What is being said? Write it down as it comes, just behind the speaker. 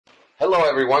Hello,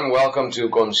 everyone. Welcome to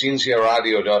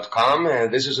concienciaradio.com.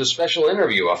 And this is a special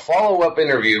interview, a follow-up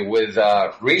interview with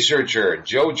researcher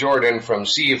Joe Jordan from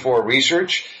CE4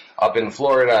 Research up in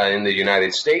Florida in the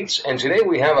United States. And today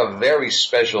we have a very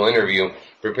special interview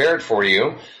prepared for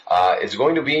you. It's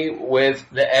going to be with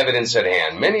the evidence at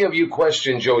hand. Many of you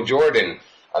question Joe Jordan.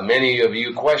 Many of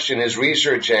you question his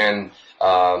research and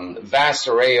vast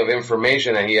array of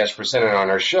information that he has presented on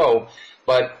our show.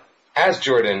 But as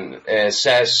Jordan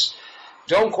says,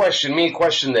 don't question me,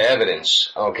 question the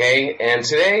evidence, okay? And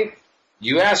today,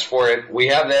 you asked for it. We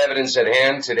have the evidence at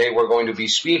hand. Today, we're going to be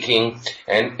speaking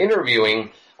and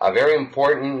interviewing a very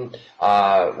important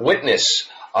witness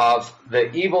of the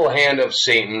evil hand of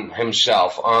Satan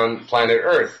himself on planet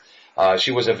Earth.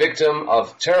 She was a victim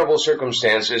of terrible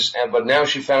circumstances, but now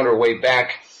she found her way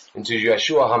back into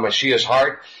Yeshua HaMashiach's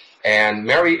heart. And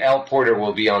Mary L. Porter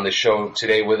will be on the show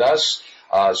today with us.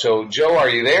 So, Joe, are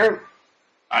you there?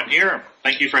 I'm here.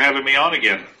 Thank you for having me on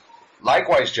again.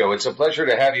 Likewise, Joe. It's a pleasure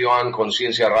to have you on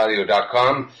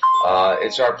concienciaradio.com.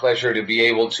 It's our pleasure to be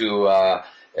able to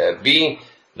be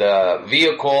the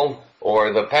vehicle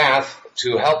or the path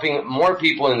to helping more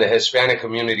people in the Hispanic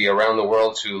community around the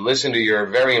world to listen to your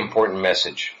very important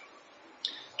message.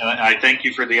 And I thank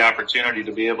you for the opportunity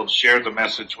to be able to share the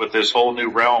message with this whole new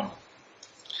realm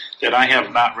that I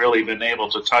have not really been able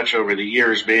to touch over the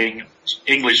years, being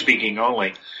English-speaking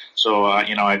only. So,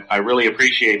 I really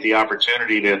appreciate the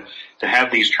opportunity to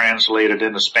have these translated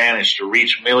into Spanish to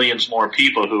reach millions more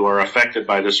people who are affected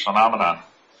by this phenomenon.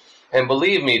 And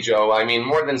believe me, Joe, I mean,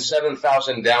 more than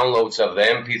 7,000 downloads of the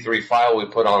MP3 file we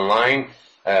put online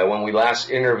when we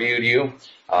last interviewed you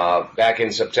back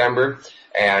in September.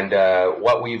 And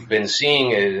what we've been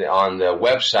seeing on the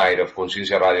website of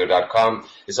concienciaradio.com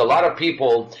is a lot of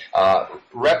people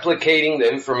replicating the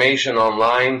information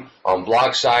online on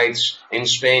blog sites in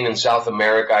Spain and South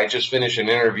America. I just finished an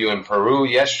interview in Peru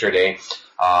yesterday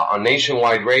on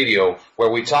nationwide radio where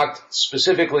we talked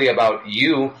specifically about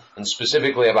you and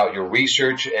specifically about your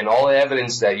research and all the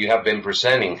evidence that you have been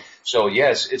presenting. So,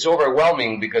 yes, it's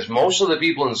overwhelming because most of the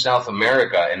people in South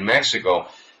America and Mexico,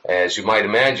 as you might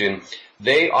imagine,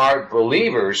 they are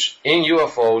believers in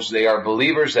UFOs. They are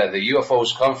believers that the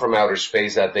UFOs come from outer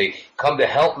space, that they come to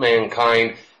help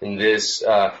mankind in this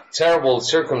terrible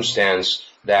circumstance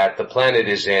that the planet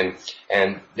is in.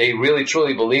 And they really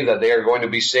truly believe that they are going to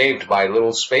be saved by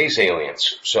little space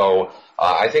aliens. So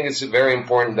I think it's very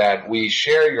important that we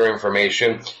share your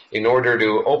information in order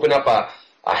to open up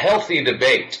a healthy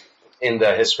debate in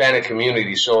the Hispanic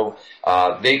community so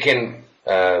they can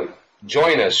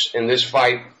join us in this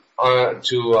fight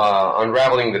to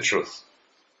unraveling the truth.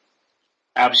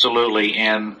 Absolutely.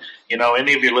 And,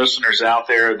 any of your listeners out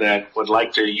there that would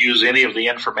like to use any of the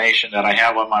information that I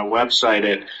have on my website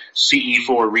at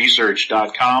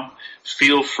ce4research.com,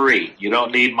 feel free. You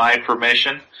don't need my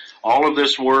permission. All of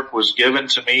this work was given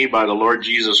to me by the Lord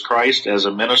Jesus Christ as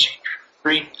a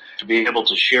ministry to be able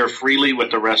to share freely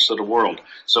with the rest of the world.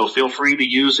 So feel free to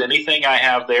use anything I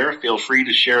have there. Feel free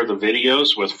to share the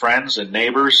videos with friends and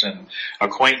neighbors and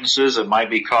acquaintances that might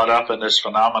be caught up in this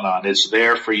phenomenon. It's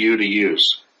there for you to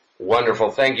use. Wonderful.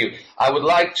 Thank you. I would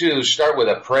like to start with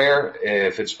a prayer,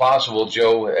 if it's possible.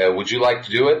 Joe, would you like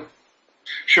to do it?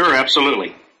 Sure,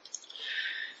 absolutely.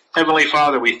 Heavenly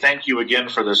Father, we thank you again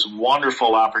for this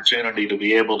wonderful opportunity to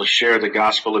be able to share the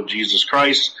gospel of Jesus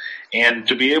Christ and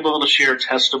to be able to share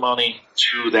testimony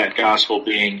to that gospel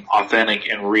being authentic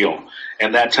and real,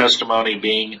 and that testimony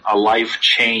being a life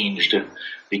changed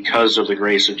because of the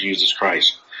grace of Jesus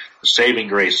Christ, the saving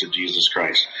grace of Jesus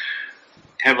Christ.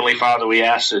 Heavenly Father, we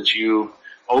ask that you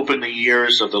open the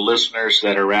ears of the listeners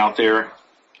that are out there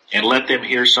and let them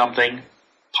hear something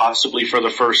possibly for the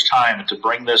first time, and to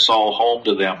bring this all home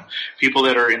to them. People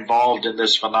that are involved in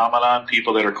this phenomenon,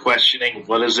 people that are questioning,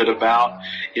 what is it about?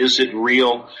 Is it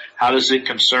real? How does it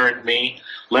concern me?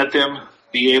 Let them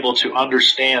be able to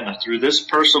understand through this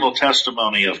personal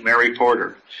testimony of Mary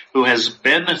Porter, who has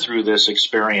been through this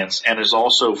experience and is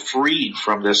also free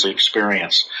from this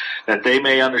experience, that they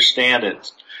may understand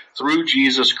it. Through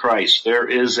Jesus Christ, there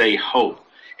is a hope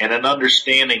and an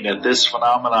understanding that this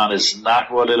phenomenon is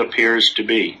not what it appears to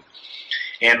be.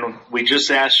 And we just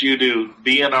ask you to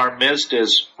be in our midst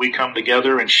as we come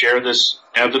together and share this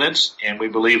evidence, and we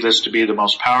believe this to be the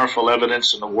most powerful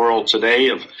evidence in the world today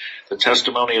of the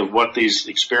testimony of what these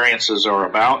experiences are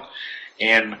about.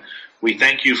 And we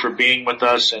thank you for being with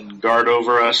us and guard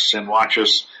over us and watch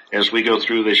us as we go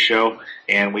through this show.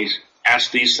 And we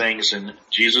ask these things in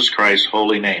Jesus Christ's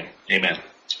holy name. Amen.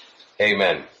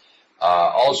 Amen.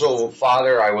 Also,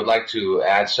 Father, I would like to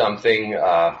add something,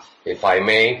 if I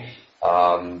may.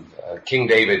 King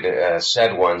David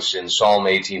said once in Psalm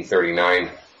 18:39,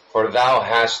 "For thou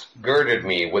hast girded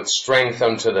me with strength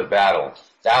unto the battle.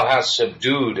 Thou hast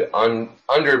subdued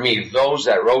under me those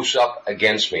that rose up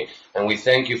against me." And we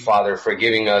thank you, Father, for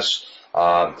giving us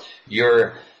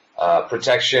your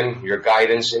protection, your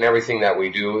guidance in everything that we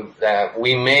do, that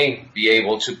we may be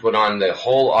able to put on the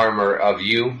whole armor of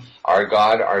you, our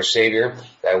God, our Savior,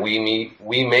 that we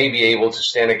may be able to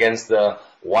stand against the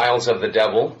wiles of the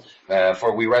devil,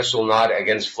 for we wrestle not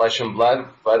against flesh and blood,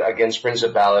 but against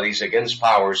principalities, against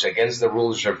powers, against the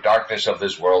rulers of darkness of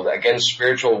this world, against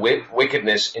spiritual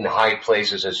wickedness in high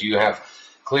places, as you have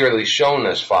clearly shown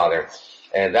us, Father.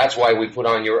 And that's why we put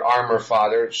on your armor,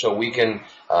 Father, so we can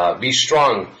be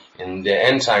strong in the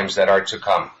end times that are to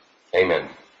come. Amen.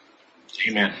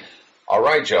 Amen. All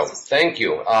right, Joe. Thank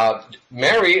you.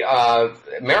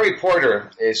 Mary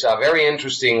Porter is a very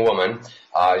interesting woman.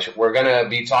 We're going to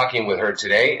be talking with her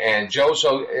today. And Joe,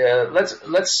 so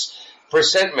let's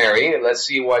present Mary. Let's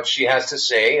see what she has to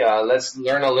say. Let's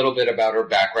learn a little bit about her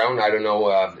background. I don't know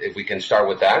if we can start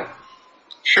with that.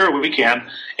 Sure, we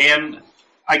can. And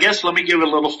I guess let me give a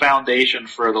little foundation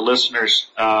for the listeners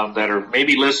that are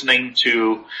maybe listening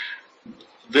to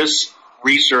this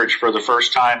research for the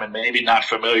first time and maybe not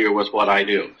familiar with what I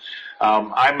do.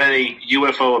 I'm a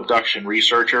UFO abduction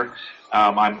researcher.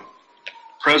 I'm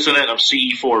president of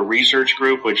CE4 Research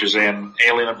Group, which is an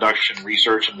alien abduction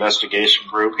research investigation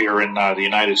group here in the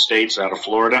United States out of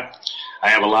Florida. I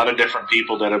have a lot of different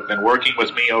people that have been working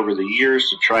with me over the years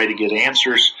to try to get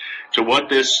answers to what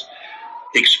this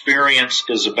experience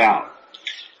is about.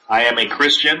 I am a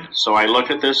Christian, so I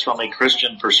look at this from a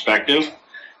Christian perspective,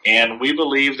 and we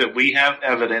believe that we have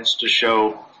evidence to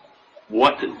show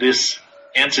what this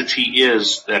entity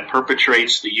is that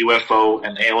perpetrates the UFO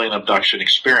and alien abduction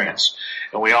experience.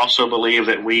 And we also believe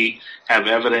that we have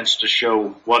evidence to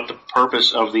show what the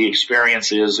purpose of the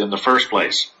experience is in the first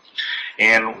place.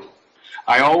 And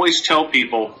I always tell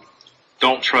people,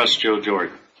 don't trust Joe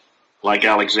Jordan. Like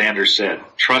Alexander said,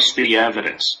 trust the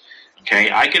evidence.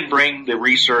 Okay, I can bring the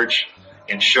research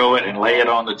and show it and lay it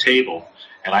on the table,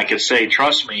 and I can say,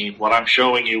 trust me, what I'm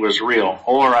showing you is real.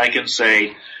 Or I can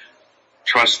say,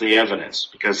 trust the evidence,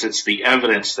 because it's the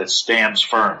evidence that stands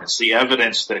firm. It's the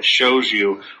evidence that shows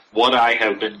you what I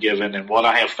have been given and what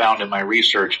I have found in my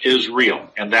research is real,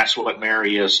 and that's what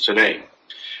Mary is today.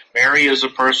 Mary is a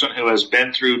person who has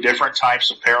been through different types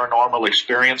of paranormal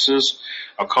experiences,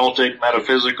 occultic,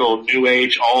 metaphysical, New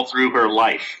Age, all through her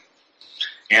life.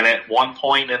 And at one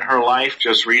point in her life,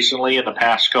 just recently, in the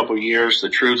past couple of years, the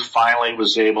truth finally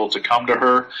was able to come to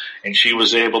her, and she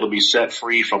was able to be set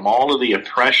free from all of the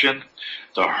oppression,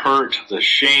 the hurt, the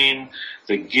shame,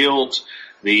 the guilt,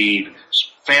 the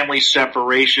family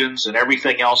separations, and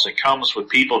everything else that comes with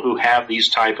people who have these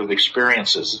type of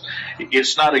experiences.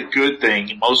 It's not a good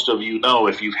thing, most of you know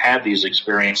if you've had these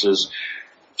experiences,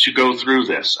 to go through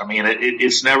this. I mean,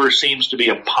 it never seems to be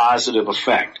a positive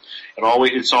effect.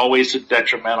 It's always a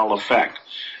detrimental effect.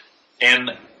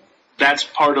 And that's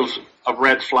part of a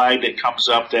red flag that comes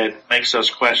up that makes us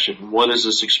question, what is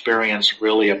this experience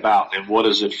really about and what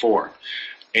is it for?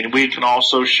 And we can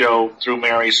also show through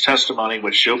Mary's testimony,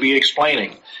 which she'll be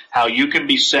explaining, how you can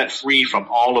be set free from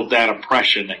all of that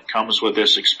oppression that comes with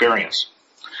this experience.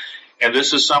 And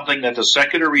this is something that the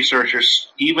secular researchers,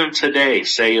 even today,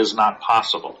 say is not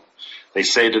possible. They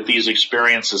say that these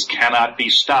experiences cannot be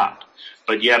stopped.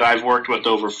 But yet I've worked with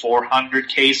over 400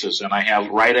 cases, and I have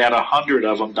right at 100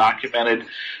 of them documented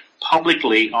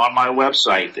publicly on my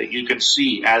website that you can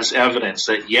see as evidence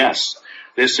that, yes,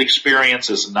 this experience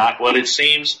is not what it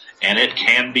seems, and it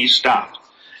can be stopped.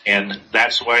 And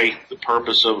that's why the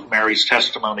purpose of Mary's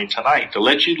testimony tonight, to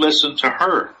let you listen to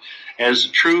her as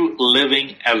true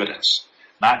living evidence,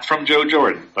 not from Joe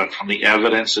Jordan, but from the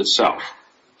evidence itself.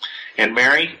 And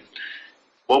Mary,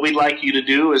 what we'd like you to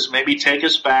do is maybe take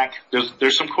us back.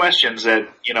 There's some questions that,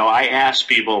 I ask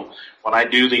people when I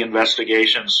do the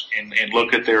investigations and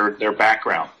look at their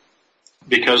background.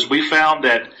 Because we found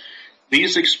that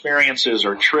these experiences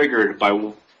are triggered by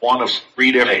one of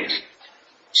three different ways.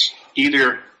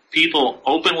 Either people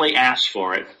openly ask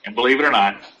for it, and believe it or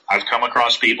not, I've come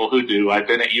across people who do. I've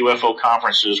been at UFO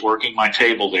conferences working my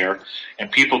table there,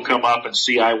 and people come up and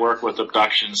see I work with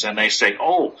abductions, and they say,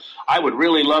 oh, I would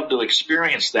really love to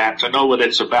experience that, to know what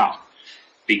it's about.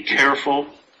 Be careful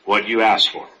what you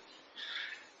ask for.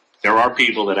 There are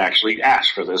people that actually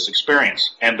ask for this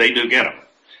experience, and they do get them.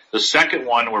 The second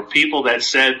one were people that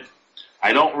said,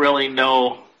 I don't really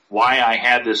know why I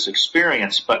had this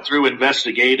experience, but through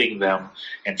investigating them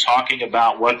and talking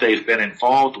about what they've been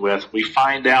involved with, we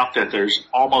find out that there's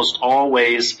almost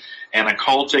always an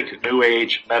occultic, New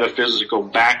Age, metaphysical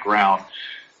background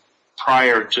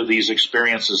prior to these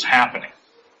experiences happening.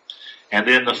 And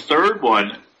then the third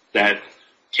one that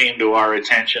came to our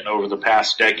attention over the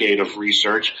past decade of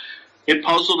research, it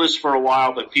puzzled us for a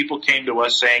while, but people came to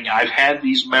us saying, I've had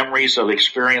these memories of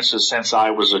experiences since I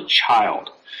was a child.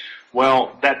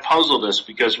 Well, that puzzled us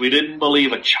because we didn't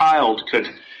believe a child could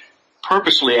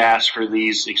purposely ask for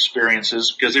these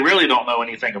experiences because they really don't know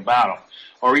anything about them,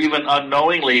 or even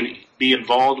unknowingly be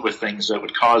involved with things that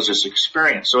would cause this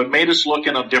experience. So it made us look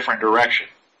in a different direction.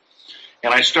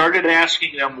 And I started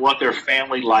asking them what their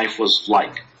family life was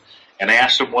like. And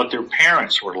asked them what their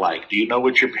parents were like. Do you know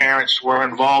what your parents were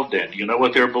involved in? Do you know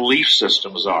what their belief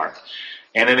systems are?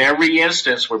 And in every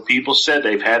instance where people said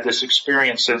they've had this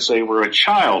experience since they were a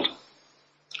child,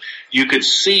 you could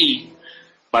see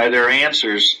by their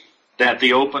answers that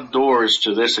the open doors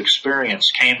to this experience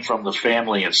came from the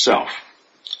family itself.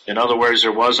 In other words,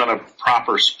 there wasn't a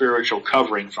proper spiritual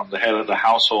covering from the head of the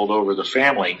household over the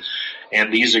family,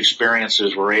 and these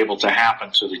experiences were able to happen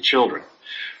to the children.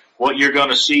 What you're going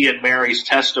to see in Mary's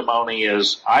testimony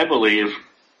is, I believe,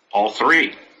 all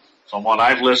three. From what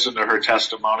I've listened to her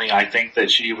testimony, I think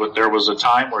that there was a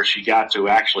time where she got to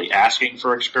actually asking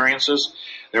for experiences.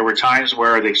 There were times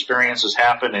where the experiences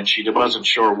happened and she wasn't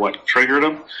sure what triggered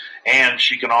them. And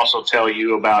she can also tell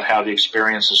you about how the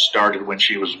experiences started when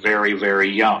she was very, very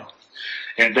young.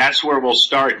 And that's where we'll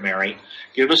start, Mary.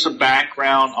 Give us a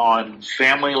background on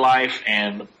family life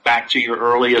and back to your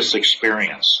earliest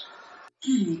experience.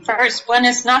 First,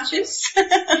 buenas noches.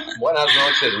 Buenas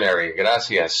noches, Mary.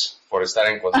 Gracias por estar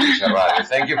en Conciencia Radio.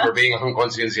 Thank you for being on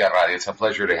Conciencia Radio. It's a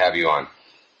pleasure to have you on.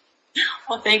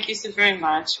 Well, thank you so very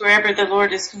much. Wherever the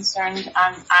Lord is concerned,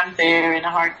 I'm there in a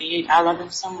heartbeat. I love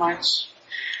Him so much.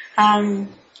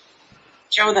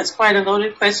 Joe, that's quite a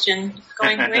loaded question.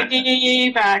 Going way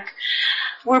back.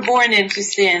 We're born into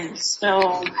sin,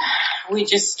 so we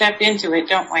just step into it,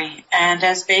 don't we? And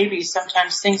as babies,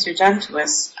 sometimes things are done to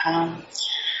us.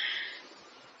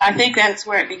 I think that's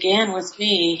where it began with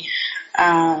me.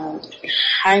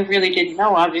 I really didn't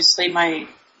know, obviously. My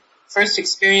first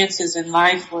experiences in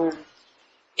life were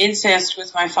incest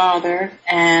with my father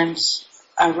and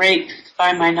a rape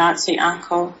by my Nazi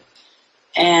uncle.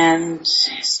 And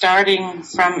starting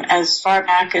from as far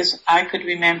back as I could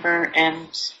remember, and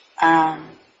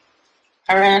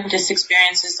horrendous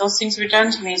experiences, those things were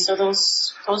done to me, so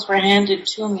those were handed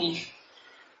to me.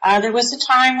 There was a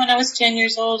time when I was 10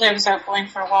 years old, I was out going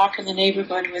for a walk in the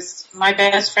neighborhood with my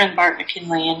best friend Bart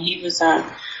McKinley, and he was a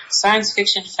science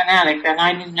fiction fanatic, and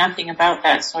I knew nothing about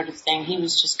that sort of thing. He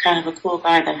was just kind of a cool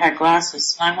guy that had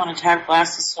glasses, and I wanted to have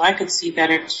glasses so I could see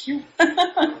better too.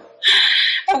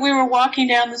 We were walking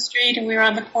down the street, and we were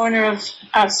on the corner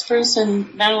of Spruce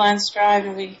and Meadowlands Drive,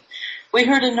 and we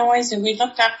heard a noise, and we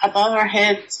looked up above our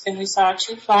heads, and we saw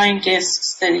two flying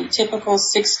discs, the typical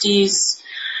 60s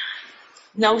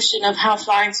notion of how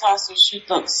flying saucers should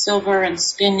look, silver and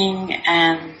spinning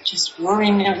and just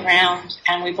whirring around.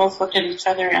 And we both looked at each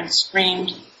other and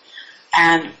screamed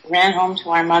and ran home to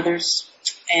our mothers.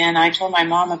 And I told my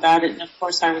mom about it, and of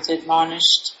course I was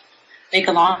admonished. Make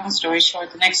a long story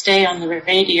short, the next day on the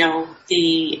radio,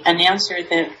 the announcer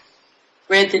that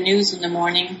read the news in the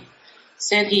morning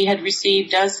said he had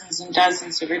received dozens and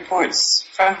dozens of reports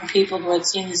from people who had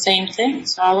seen the same thing.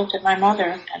 So I looked at my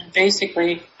mother, and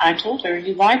basically I told her,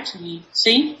 you lied to me.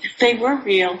 See, they were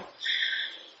real.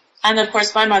 And of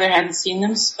course my mother hadn't seen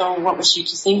them, so what was she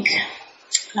to think?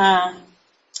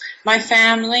 My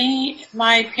family,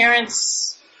 my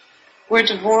parents were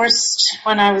divorced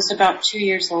when I was about 2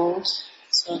 years old.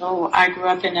 So I grew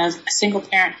up in a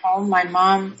single-parent home. My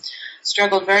mom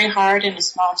struggled very hard in a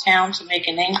small town to make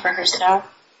a name for herself.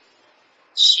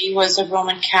 She was a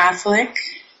Roman Catholic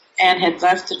and had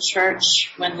left the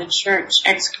church when the church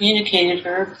excommunicated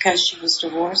her because she was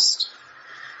divorced.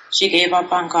 She gave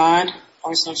up on God,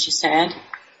 or so she said.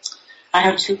 I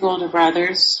have two older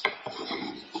brothers.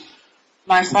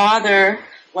 My father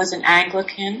was an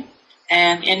Anglican,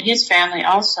 and in his family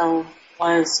also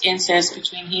was incest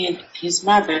between he and his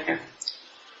mother.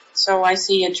 So I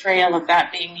see a trail of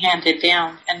that being handed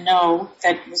down, and no,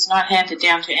 that was not handed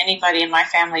down to anybody in my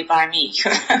family by me.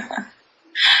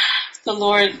 The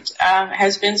Lord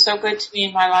has been so good to me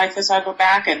in my life as I go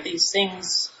back at these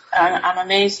things. I'm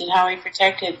amazed at how He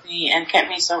protected me and kept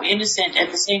me so innocent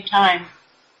at the same time.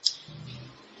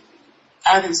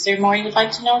 Is there more you'd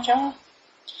like to know, Joe?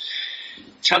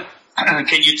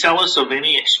 Can you tell us of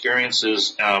any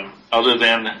experiences other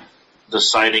than the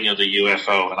sighting of the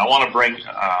UFO? And I want to bring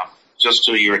just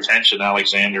to your attention,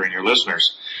 Alexander, and your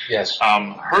listeners. Yes.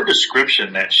 Her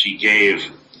description that she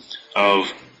gave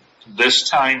of this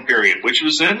time period, which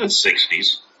was in the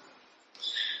 60s,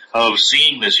 of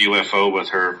seeing this UFO with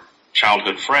her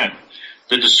childhood friend,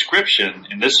 the description,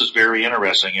 and this is very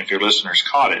interesting if your listeners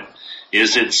caught it,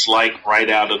 is it's like right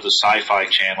out of the sci-fi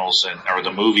channels or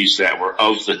the movies that were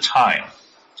of the time.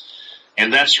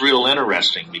 And that's real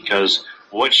interesting because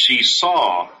what she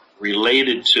saw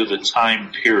related to the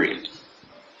time period.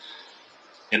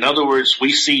 In other words,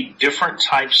 we see different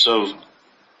types of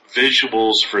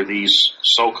visuals for these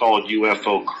so-called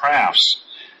UFO crafts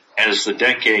as the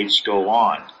decades go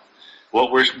on.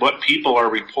 What people are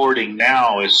reporting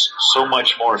now is so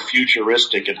much more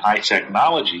futuristic and high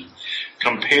technology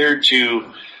compared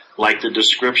to like the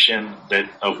description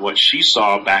of what she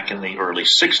saw back in the early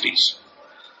 60s.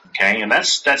 Okay, and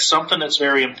that's something that's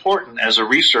very important as a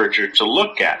researcher to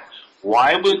look at.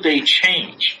 Why would they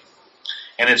change?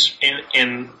 And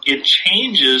it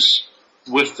changes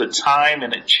with the time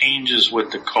and it changes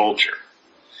with the culture.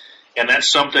 And that's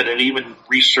something that even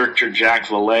researcher Jack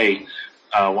Vallee,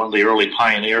 one of the early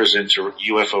pioneers into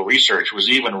UFO research, was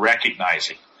even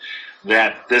recognizing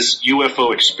that this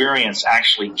UFO experience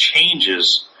actually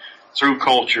changes through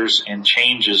cultures and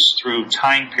changes through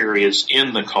time periods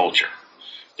in the culture.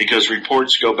 Because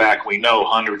reports go back, we know,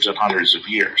 hundreds and hundreds of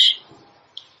years.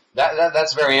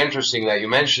 That's very interesting that you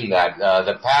mentioned that.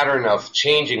 The pattern of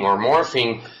changing or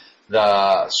morphing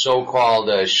the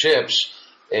so-called ships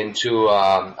into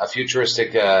a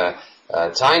futuristic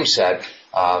time set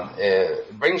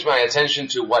brings my attention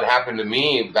to what happened to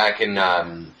me back in,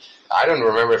 I don't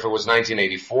remember if it was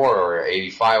 1984 or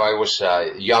 85. I was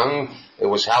young. It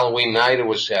was Halloween night.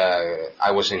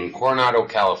 I was in Coronado,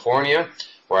 California,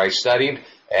 where I studied.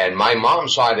 And my mom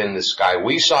saw it in the sky.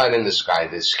 We saw it in the sky,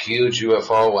 this huge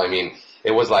UFO. I mean,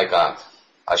 it was like a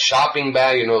shopping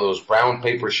bag, you know, those brown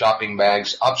paper shopping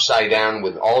bags, upside down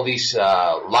with all these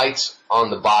lights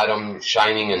on the bottom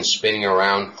shining and spinning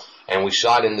around. And we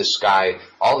saw it in the sky.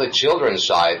 All the children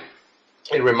saw it.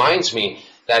 It reminds me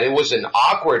that it was an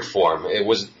awkward form. It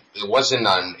wasn't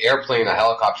an airplane, a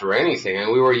helicopter, or anything.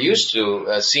 And we were used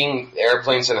to seeing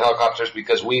airplanes and helicopters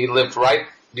because we lived right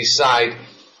beside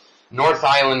North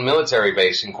Island Military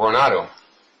Base in Coronado,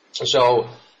 so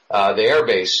the air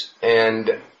base.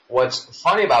 And what's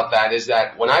funny about that is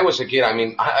that when I was a kid, I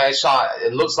mean, I saw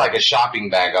it looks like a shopping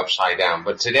bag upside down.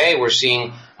 But today we're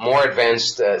seeing more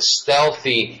advanced,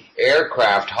 stealthy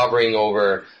aircraft hovering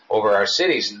over our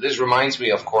cities. This reminds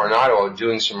me of Coronado,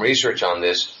 doing some research on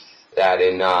this. That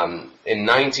in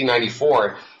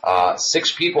 1994,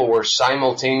 6 people were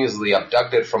simultaneously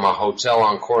abducted from a hotel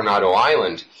on Coronado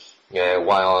Island.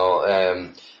 While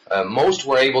most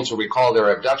were able to recall their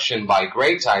abduction by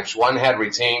grade types, one had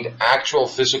retained actual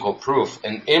physical proof,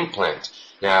 an implant.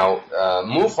 Now,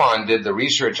 MUFON did the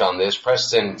research on this.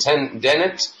 Preston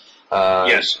Dennett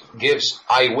gives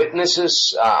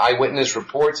eyewitness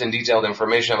reports and detailed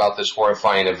information about this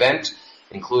horrifying event,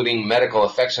 including medical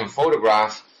effects and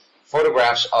photographs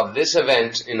of this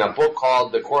event in a book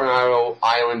called The Coronado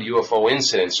Island UFO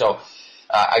Incident. So,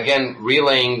 again,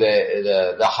 relaying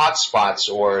the hot spots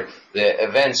or the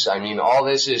events. I mean, all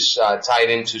this is tied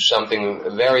into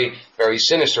something very, very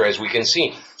sinister, as we can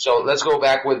see. So let's go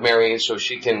back with Mary so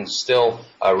she can still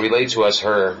relate to us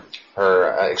her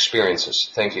experiences.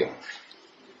 Thank you.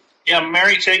 Yeah,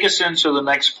 Mary, take us into the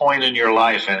next point in your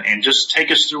life and just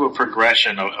take us through a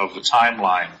progression of a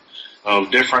timeline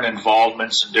of different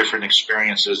involvements and different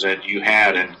experiences that you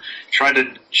had, and try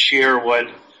to share what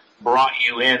brought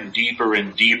you in deeper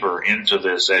and deeper into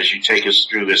this as you take us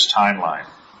through this timeline.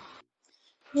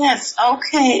 Yes,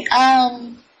 okay.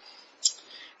 I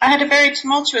had a very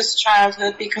tumultuous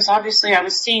childhood because obviously I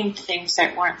was seeing things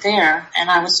that weren't there, and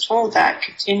I was told that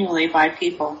continually by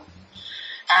people.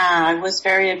 I was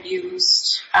very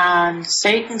abused.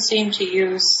 Satan seemed to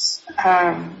use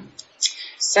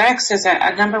sex as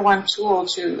a number one tool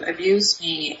to abuse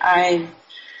me. I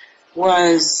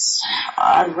was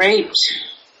raped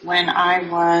when I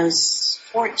was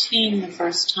 14 the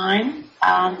first time.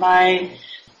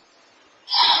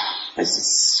 This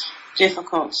is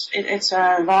difficult. It's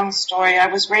a long story. I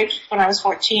was raped when I was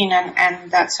 14,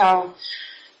 and that's how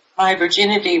my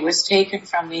virginity was taken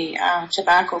from me.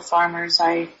 Tobacco farmers.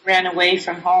 I ran away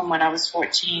from home when I was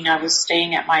 14. I was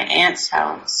staying at my aunt's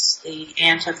house, the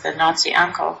aunt of the Nazi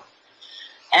uncle.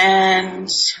 And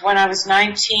when I was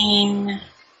 19,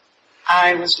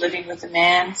 I was living with a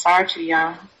man far too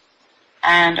young,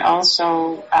 and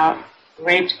also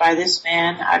raped by this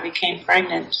man. I became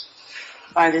pregnant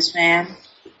by this man,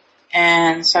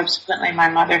 and subsequently my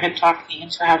mother had talked me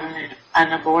into having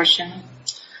an abortion.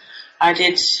 I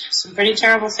did some pretty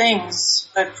terrible things,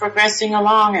 but progressing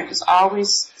along, it was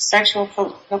always sexual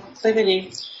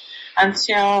proclivity.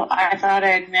 until I thought I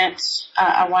had met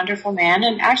a wonderful man,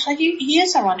 and actually he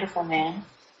is a wonderful man.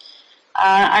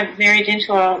 I married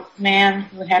into a man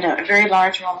who had a very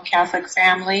large Roman Catholic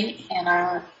family,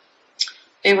 and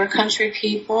they were country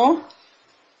people,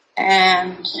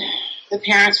 and the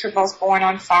parents were both born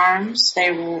on farms.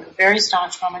 They were very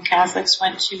staunch Roman Catholics,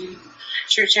 went to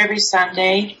church every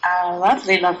Sunday.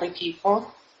 Lovely, lovely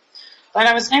people. But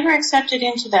I was never accepted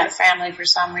into that family for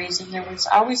some reason. There was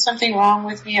always something wrong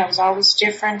with me. I was always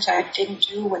different. I didn't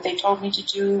do what they told me to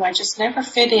do. I just never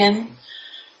fit in.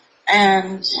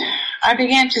 And I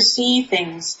began to see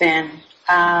things then.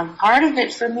 Part of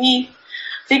it for me,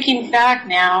 thinking back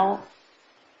now,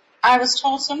 I was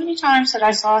told so many times that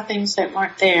I saw things that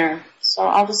weren't there. So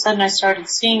all of a sudden I started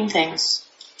seeing things.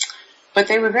 But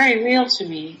they were very real to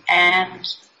me. And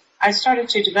I started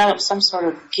to develop some sort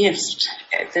of gift,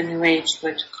 the New Age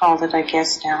would call it, I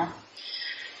guess now,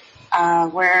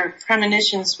 where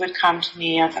premonitions would come to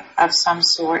me of some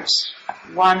sort.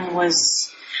 One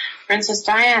was Princess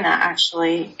Diana,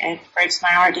 actually. It breaks my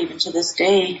heart even to this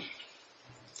day.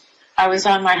 I was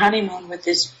on my honeymoon with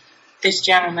this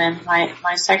gentleman,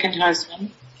 my second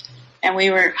husband, and we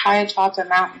were high atop the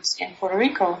mountains in Puerto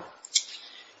Rico.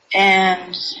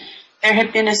 And there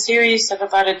had been a series of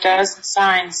about a dozen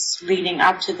signs leading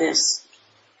up to this.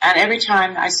 And every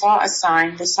time I saw a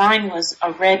sign, the sign was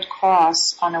a red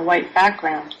cross on a white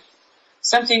background.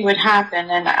 Something would happen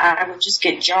and I would just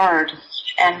get jarred.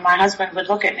 And my husband would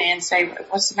look at me and say,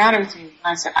 "What's the matter with you?"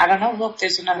 And I said, "I don't know, look,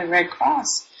 there's another red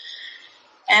cross."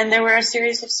 And there were a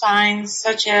series of signs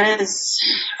such as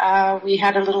we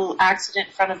had a little accident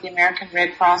in front of the American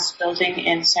Red Cross building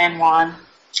in San Juan.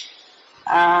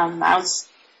 Outside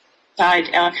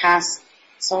El Paso,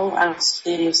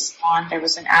 outside of San Juan, there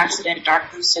was an accident,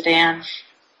 dark blue sedan.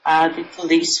 The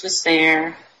police was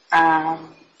there.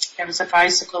 There was a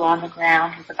bicycle on the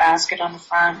ground with a basket on the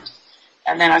front.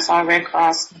 And then I saw a red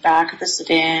cross in the back of the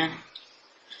sedan.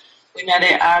 We met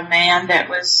a man that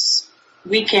was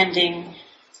weekending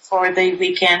for the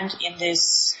weekend in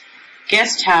this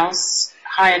guest house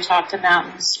high atop the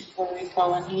mountains in Puerto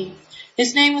Rico, and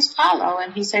his name was Paulo,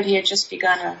 and he said he had just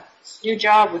begun a new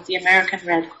job with the American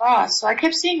Red Cross. So I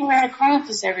kept seeing red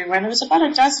crosses everywhere, and there was about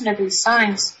a dozen of these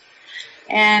signs.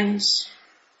 And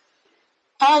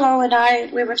Paulo and I,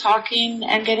 we were talking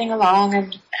and getting along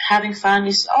and having fun.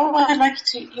 He said, "Oh, I'd like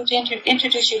you to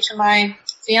introduce you to my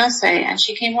fiancée." And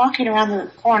she came walking around the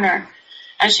corner,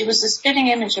 and she was the spitting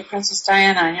image of Princess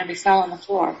Diana, and nearly fell on the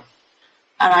floor.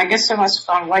 And I guess I must have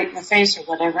gone white in the face or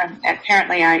whatever, and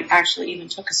apparently I actually even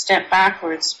took a step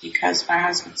backwards because my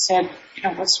husband said,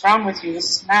 "What's wrong with you?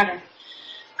 What's the matter?"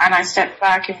 And I stepped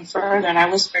back even further, and I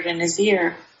whispered in his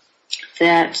ear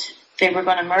that they were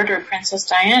going to murder Princess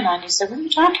Diana. And he said, "What are you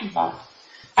talking about?"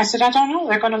 I said, "I don't know.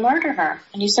 They're going to murder her."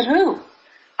 And he said, "Who?"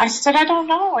 I said, "I don't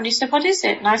know." And he said, "What is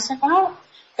it?" And I said, "Well,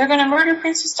 they're going to murder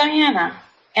Princess Diana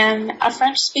in a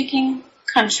French-speaking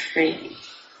country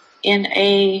in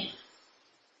a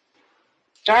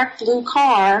dark blue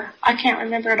car." I can't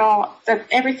remember it all, but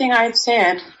everything I had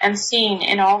said and seen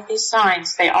in all of these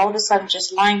signs, they all of a sudden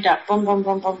just lined up, boom, boom,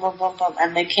 boom, boom, boom, boom, boom,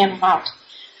 and they came out.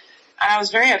 And I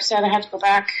was very upset. I had to go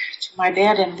back to my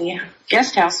bed in the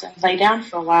guest house and lay down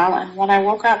for a while. And when I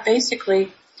woke up,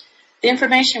 basically, the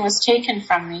information was taken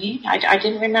from me. I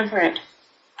didn't remember it.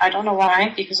 I don't know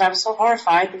why, because I was so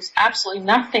horrified. There's absolutely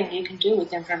nothing you can do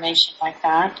with information like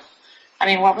that. I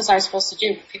mean, what was I supposed to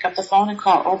do? Pick up the phone and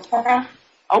call Oprah?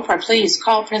 "Oprah, please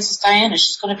call Princess Diana.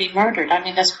 She's going to be murdered." I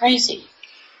mean, that's crazy.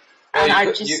 Well,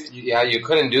 And you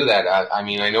couldn't do that. I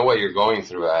mean, I know what you're going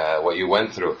through, what you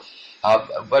went through.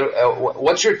 But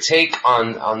what's your take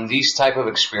on these type of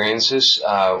experiences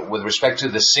with respect to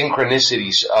the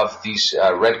synchronicities of these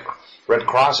red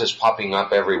crosses popping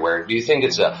up everywhere? Do you think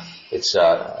it's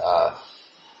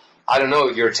I don't know,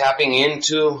 you're tapping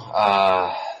into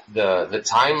the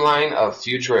timeline of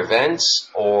future events,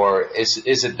 or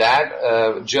is it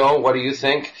that, Joe? What do you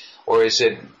think? Or is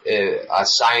it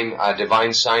a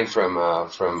divine sign from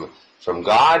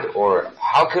God, or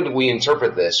how could we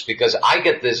interpret this? Because I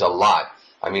get this a lot.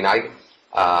 I mean, I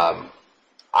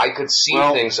could see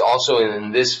things also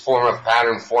in this form of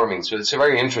pattern forming. So it's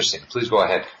very interesting. Please go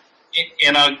ahead.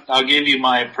 And I'll give you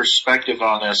my perspective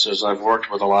on this, as I've worked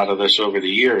with a lot of this over the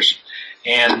years.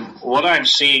 And what I'm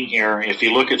seeing here, if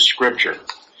you look at Scripture,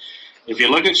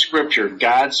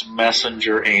 God's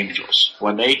messenger angels,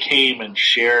 when they came and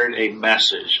shared a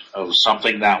message of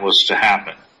something that was to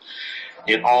happen,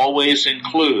 it always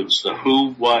includes the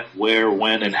who, what, where,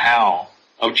 when, and how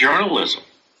of journalism.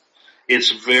 It's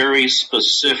very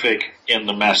specific in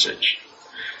the message.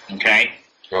 Okay?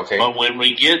 Okay. But when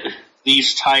we get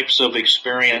these types of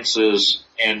experiences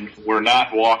and we're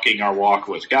not walking our walk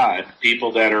with God,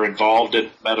 people that are involved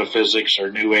in metaphysics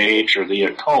or New Age or the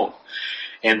occult,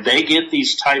 and they get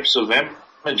these types of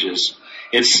images,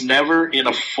 it's never in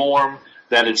a form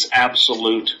that it's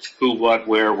absolute who, what,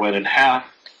 where, when, and how,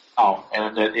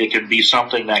 and that it can be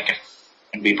something that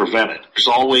can be prevented. There's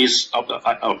always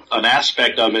an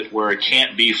aspect of it where it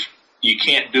can't be, you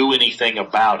can't do anything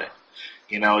about it.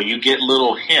 You know, you get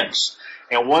little hints.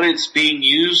 And what it's being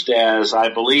used as, I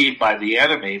believe, by the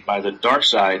enemy, by the dark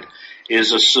side,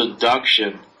 is a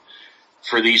seduction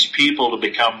for these people to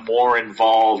become more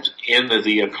involved in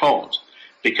the occult.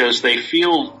 Because they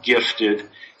feel gifted,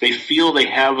 they feel they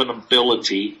have an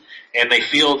ability, and they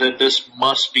feel that this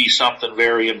must be something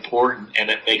very important, and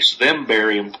it makes them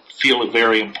feel it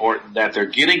very important that they're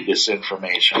getting this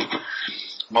information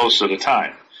most of the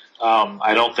time.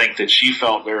 I don't think that she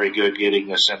felt very good getting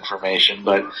this information,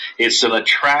 but it's an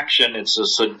attraction, it's a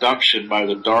seduction by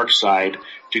the dark side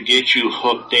to get you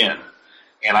hooked in.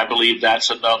 And I believe that's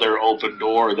another open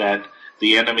door that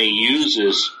the enemy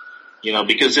uses, you know,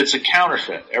 because it's a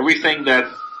counterfeit. Everything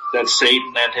that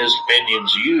Satan and his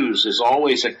minions use is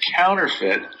always a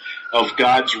counterfeit of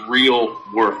God's real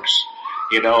works.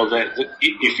 You know, that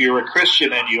if you're a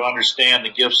Christian and you understand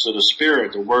the gifts of the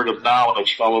Spirit, the word of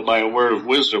knowledge followed by a word of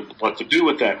wisdom, what to do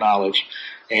with that knowledge,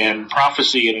 and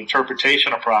prophecy and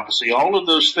interpretation of prophecy, all of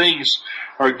those things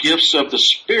are gifts of the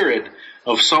Spirit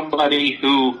of somebody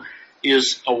who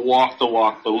is a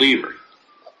walk-the-walk believer.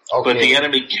 Okay. But the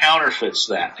enemy counterfeits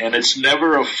that, and it's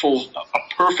never a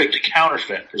perfect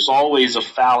counterfeit. There's always a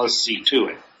fallacy to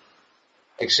it.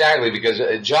 Exactly, because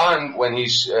John, when he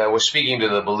was speaking to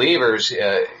the believers,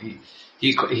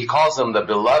 he calls them the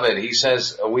beloved. He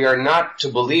says, we are not to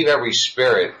believe every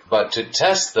spirit, but to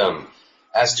test them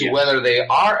as to whether they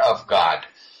are of God.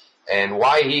 And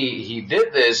why he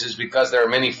did this is because there are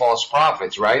many false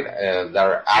prophets, right, that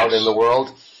are out in the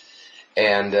world.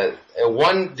 And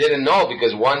one didn't know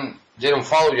because one didn't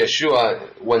follow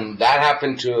Yeshua when that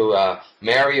happened to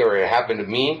Mary or it happened to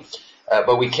me.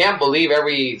 But we can't believe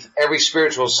every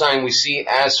spiritual sign we see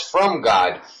as from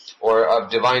God or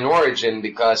of divine origin,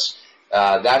 because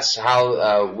that's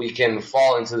how we can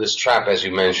fall into this trap, as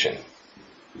you mentioned.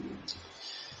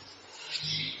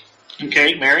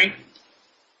 Okay, Mary?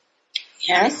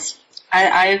 Yes,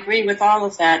 I agree with all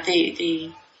of that.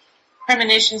 The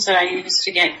premonitions that I used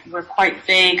to get were quite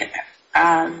vague,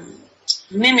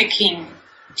 mimicking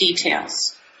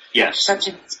details. Yes.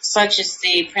 Such as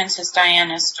the Princess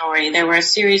Diana story. There were a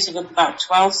series of about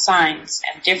 12 signs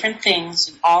and different things,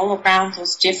 and all around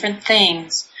those different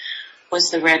things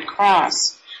was the Red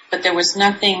Cross. But there was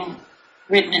nothing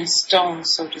written in stone,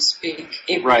 so to speak.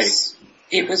 It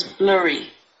was blurry.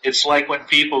 It's like when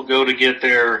people go to get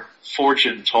their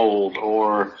fortune told,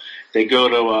 or they go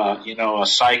to a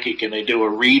psychic and they do a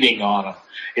reading on them.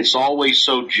 It's always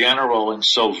so general and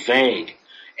so vague.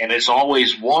 And it's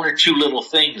always one or two little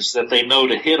things that they know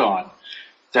to hit on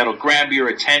that'll grab your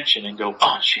attention and go,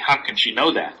 oh, how can she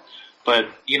know that? But,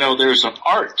 you know, there's an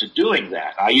art to doing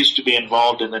that. I used to be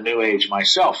involved in the New Age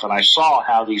myself, and I saw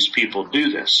how these people do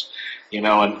this. You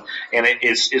know, and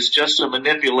it's just a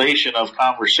manipulation of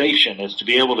conversation, is to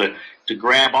be able to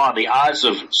grab on. The odds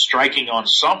of striking on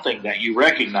something that you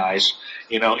recognize,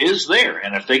 you know, is there.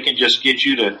 And if they can just get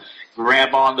you to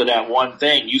grab onto that one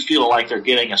thing, you feel like they're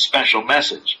getting a special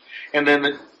message. And then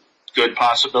the good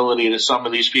possibility that some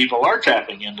of these people are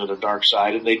tapping into the dark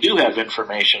side and they do have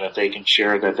information that they can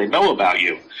share that they know about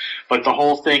you. But the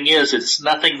whole thing is, it's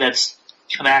nothing that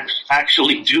can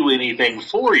actually do anything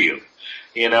for you.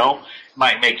 You know, it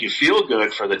might make you feel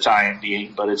good for the time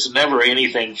being, but it's never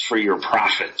anything for your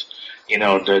profit, you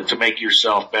know, to make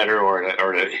yourself better or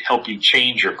to help you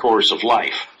change your course of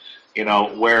life. You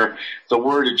know, where the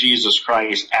word of Jesus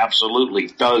Christ absolutely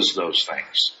does those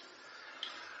things.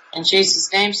 In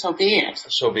Jesus' name, so be it.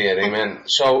 So be it, amen.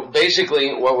 So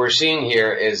basically what we're seeing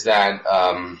here is that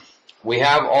we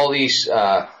have all these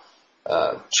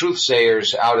truth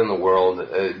sayers out in the world,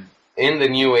 in the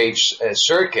New Age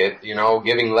circuit, you know,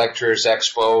 giving lectures,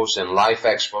 expos, and life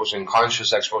expos, and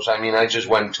conscious expos. I mean, I just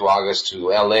went to August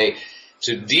to L.A.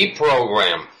 to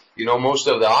deprogram, you know, most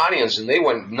of the audience, and they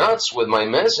went nuts with my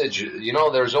message. You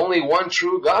know, there's only one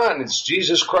true God, and it's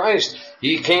Jesus Christ.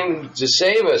 He came to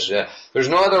save us. There's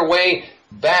no other way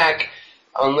back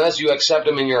unless you accept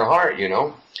Him in your heart, you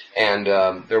know. And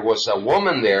there was a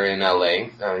woman there in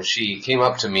L.A. She came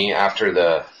up to me after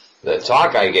the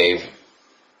talk I gave,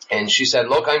 and she said,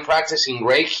 look, I'm practicing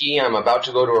Reiki. I'm about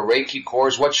to go to a Reiki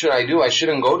course. What should I do? I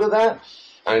shouldn't go to that?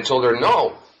 And I told her,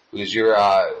 no, because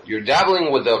you're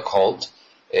dabbling with the occult.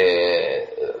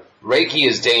 Reiki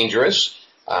is dangerous.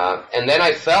 And then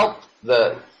I felt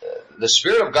the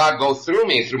Spirit of God go through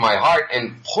me, through my heart,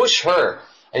 and push her.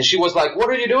 And she was like, "What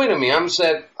are you doing to me?" I'm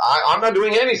not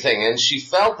doing anything. And she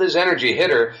felt this energy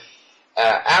hit her.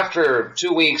 After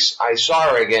 2 weeks, I saw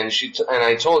her again, and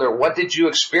I told her, "What did you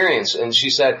experience?" And she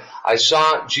said, "I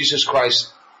saw Jesus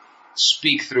Christ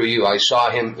speak through you. I saw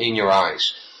him in your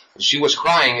eyes." She was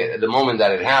crying at the moment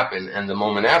that it happened and the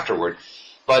moment afterward.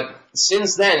 But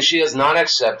since then, she has not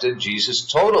accepted Jesus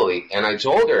totally. And I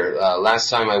told her last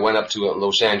time I went up to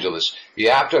Los Angeles, you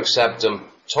have to accept him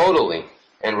totally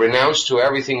and renounce to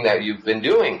everything that you've been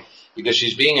doing, because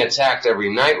she's being attacked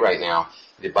every night right now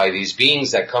by these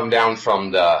beings that come down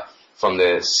from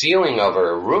the ceiling of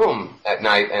her room at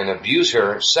night and abuse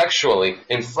her sexually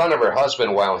in front of her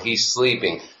husband while he's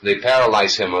sleeping. They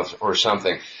paralyze him or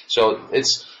something. So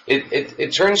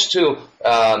it turns to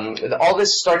all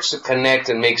this starts to connect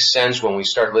and make sense when we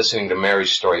start listening to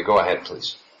Mary's story. Go ahead,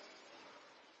 please.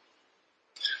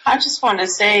 I just want to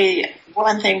say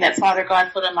one thing that Father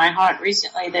God put in my heart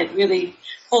recently that really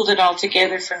pulled it all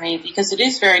together for me, because it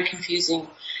is very confusing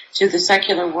to the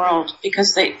secular world,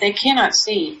 because they cannot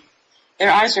see.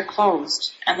 Their eyes are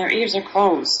closed and their ears are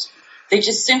closed. They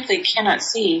just simply cannot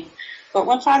see. But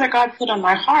what Father God put on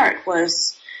my heart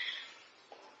was,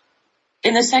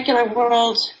 in the secular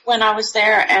world, when I was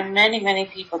there, and many, many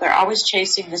people, they're always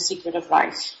chasing the secret of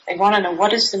life. They want to know,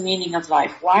 what is the meaning of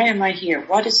life? Why am I here?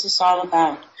 What is this all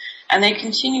about? And they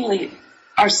continually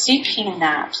are seeking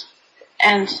that.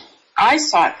 And I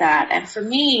sought that. And for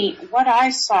me, what I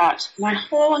sought my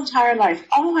whole entire life,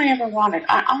 all I ever wanted,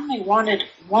 I only wanted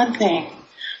one thing.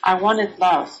 I wanted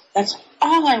love. That's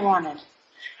all I wanted.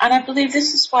 And I believe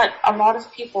this is what a lot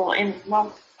of people,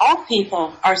 all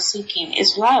people are seeking,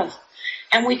 is love.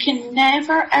 And we can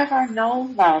never, ever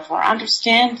know love or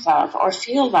understand love or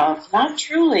feel love, not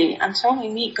truly, until we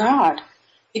meet God,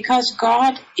 because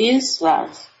God is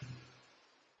love.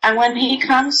 And when he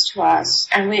comes to us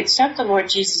and we accept the Lord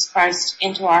Jesus Christ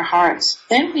into our hearts,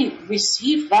 then we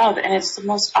receive love, and it's the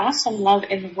most awesome love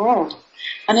in the world.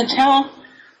 And until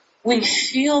we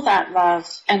feel that love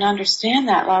and understand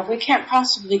that love, we can't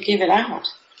possibly give it out.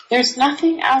 There's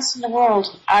nothing else in the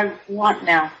world I want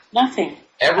now. Nothing.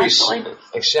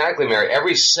 Exactly, Mary.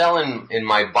 Every cell in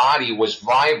my body was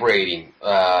vibrating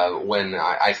when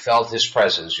I felt his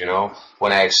presence,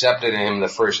 when I accepted him the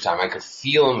first time. I could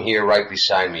feel him here right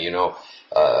beside me,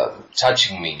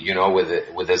 touching me,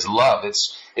 with his love.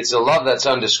 It's a love that's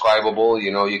undescribable,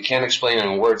 you can't explain it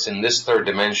in words in this third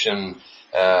dimension,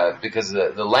 because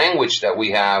the language that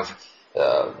we have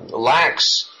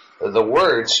lacks the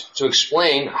words to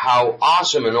explain how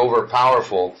awesome and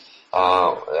overpowerful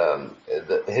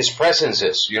his presence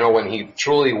is, when he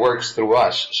truly works through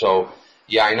us. So,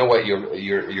 yeah, I know what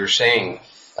you're saying.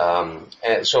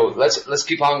 And so let's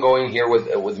keep on going here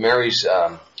with Mary's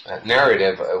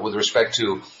narrative with respect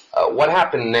to what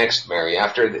happened next, Mary,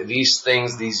 after these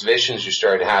things, these visions you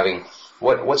started having.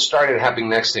 What started happening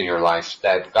next in your life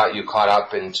that got you caught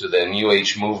up into the New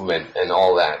Age movement and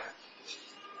all that?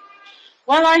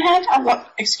 Well, I had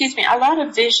a lot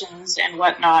of visions and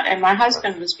whatnot, and my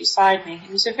husband was beside me.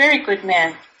 He was a very good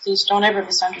man. Please don't ever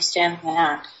misunderstand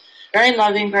that. Very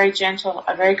loving, very gentle,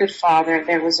 a very good father.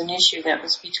 There was an issue that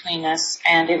was between us,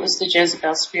 and it was the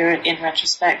Jezebel spirit in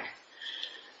retrospect.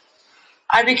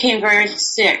 I became very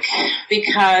sick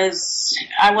because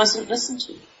I wasn't listened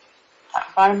to.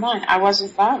 Bottom line, I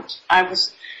wasn't loved. I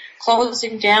was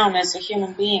closing down as a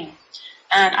human being.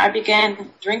 And I began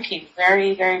drinking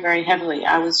very, very, very heavily.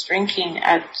 I was drinking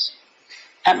at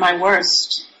my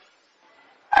worst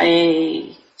a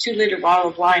 2-liter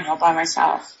bottle of wine all by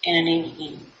myself in an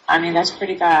evening. I mean, that's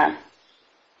pretty bad.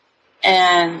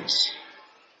 And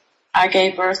I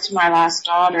gave birth to my last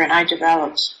daughter, and I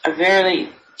developed a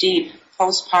very deep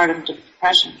postpartum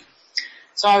depression.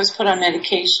 So I was put on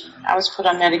medication. I was put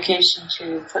on medication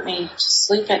to put me to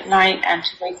sleep at night and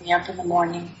to wake me up in the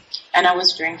morning. And I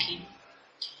was drinking.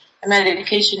 The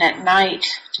medication at night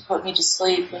to put me to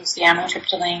sleep was the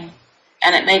amitriptyline,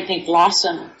 and it made me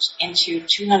blossom into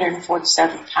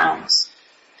 247 pounds.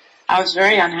 I was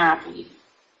very unhappy.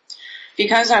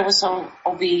 Because I was so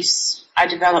obese, I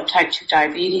developed type 2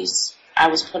 diabetes. I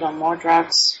was put on more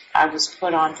drugs. I was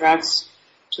put on drugs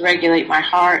to regulate my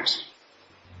heart,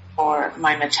 for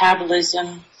my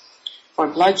metabolism, for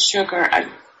blood sugar.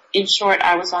 In short,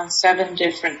 I was on 7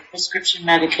 different prescription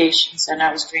medications, and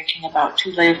I was drinking about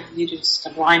 2 liters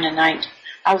of wine a night.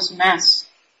 I was a mess.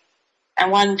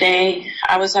 And one day,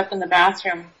 I was up in the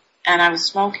bathroom, and I was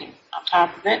smoking on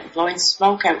top of it, blowing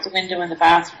smoke out the window in the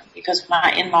bathroom, because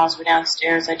my in-laws were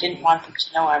downstairs. I didn't want them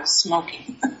to know I was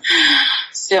smoking.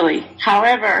 Silly.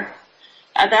 However,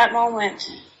 At that moment,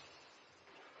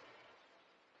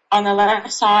 on the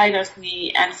left side of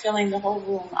me and filling the whole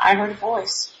room, I heard a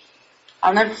voice.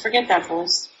 I'll never forget that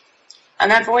voice.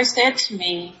 And that voice said to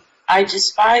me, I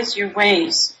despise your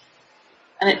ways.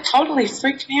 And it totally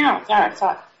freaked me out. I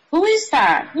thought, who is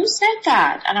that? Who said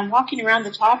that? And I'm walking around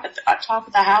the top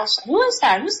of the house. Who is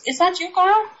that? Is that you,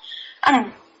 God?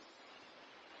 And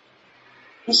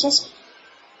it's just,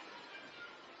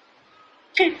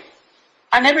 okay.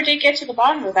 I never did get to the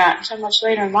bottom of that until much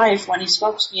later in life when he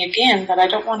spoke to me again, but I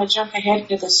don't want to jump ahead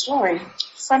into the story.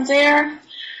 From there,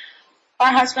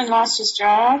 my husband lost his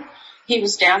job. He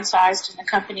was downsized in the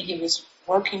company he was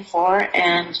working for,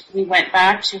 and we went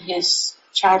back to his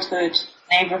childhood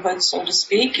neighborhood, so to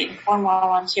speak, in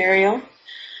Cornwall, Ontario.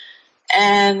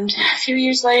 And a few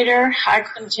years later, I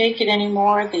couldn't take it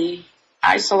anymore, the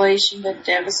isolation, the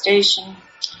devastation.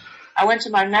 I went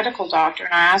to my medical doctor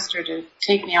and I asked her to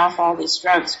take me off all these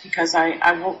drugs because I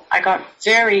got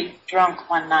very drunk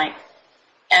one night.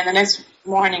 And the next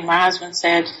morning my husband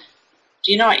said,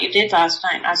 do you know what you did last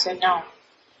night? And I said, no.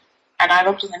 And I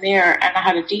looked in the mirror and I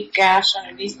had a deep gash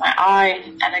underneath my eye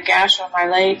and a gash on my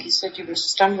leg. He said you were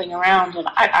stumbling around, and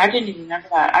I didn't even remember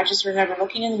that. I just remember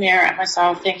looking in the mirror at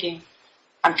myself thinking,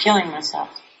 I'm killing myself.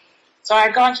 So I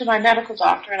had gone to my medical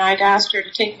doctor and I'd asked her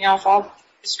to take me off all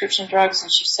prescription drugs,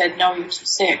 and she said, no, you're too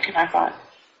sick. And I thought,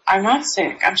 I'm not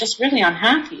sick. I'm just really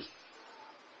unhappy.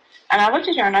 And I looked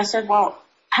at her and I said, well,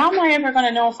 how am I ever going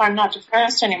to know if I'm not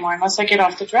depressed anymore unless I get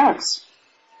off the drugs?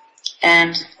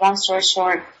 And long story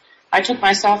short, I took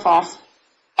myself off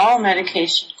all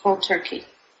medication cold turkey.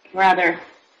 Rather,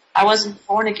 I wasn't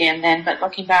born again then, but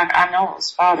looking back, I know it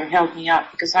was Father held me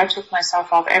up because I took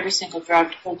myself off every single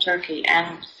drug cold turkey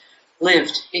and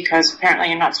lived, because apparently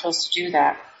you're not supposed to do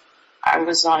that. I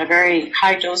was on a very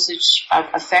high dosage of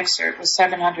Effexor. It was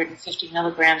 750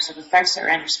 milligrams of Effexor,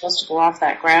 and you're supposed to go off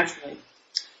that gradually.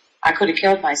 I could have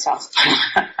killed myself,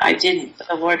 but I didn't. But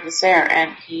the Lord was there,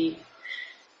 and He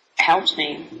helped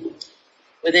me.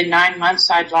 Within 9 months,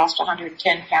 I'd lost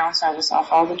 110 pounds. I was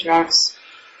off all the drugs,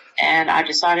 and I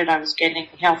decided I was getting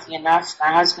healthy enough.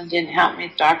 My husband didn't help me.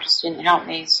 The doctors didn't help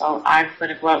me, so I'm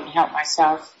going to go out and help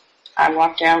myself. I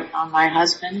walked out on my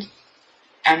husband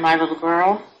and my little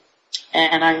girl,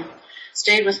 and I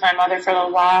stayed with my mother for a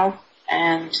little while.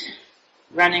 And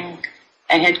running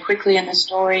ahead quickly in the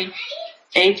story,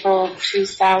 April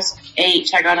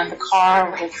 2008, I got in the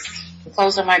car with the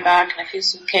clothes on my back and a few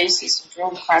suitcases and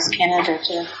drove across Canada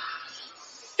to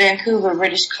Vancouver,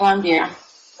 British Columbia,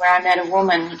 where I met a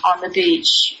woman on the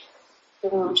beach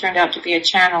who turned out to be a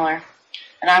channeler.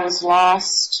 And I was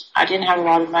lost. I didn't have a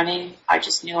lot of money. I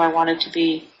just knew I wanted to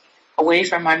be away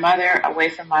from my mother, away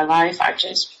from my life. I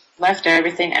just left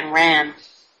everything and ran.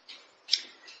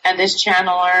 And this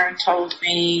channeler told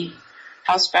me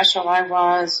how special I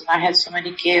was, and I had so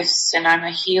many gifts, and I'm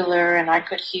a healer, and I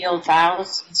could heal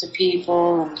thousands of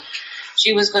people, and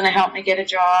she was going to help me get a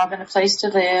job and a place to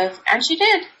live, and she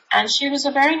did. And she was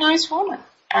a very nice woman,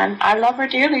 and I love her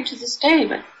dearly to this day,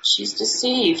 but she's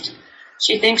deceived.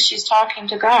 She thinks she's talking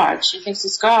to God. She thinks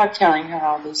it's God telling her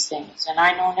all these things, and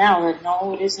I know now that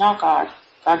no, it is not God.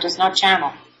 God does not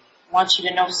channel. He wants you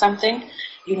to know something,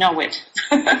 you know it.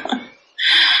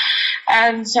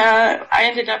 And I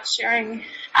ended up sharing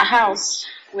a house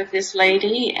with this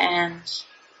lady, and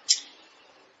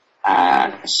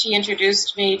she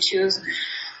introduced me to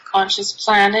Conscious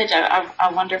Planet,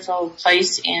 a wonderful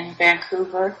place in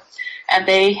Vancouver. And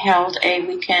they held a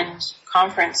weekend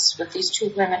conference with these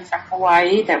two women from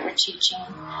Hawaii that were teaching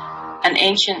an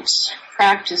ancient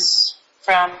practice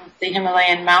from the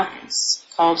Himalayan mountains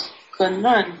called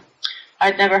Kunlun.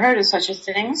 I'd never heard of such a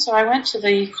thing, so I went to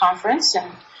the conference,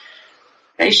 and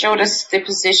they showed us the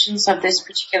positions of this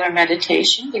particular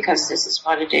meditation, because this is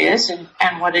what it is.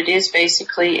 And what it is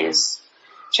basically is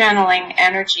channeling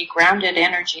energy, grounded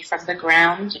energy from the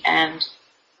ground, and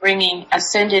bringing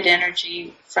ascended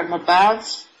energy from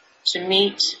above to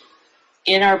meet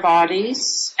in our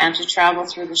bodies and to travel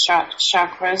through the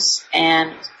chakras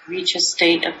and reach a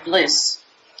state of bliss.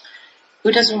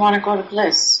 Who doesn't want to go to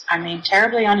bliss? I mean,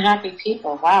 terribly unhappy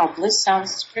people. Wow, bliss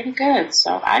sounds pretty good.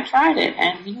 So I tried it,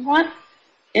 and you know what?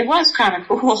 It was kind of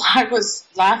cool. I was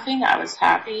laughing. I was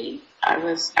happy. I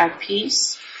was at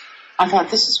peace. I thought,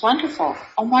 this is wonderful.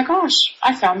 Oh my gosh,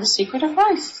 I found the secret of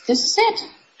life. This is it.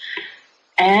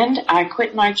 And I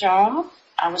quit my job.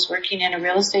 I was working in a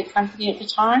real estate company at the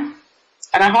time.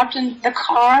 And I hopped in the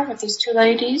car with these two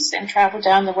ladies and traveled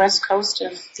down the west coast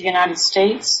of the United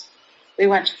States. We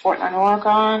went to Portland,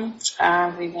 Oregon.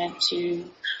 We went to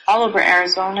all over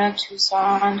Arizona,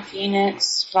 Tucson,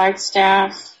 Phoenix,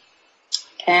 Flagstaff.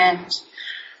 And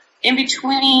in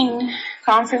between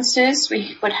conferences.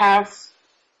 We would have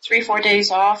 3-4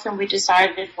 days off, and we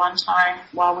decided one time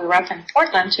while we were up in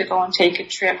Portland to go and take a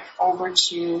trip over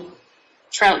to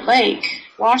Trout Lake,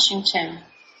 Washington.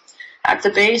 At the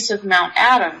base of Mount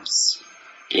Adams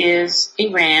is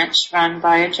a ranch run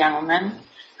by a gentleman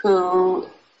who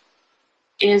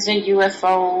is a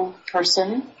UFO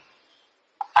person.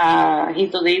 He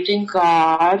believed in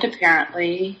God,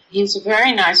 apparently. He's a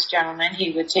very nice gentleman.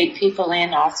 He would take people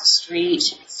in off the street,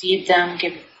 feed them,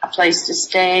 give a place to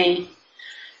stay.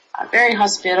 Very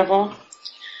hospitable.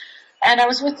 And I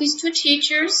was with these two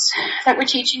teachers that were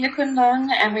teaching the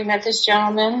Kunlun, and we met this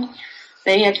gentleman.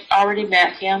 They had already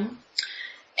met him.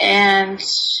 And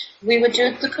we would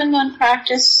do the Kunlun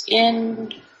practice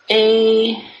in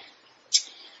a,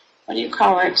 what do you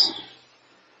call it?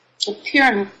 A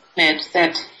pyramid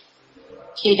that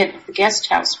he had, the guest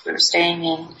house we were staying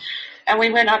in. And we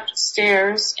went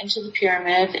upstairs into the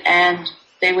pyramid, and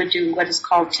they would do what is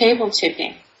called table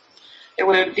tipping. There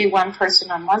would be one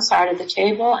person on one side of the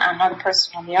table and another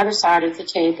person on the other side of the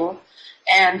table,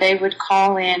 and they would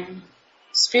call in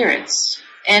spirits,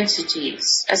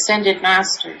 entities, ascended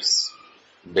masters.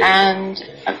 Bingo. And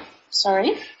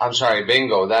sorry? I'm sorry,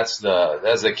 bingo. That's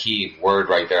the key word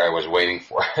right there I was waiting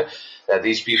for. That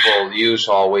these people use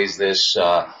always this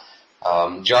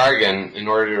jargon in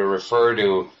order to refer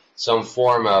to some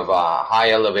form of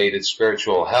high elevated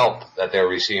spiritual help that they're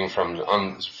receiving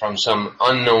from some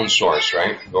unknown source,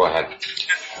 right? Go ahead.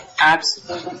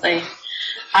 Absolutely.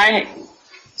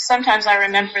 Sometimes I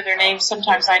remember their names,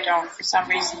 sometimes I don't. For some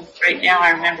reason, right now I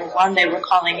remember one they were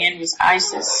calling in was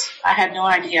Isis. I had no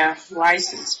idea who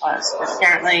Isis was, but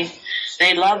apparently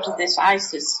they loved this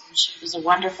Isis. She was a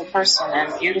wonderful person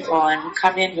and beautiful, and would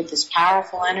come in with this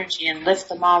powerful energy and lift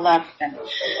them all up and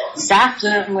zap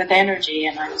them with energy.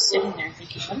 And I was sitting there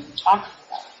thinking, what are you talking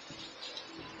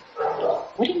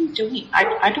about? What are you doing?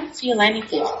 I don't feel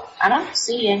anything. I don't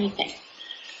see anything.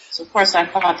 So, of course, I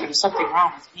thought there was something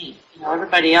wrong with me.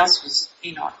 Everybody else was,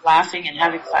 laughing and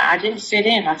having fun. I didn't fit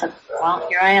in. I thought, well,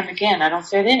 here I am again. I don't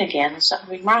fit in again. There's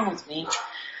something wrong with me.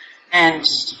 And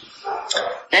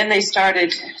then they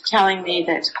started telling me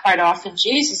that quite often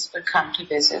Jesus would come to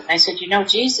visit. And I said, you know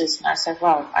Jesus? And I said,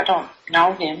 well, I don't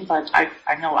know him, but I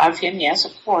know of him, yes,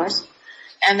 of course.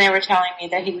 And they were telling me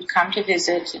that he would come to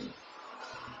visit, and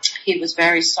he was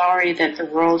very sorry that the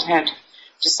world had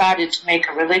decided to make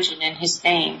a religion in his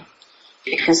name,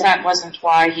 because that wasn't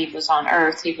why he was on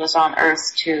earth. He was on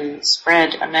earth to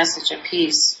spread a message of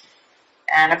peace.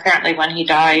 And apparently when he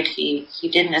died, he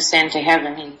didn't ascend to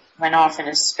heaven. He went off in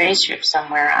a spaceship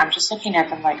somewhere. I'm just looking at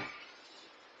them like,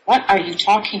 what are you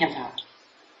talking about?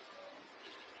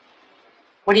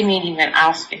 What do you mean he went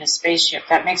off in a spaceship?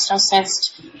 That makes no sense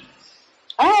to me.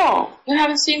 Oh, you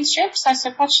haven't seen ships? I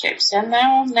said, what ships? And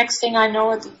now, next thing I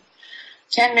know,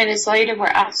 10 minutes later, we're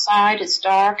outside, it's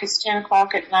dark, it's 10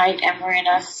 o'clock at night, and we're in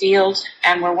a field,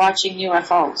 and we're watching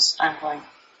UFOs. I'm going,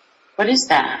 what is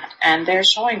that? And they're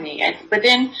showing me. And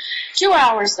within 2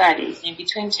 hours that evening,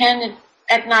 between 10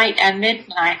 at night and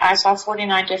midnight, I saw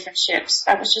 49 different ships.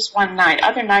 That was just one night.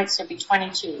 Other nights there'd be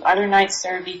 22. Other nights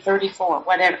there'd be 34,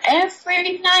 whatever.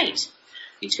 Every night,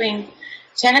 between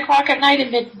 10 o'clock at night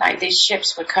and midnight, these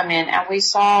ships would come in, and we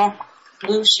saw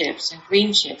blue ships and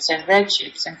green ships and red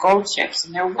ships and gold ships,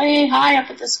 and they're way high up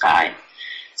at the sky.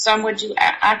 Some would do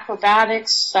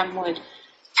acrobatics, some would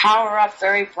power up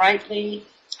very brightly,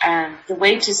 and the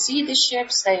way to see the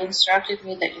ships, they instructed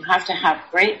me that you have to have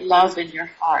great love in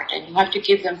your heart, and you have to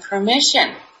give them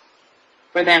permission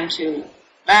for them to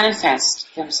manifest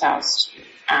themselves to you,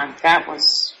 and that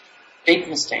was a big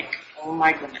mistake. Oh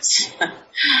my goodness.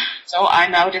 So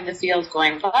I'm out in the field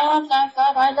going, blah, blah,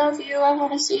 blah, I love you, I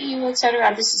want to see you,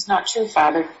 etc. This is not true,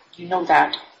 Father. You know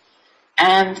that.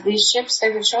 And these ships,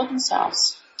 they would show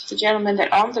themselves. The gentleman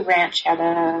that owned the ranch had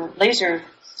a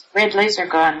red laser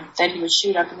gun that he would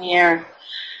shoot up in the air.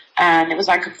 And it was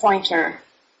like a pointer.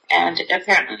 And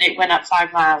apparently it went up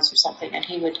 5 miles or something. And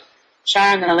he would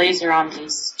shine the laser on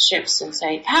these ships and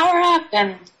say, power up.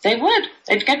 And they would.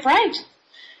 They'd get bright.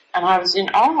 And I was in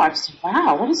awe. I was like,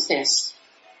 wow, what is this?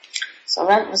 So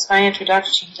that was my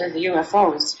introduction to the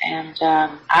UFOs. And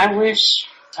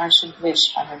I shouldn't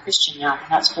wish, I'm a Christian now. I'm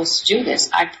not supposed to do this.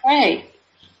 I pray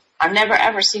I'll never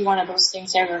ever see one of those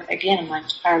things ever again in my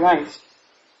entire life.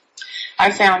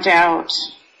 I found out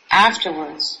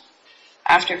afterwards,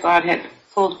 after God had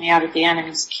pulled me out of the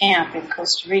enemy's camp in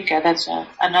Costa Rica. That's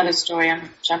another story. I'm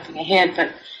jumping ahead.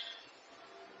 But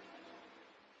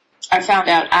I found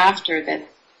out after that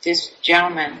this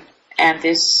gentleman and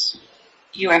this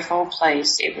UFO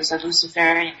place, it was a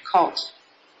Luciferian cult.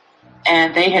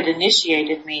 And they had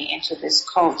initiated me into this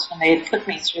cult, and they had put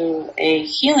me through a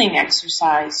healing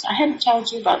exercise. I hadn't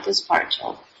told you about this part,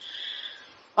 Joe.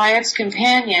 My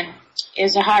ex-companion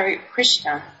is a Hare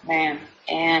Krishna man,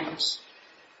 and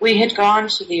we had gone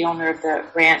to the owner of the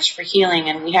ranch for healing,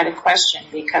 and we had a question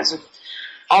because of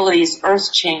all of these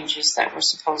earth changes that were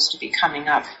supposed to be coming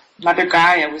up. Mother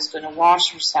Gaia was going to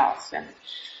wash herself, and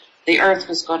the earth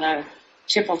was going to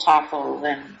tipple-topple,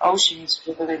 and oceans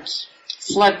would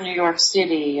flood New York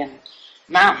City, and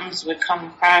mountains would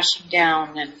come crashing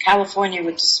down, and California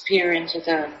would disappear into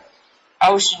the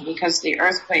ocean because the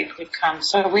earthquake would come.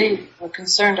 So we were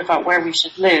concerned about where we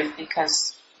should live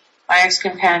because my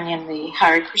ex-companion, the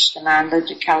Hare Krishna man,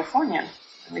 lived in California.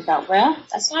 And we thought, well,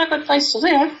 that's not a good place to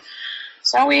live.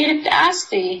 So we had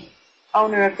asked the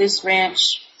owner of this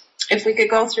ranch if we could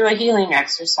go through a healing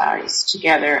exercise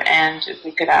together, and if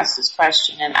we could ask this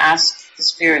question and ask the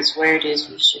spirits where it is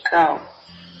we should go.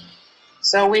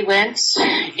 So we went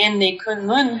in the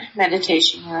Kunlun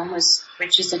meditation room,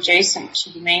 which is adjacent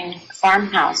to the main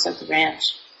farmhouse of the ranch.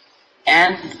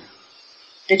 And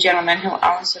the gentleman who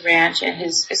owns the ranch and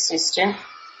his assistant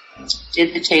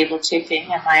did the table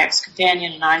tipping, and my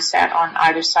ex-companion and I sat on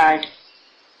either side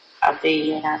of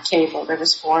the table. There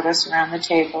was 4 of us around the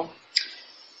table.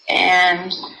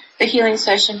 And the healing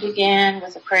session began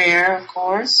with a prayer, of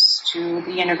course, to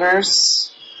the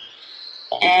universe.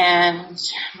 And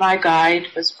my guide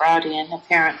was brought in,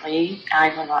 apparently.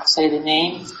 I will not say the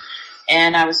name.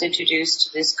 And I was introduced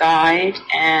to this guide,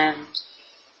 and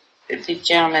the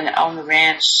gentleman on the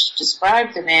ranch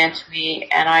described the man to me,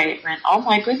 and I went, oh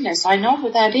my goodness, I know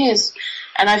who that is.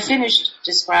 And I finished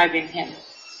describing him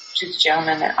to the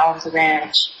gentleman that owned the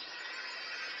ranch.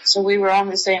 So we were on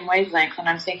the same wavelength, and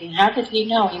I'm thinking, how did he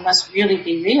know? He must really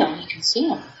be real. He can see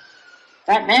him.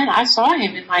 That man, I saw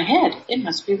him in my head. It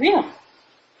must be real.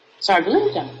 So I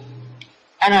believed him.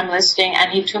 And I'm listening, and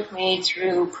he took me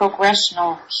through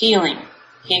progressional healing.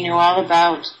 He knew all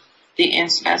about the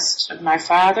incest of my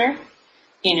father.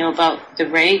 He knew about the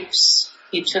rapes.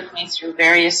 He took me through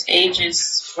various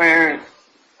ages where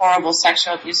horrible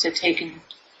sexual abuse had taken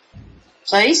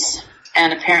place,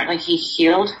 and apparently he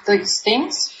healed these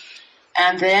things.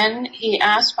 And then he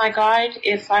asked my guide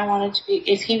if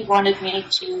he wanted me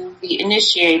to be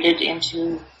initiated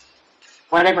into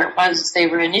whatever it was they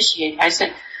were initiating. I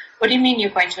said, what do you mean you're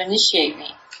going to initiate me?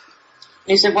 And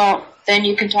he said, well, then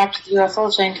you can talk to the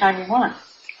UFOs anytime you want.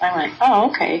 I went, oh,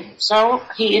 okay. So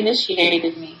he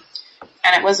initiated me.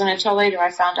 And it wasn't until later I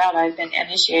found out I'd been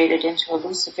initiated into a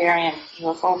Luciferian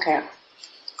UFO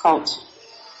cult.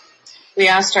 We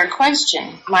asked our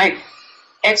question. My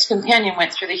ex-companion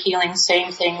went through the healing,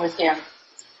 same thing with him.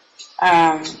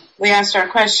 We asked our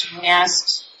question. We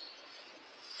asked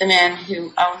the man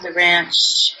who owned the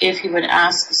ranch if he would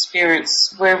ask the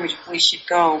spirits where we should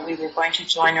go. We were going to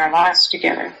join our lives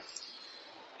together.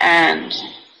 And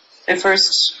the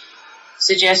first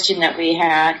suggestion that we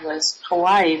had was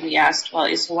Hawaii. We asked, well,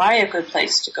 is Hawaii a good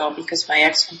place to go? Because my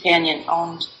ex-companion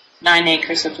owned 9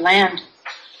 acres of land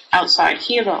outside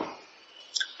Hilo.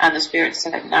 And the spirit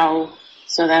said no.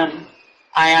 So then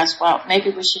I asked, well,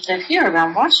 maybe we should live here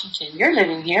around Washington. You're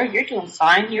living here. You're doing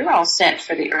fine. You're all set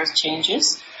for the earth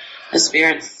changes. The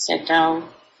spirit said no.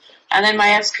 And then my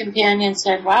ex-companion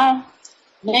said, well,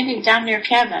 maybe down near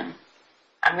Kevin.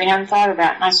 And we hadn't thought of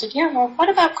that. And I said, yeah, well, what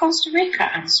about Costa Rica?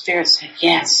 And the spirit said,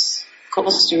 yes,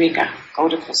 Costa Rica. Go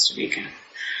to Costa Rica.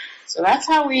 So that's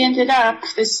how we ended up.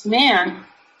 This man,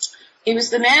 he was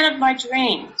the man of my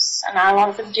dreams, and I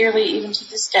love him dearly even to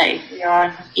this day. We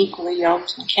are equally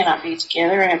yoked and cannot be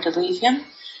together. I had to leave him.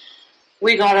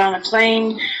 We got on a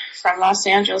plane from Los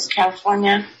Angeles,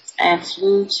 California, and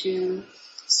flew to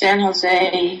San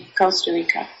Jose, Costa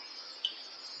Rica.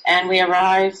 And we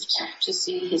arrived to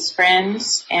see his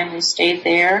friends, and we stayed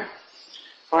there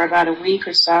for about a week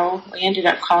or so. We ended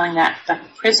up calling that the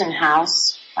prison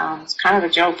house. It's kind of a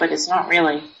joke, but it's not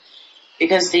really,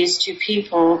 because these 2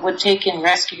 people would take in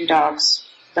rescue dogs,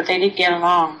 but they did get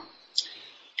along.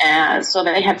 So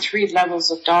they had 3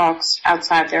 levels of dogs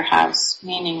outside their house,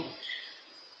 meaning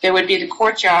there would be the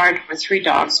courtyard where 3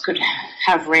 dogs could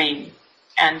have reign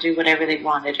and do whatever they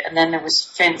wanted, and then there was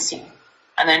fencing.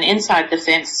 And then inside the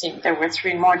fencing, there were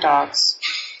 3 more dogs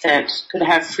that could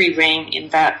have free reign in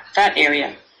that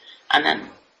area. And then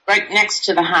right next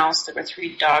to the house, there were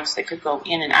 3 dogs that could go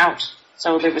in and out.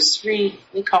 So there was 3,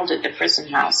 we called it the prison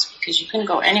house, because you couldn't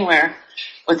go anywhere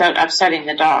without upsetting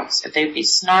the dogs. They'd be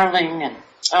snarling and,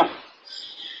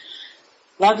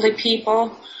 lovely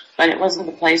people, but it wasn't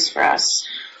the place for us.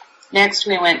 Next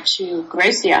we went to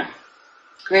Gracia.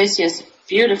 Gracia's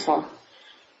beautiful.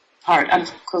 part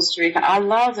of Costa Rica. I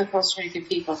love the Costa Rican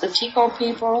people. The Tico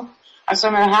people are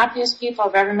some of the happiest people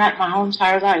I've ever met in my whole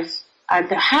entire life.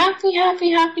 They're happy,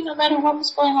 happy, happy, no matter what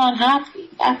was going on. Happy,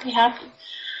 happy, happy.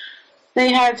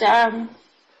 They had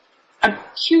a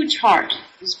huge heart,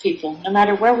 these people. No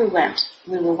matter where we went,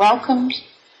 we were welcomed.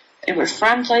 They were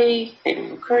friendly. They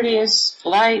were courteous,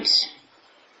 polite.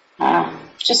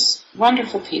 Just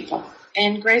wonderful people.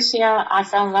 In Gracia, I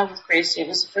fell in love with Gracia. It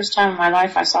was the first time in my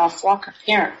life I saw a flock of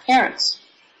parrots.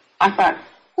 I thought,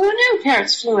 who knew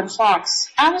parrots flew in flocks?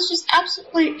 I was just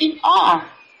absolutely in awe.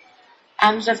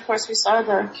 And of course we saw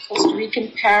the Costa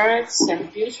Rican parrots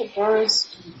and beautiful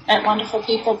birds and wonderful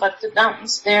people, but the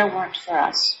mountains there weren't for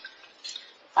us.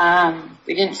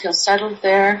 We didn't feel settled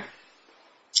there.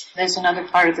 There's another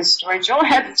part of the story Joe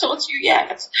hadn't told you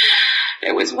yet.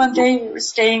 There was one day we were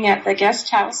staying at the guest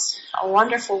house. A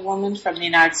wonderful woman from the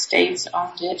United States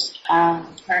owned it.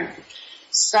 Her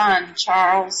son,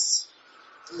 Charles,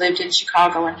 lived in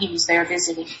Chicago and he was there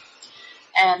visiting.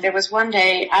 And there was one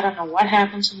day, I don't know what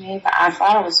happened to me, but I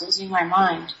thought I was losing my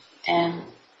mind. And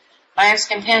my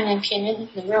ex-companion came in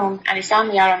the room and he found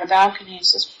me out on the balcony. He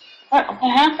says, what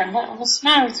happened? What's the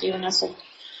matter with you? And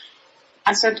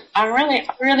I said, I'm really,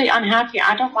 really unhappy.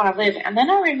 I don't want to live. And then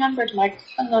I remembered my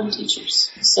Kunlun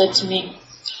teachers who said to me,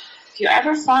 if you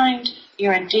ever find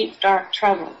you're in deep, dark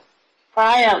trouble,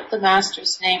 cry out the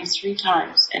Master's name 3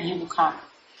 times and he will come.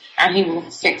 And he will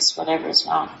fix whatever is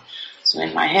wrong. So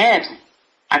in my head,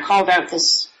 I called out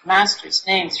this Master's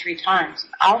name 3 times.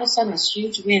 And all of a sudden, this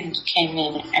huge wind came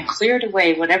in and cleared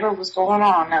away whatever was going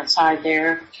on outside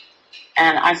there.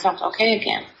 And I felt okay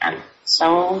again. And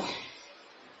so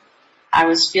I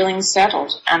was feeling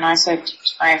settled. And I said to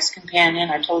my ex-companion,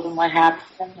 I told him what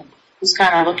happened. And he was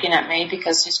kind of looking at me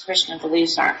because his Krishna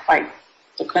beliefs aren't quite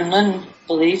the Kunlun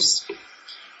beliefs.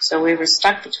 So we were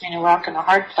stuck between a rock and a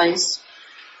hard place.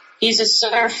 He's a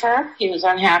surfer. He was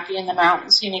unhappy in the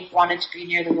mountains and he wanted to be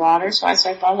near the water. So I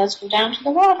said, well, let's go down to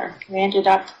the water. We ended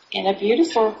up in a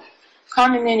beautiful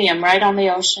condominium right on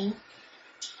the ocean.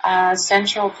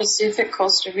 Central Pacific,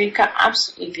 Costa Rica,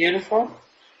 absolutely beautiful.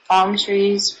 Palm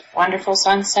trees, wonderful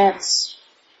sunsets.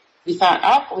 We thought,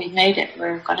 oh, we made it.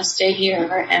 We're going to stay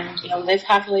here and, live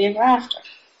happily ever after.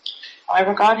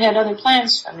 However, God had other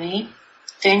plans for me.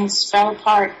 Things fell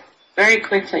apart very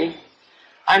quickly.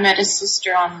 I met a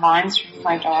sister online through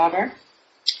my daughter,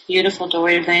 beautiful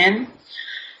Dory Lynn,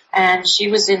 and she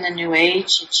was in the New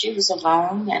Age, and she was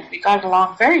alone, and we got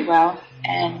along very well,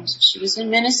 and she was in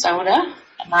Minnesota,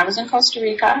 and I was in Costa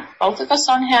Rica, both of us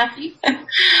unhappy,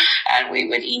 and we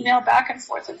would email back and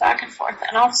forth, and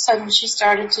all of a sudden she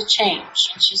started to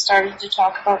change, and she started to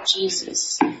talk about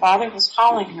Jesus. Her father was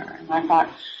calling her, and I thought,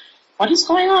 what is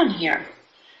going on here?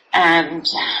 And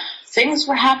things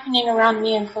were happening around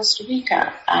me in Costa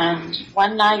Rica, and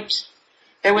one night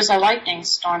there was a lightning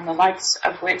storm, the likes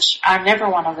of which I never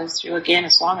want to live through again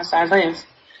as long as I live.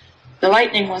 The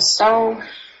lightning was so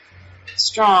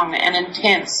strong and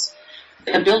intense,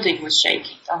 the building was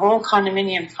shaking. The whole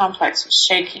condominium complex was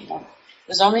shaking. It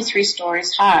was only 3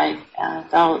 stories high,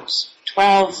 about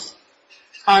 12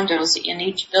 condos in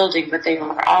each building, but they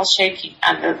were all shaking,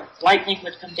 and the lightning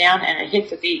would come down and it hit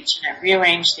the beach, and it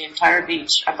rearranged the entire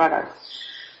beach about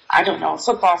a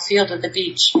football field at the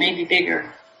beach, maybe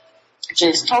bigger. It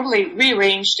just totally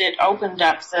rearranged it, opened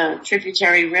up the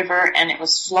tributary river, and it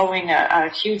was flowing a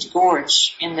huge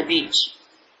gorge in the beach.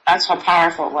 That's how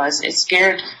powerful it was. It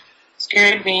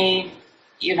scared me.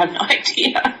 You have no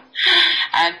idea.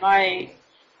 And my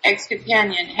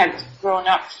ex-companion had grown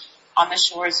up on the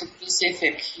shores of the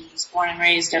Pacific. He was born and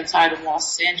raised outside of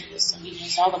Los Angeles, so he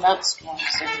knows all about storms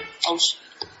and ocean.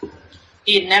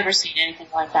 He had never seen anything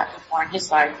like that before in his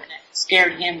life, and it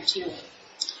scared him too.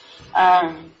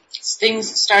 Things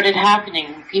started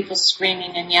happening, people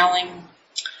screaming and yelling,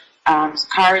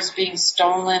 cars being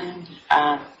stolen.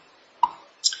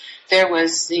 There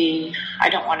was I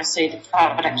don't want to say the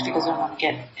product because I don't want to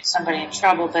get somebody in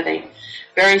trouble, but a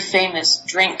very famous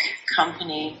drink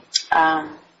company,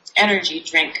 energy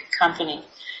drink company,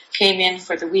 came in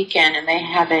for the weekend, and they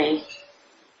had a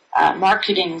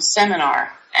marketing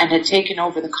seminar and had taken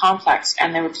over the complex,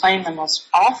 and they were playing the most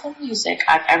awful music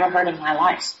I've ever heard in my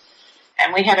life.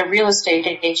 And we had a real estate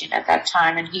agent at that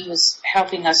time, and he was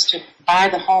helping us to buy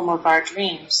the home of our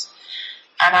dreams.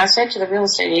 And I said to the real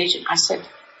estate agent, I said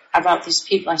about these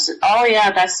people, I said, oh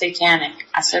yeah, that's satanic.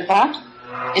 I said, what?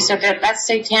 He said, that's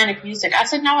satanic music. I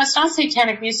said, no, it's not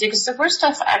satanic music. It's the worst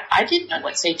stuff. I didn't know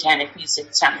what satanic music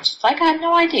sounded like. I had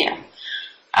no idea.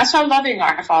 That's how loving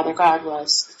our Father God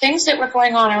was. The things that were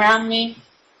going on around me,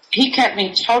 He kept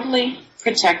me totally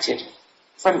protected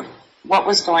from what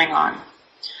was going on.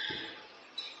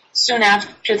 Soon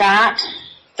after that,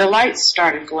 the lights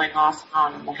started going off and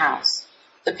on in the house.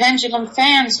 The pendulum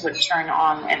fans would turn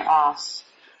on and off.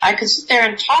 I could sit there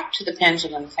and talk to the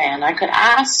pendulum fan. I could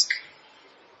ask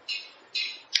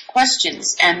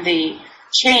questions, and the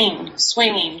chain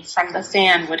swinging from the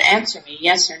fan would answer me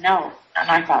yes or no. And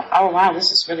I thought, oh wow,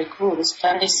 this is really cool. This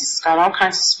place has got all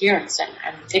kinds of spirits,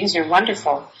 and things are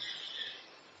wonderful.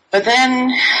 But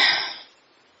then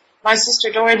my sister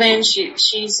Dorlyn,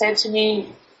 she said to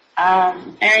me,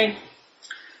 Mary,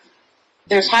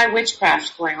 there's high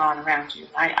witchcraft going on around you.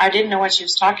 I didn't know what she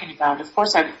was talking about. Of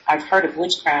course, I've heard of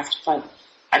witchcraft, but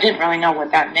I didn't really know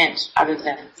what that meant other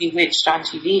than bewitched on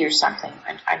TV or something.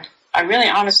 I really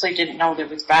honestly didn't know there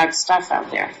was bad stuff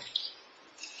out there.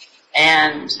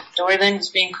 And Dorlyn was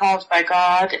being called by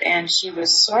God, and she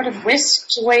was sort of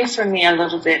whisked away from me a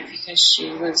little bit because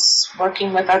she was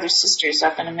working with other sisters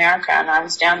up in America, and I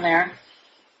was down there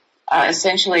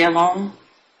essentially alone.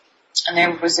 And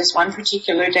there was this one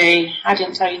particular day, I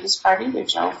didn't tell you this part either,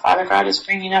 Joe. Father God is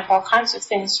bringing up all kinds of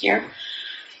things here.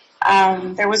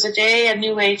 There was a day a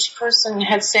New Age person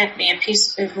had sent me a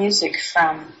piece of music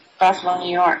from Buffalo,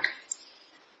 New York.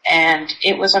 And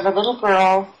it was of a little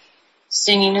girl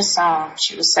singing a song.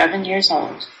 She was 7 years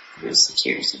old. Here's the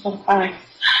tears are going to cry.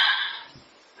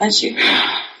 And she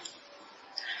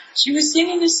was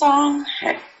singing a song,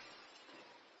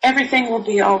 Everything Will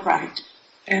Be All Right.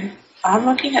 And I'm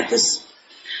looking at this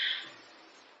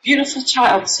beautiful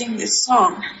child sing this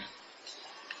song.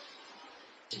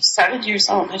 She was 7 years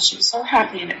old, and she was so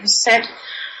happy, and it was said,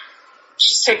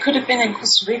 she said, could have been in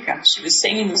Costa Rica. She was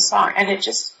singing the song, and it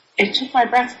took my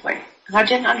breath away, and I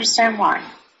didn't understand why.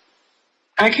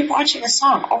 And I kept watching the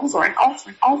song over and over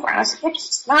and over, and I said, what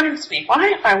is the matter with me? Why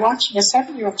am I watching a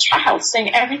 7-year-old child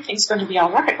sing everything's going to be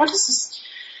all right? What is this?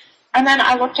 And then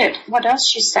I looked at what else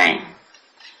she sang.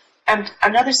 And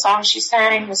another song she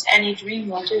sang was Any Dream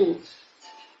Will Do.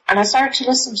 And I started to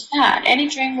listen to that. Any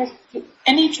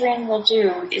Dream Will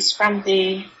Do is from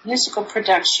the musical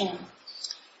production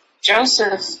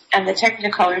Joseph and the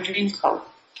Technicolor Dreamcoat.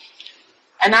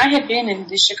 And I had been in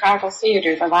the Chicago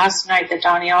theater the last night that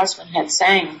Donny Osmond had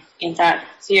sang in that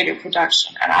theater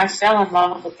production. And I fell in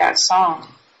love with that song,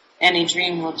 Any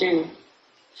Dream Will Do.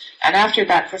 And after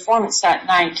that performance that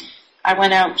night, I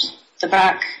went out the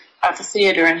back of the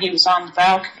theater, and he was on the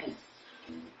balcony.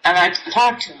 And I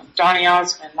talked to him, Donny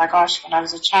Osmond. My gosh, when I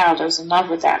was a child, I was in love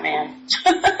with that man.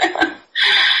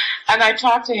 And I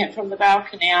talked to him from the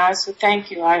balcony, and I said,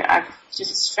 thank you. I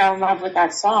just fell in love with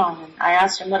that song. And I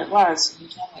asked him what it was, and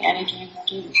he told me, Any Dream Will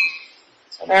Do.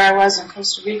 So there I was in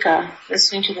Costa Rica,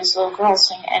 listening to this little girl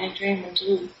sing Any Dream Will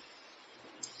Do.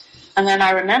 And then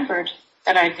I remembered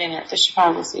that I'd been at the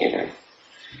Chicago theater.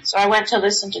 So I went to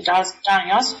listen to Donny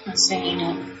Osmond singing,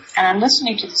 and I'm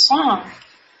listening to the song.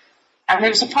 And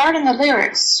there's a part in the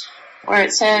lyrics where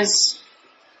it says,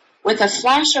 with a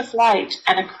flash of light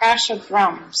and a crash of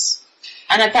drums.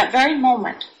 And at that very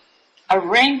moment, a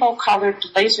rainbow-colored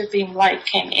laser beam light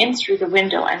came in through the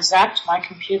window and zapped my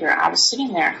computer. I was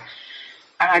sitting there,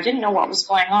 and I didn't know what was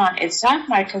going on. It zapped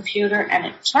my computer, and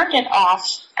it turned it off.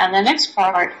 And the next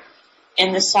part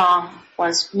in the song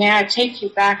was, may I take you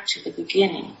back to the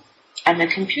beginning? And the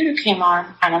computer came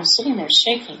on, and I'm sitting there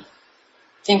shaking,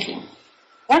 thinking,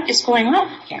 what is going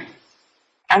on here?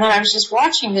 And then I was just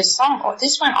watching this song. Oh,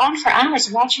 this went on for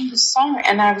hours, watching this song,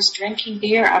 and I was drinking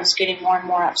beer. I was getting more and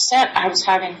more upset. I was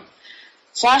having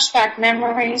flashback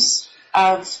memories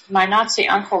of my Nazi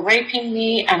uncle raping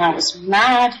me, and I was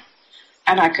mad.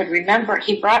 And I could remember,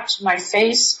 he brought to my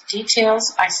face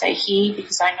details. I say he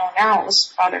because I know now it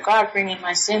was Father God bringing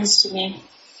my sins to me,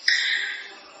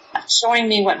 showing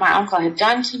me what my uncle had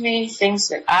done to me, things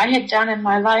that I had done in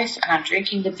my life. And I'm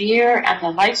drinking the beer, and the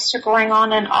lights are going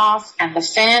on and off, and the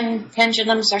fan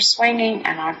pendulums are swinging,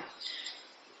 and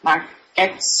my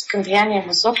ex-companion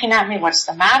was looking at me, what's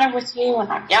the matter with you? And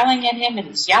I'm yelling at him, and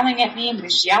he's yelling at me, and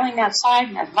he's yelling outside,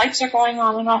 and the lights are going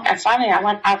on and off. And finally I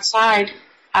went outside.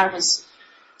 I was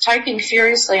typing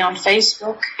furiously on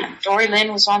Facebook, and Dory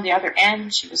Lynn was on the other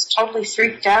end. She was totally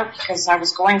freaked out because I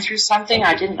was going through something.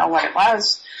 I didn't know what it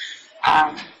was.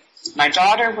 My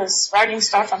daughter was writing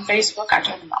stuff on Facebook. I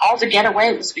told them all to get away.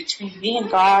 It was between me and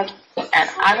God. And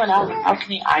I went out on the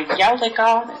balcony. I yelled at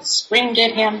God and screamed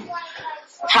at him.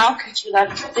 How could you let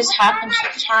this happen to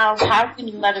a child? How can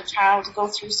you let a child go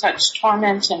through such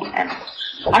torment? And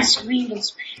I screamed and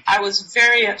screamed. I was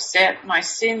very upset. My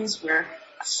sins were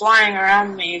flying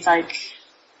around me like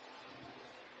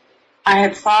I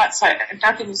had thoughts.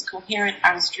 Nothing was coherent.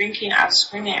 I was drinking. I was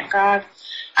screaming at God.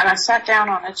 And I sat down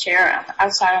on a chair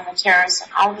outside on the terrace,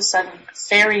 and all of a sudden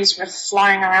fairies were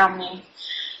flying around me.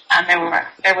 and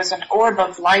there was an orb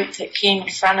of light that came in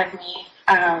front of me,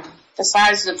 the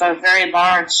size of a very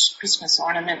large Christmas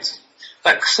ornament,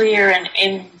 but clear, and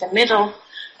in the middle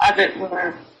of it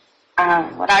were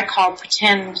what I call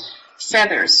pretend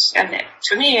feathers. And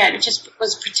to me, I just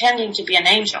was pretending to be an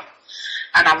angel.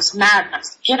 And I was mad, and I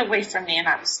was, get away from me, and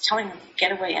I was telling them to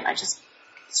get away, and I just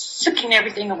was flicking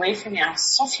everything away from me. I was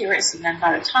so furious, and then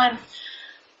by the time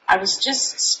I was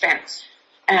just spent,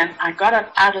 and I got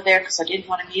up out of there because I didn't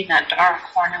want to be in that dark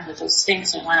corner with those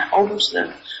things. I went over to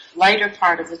the lighter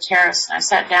part of the terrace, and I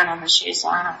sat down on the chaise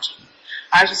lounge.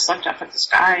 I just looked up at the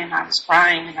sky, and I was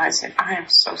crying, and I said, I am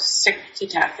so sick to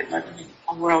death in living in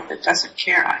a world that doesn't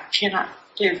care. I cannot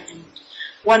live in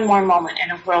one more moment in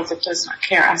a world that does not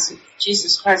care. I said,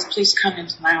 Jesus Christ, please come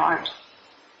into my heart.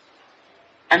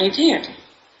 And he did.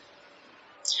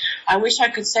 I wish I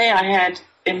could say I had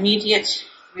immediate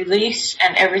relief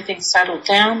and everything settled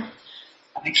down.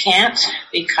 But I can't,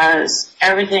 because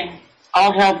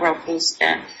all hell broke loose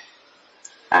then.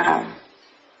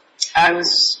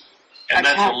 And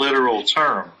that's a literal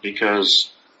term,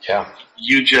 because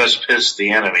you just pissed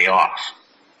the enemy off.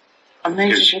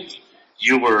 Amazing.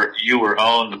 You were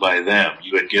owned by them.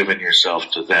 You had given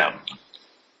yourself to them,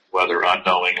 whether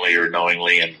unknowingly or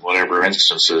knowingly, in whatever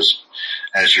instances,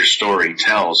 as your story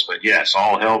tells. But yes,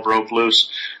 all hell broke loose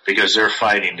because they're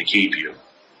fighting to keep you.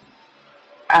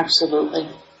 Absolutely.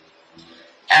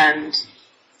 And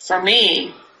for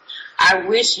me, I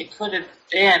wish it could have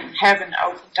been heaven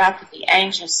opened up and the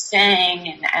angels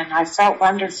sang, and I felt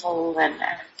wonderful, and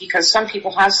because some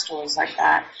people have stories like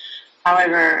that.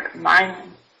 However, mine,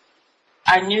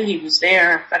 I knew he was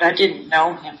there, but I didn't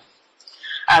know him.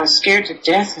 I was scared to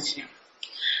death of him.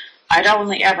 I'd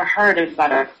only ever heard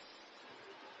about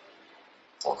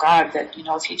God, that,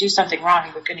 if you do something wrong,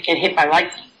 you were going to get hit by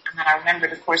lightning. And then I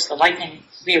remembered, of course, the lightning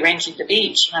rearranging the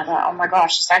beach. And I thought, oh my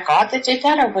gosh, is that God that did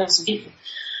that, or was it people?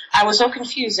 I was so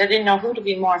confused. I didn't know who to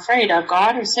be more afraid of,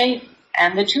 God or Satan.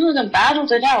 And the two of them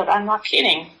battled it out. I'm not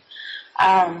kidding.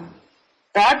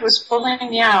 God was pulling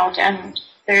me out, and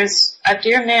there's a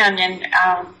dear man in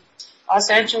Los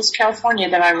Angeles, California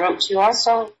that I wrote to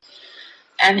also.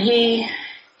 And he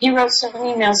wrote some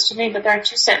emails to me, but there are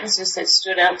two sentences that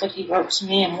stood out that he wrote to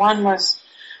me. And one was,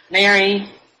 Mary,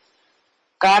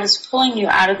 God is pulling you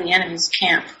out of the enemy's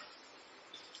camp.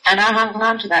 And I hung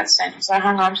on to that sentence. I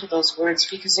hung on to those words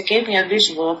because it gave me a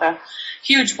visual of a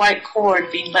huge white cord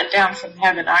being let down from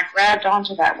heaven. I grabbed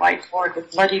onto that white cord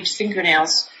with bloodied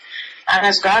fingernails. And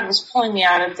as God was pulling me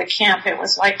out of the camp, it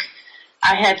was like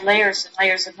I had layers and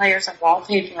layers and layers of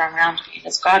wallpaper around me. And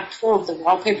as God pulled the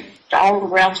wallpaper all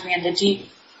around me in the deep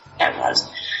that was.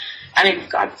 And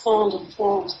God pulled and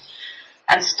pulled.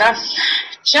 And stuff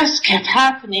just kept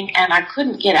happening, and I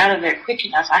couldn't get out of there quick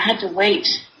enough. I had to wait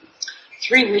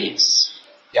 3 weeks.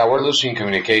 Yeah, we're losing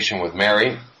communication with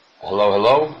Mary. Hello,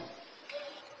 hello.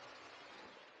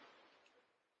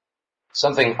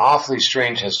 Something awfully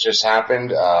strange has just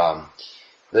happened.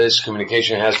 This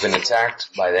communication has been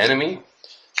attacked by the enemy.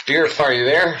 Spirit, are you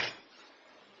there?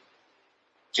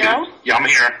 Joe? Yeah, I'm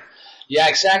here. Yeah,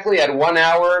 exactly at 1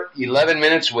 hour, 11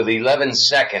 minutes with 11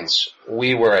 seconds,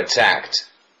 we were attacked.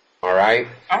 All right?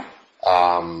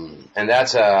 And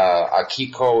that's a key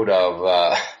code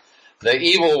of the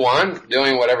evil one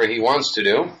doing whatever he wants to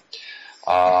do.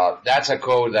 That's a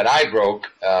code that I broke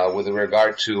with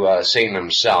regard to Satan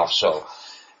himself. So,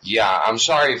 yeah, I'm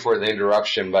sorry for the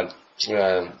interruption, but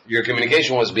your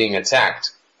communication was being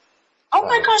attacked. Oh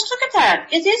my gosh, look at that.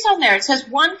 It is on there. It says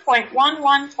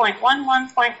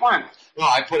 1.11.11.1. No,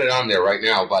 I put it on there right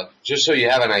now, but just so you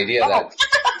have an idea that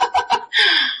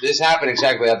this happened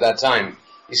exactly at that time.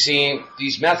 You see,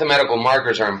 these mathematical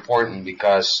markers are important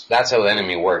because that's how the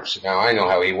enemy works. Now, I know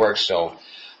how he works, so,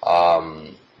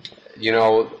 I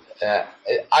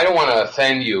don't want to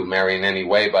offend you, Mary, in any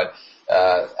way, but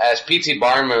as P.T.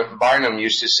 Barnum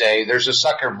used to say, there's a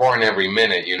sucker born every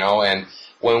minute, and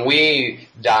when we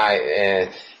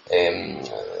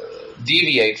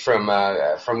deviate from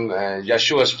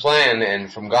Yeshua's plan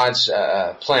and from God's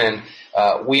plan,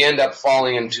 we end up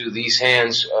falling into these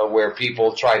hands where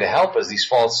people try to help us, these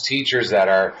false teachers that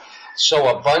are so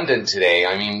abundant today.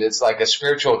 I mean, it's like a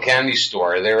spiritual candy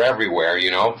store. They're everywhere,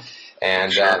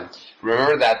 and sure.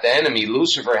 Remember that the enemy,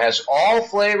 Lucifer, has all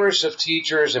flavors of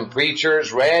teachers and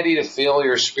preachers ready to fill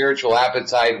your spiritual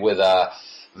appetite with a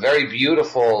very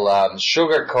beautiful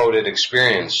sugar-coated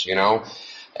experience,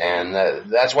 And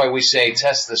that's why we say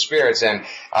test the spirits. And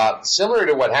similar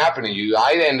to what happened to you,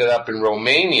 I ended up in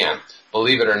Romania,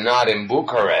 believe it or not, in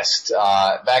Bucharest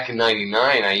back in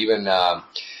 '99. I even,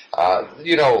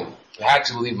 had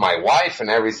to leave my wife and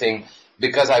everything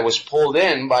because I was pulled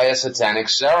in by a satanic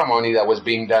ceremony that was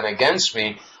being done against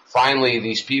me. Finally,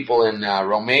 these people in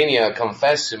Romania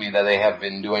confessed to me that they have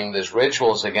been doing these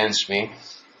rituals against me.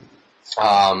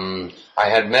 I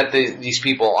had met these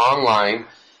people online,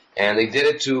 and they did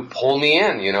it to pull me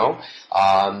in,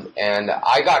 and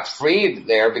I got freed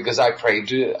there because I prayed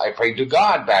to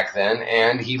God back then,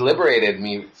 and He liberated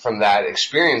me from that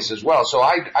experience as well. So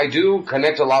I do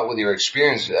connect a lot with your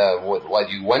experience, with what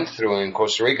you went through in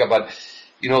Costa Rica, but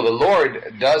the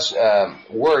Lord does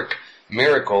work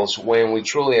miracles when we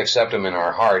truly accept Him in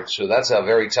our heart. So that's a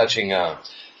very touching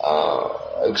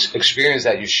experience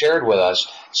that you shared with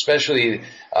us, especially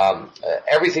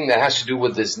everything that has to do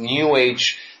with this New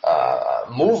Age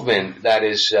movement that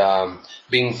is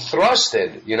being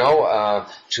thrusted,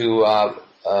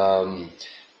 to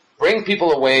bring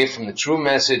people away from the true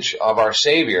message of our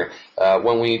Savior.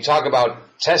 When we talk about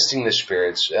testing the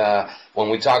spirits, when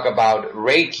we talk about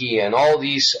Reiki and all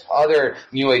these other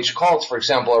New Age cults, for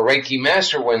example, a Reiki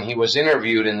master, when he was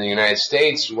interviewed in the United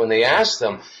States, when they asked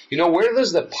him, where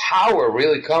does the power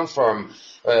really come from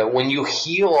when you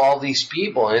heal all these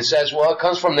people? And it says, well, it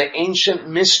comes from the ancient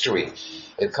mystery.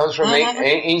 It comes from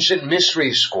ancient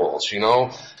mystery schools,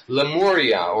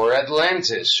 Lemuria or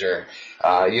Atlantis or,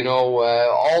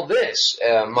 all this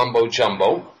mumbo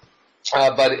jumbo.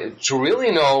 But to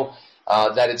really know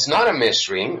that it's not a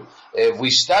mystery, if we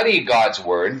study God's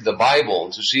Word, the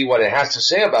Bible, to see what it has to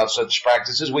say about such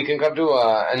practices, we can come to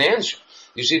an answer.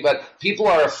 You see, but people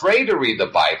are afraid to read the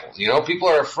Bible. People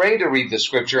are afraid to read the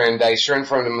Scripture and discern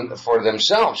for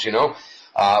themselves.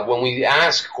 When we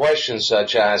ask questions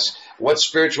such as, what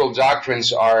spiritual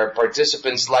doctrines are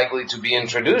participants likely to be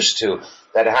introduced to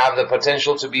that have the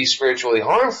potential to be spiritually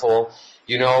harmful?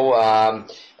 There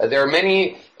are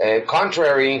many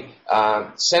contrary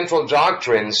central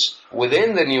doctrines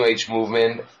within the New Age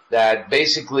movement that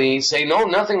basically say, no,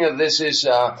 nothing of this is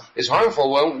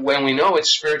harmful, when we know it's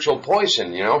spiritual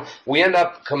poison. We end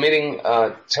up committing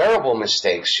terrible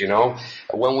mistakes.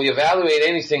 When we evaluate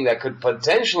anything that could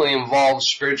potentially involve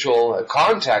spiritual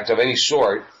contact of any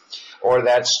sort, or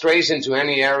that strays into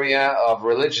any area of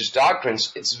religious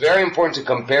doctrines, it's very important to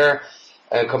compare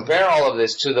all of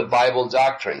this to the Bible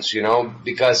doctrines,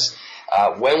 because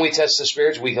when we test the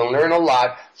spirits, we can learn a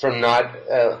lot from not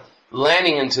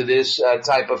landing into this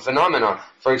type of phenomenon.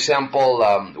 For example,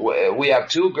 we have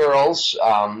two girls,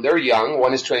 they're young,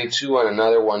 one is 22 and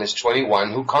another one is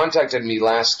 21, who contacted me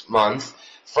last month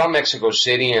from Mexico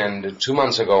City, and 2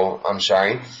 months ago,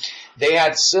 they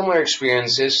had similar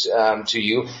experiences to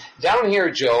you. Down here,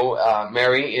 Joe,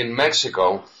 Mary, in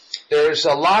Mexico, there's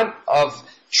a lot of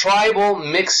tribal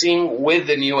mixing with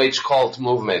the New Age cult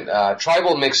movement.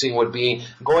 Tribal mixing would be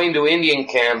going to Indian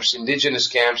camps, indigenous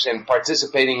camps, and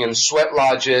participating in sweat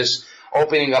lodges,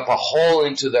 opening up a hole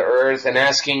into the earth and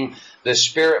asking the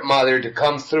Spirit Mother to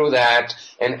come through that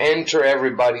and enter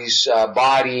everybody's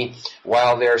body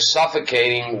while they're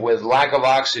suffocating with lack of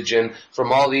oxygen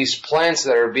from all these plants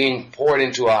that are being poured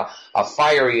into a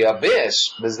fiery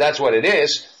abyss, because that's what it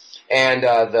is. And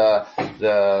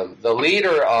the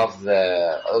leader of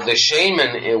the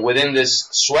shaman within this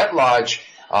sweat lodge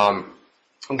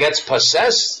gets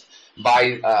possessed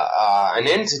by an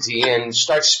entity and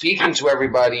starts speaking to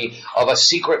everybody of a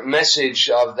secret message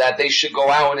of that they should go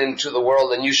out into the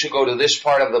world, and you should go to this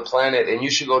part of the planet, and you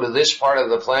should go to this part of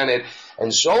the planet,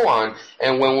 and so on.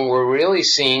 And when we're really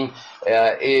seeing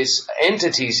is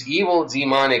entities, evil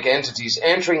demonic entities,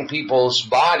 entering people's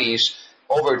bodies,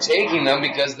 overtaking them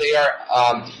because they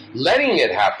are letting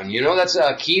it happen. That's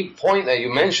a key point that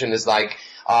you mentioned, is like,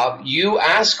 you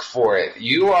ask for it.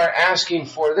 You are asking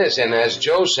for this. And as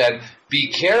Joe said, be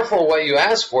careful what you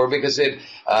ask for, because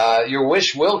your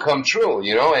wish will come true,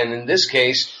 And in this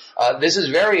case, this is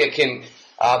very akin.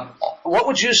 What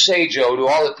would you say, Joe, to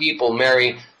all the people,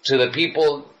 Mary, to the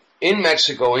people in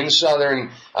Mexico, in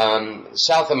southern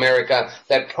South America,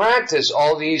 that practice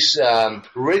all these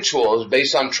rituals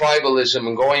based on tribalism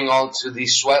and going all to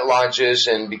these sweat lodges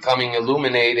and becoming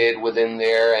illuminated within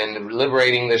there and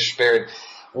liberating their spirit?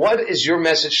 What is your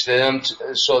message to them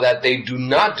so that they do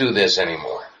not do this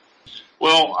anymore?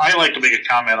 Well, I like to make a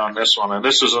comment on this one, and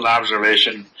this is an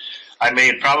observation I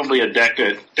made probably a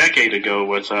decade ago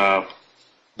with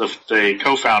the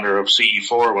co-founder of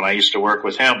CE4 when I used to work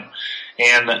with him.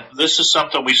 And this is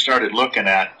something we started looking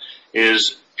at,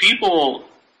 is people,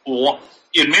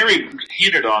 and Mary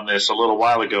hinted on this a little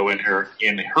while ago in her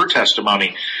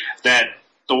testimony, that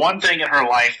the one thing in her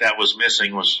life that was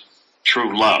missing was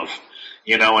true love.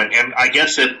 And I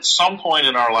guess at some point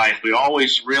in our life, we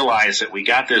always realize that we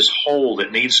got this hole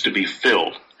that needs to be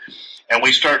filled. And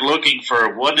we start looking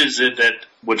for what is it that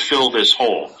would fill this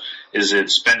hole. Is it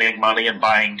spending money and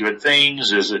buying good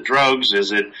things? Is it drugs?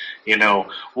 Is it,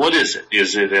 what is it?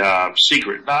 Is it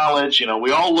secret knowledge?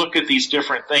 We all look at these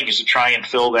different things to try and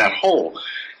fill that hole.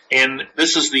 And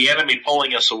this is the enemy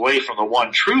pulling us away from the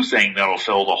one true thing that will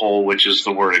fill the hole, which is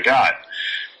the Word of God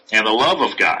and the love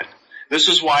of God. This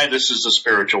is why this is the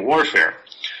spiritual warfare.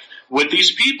 With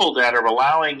these people that are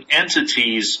allowing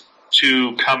entities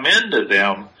to come into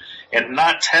them and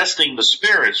not testing the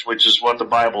spirits, which is what the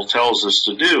Bible tells us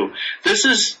to do, this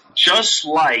is just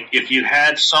like if you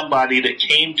had somebody that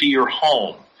came to your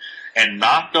home and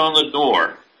knocked on the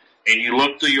door, and you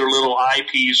looked through your little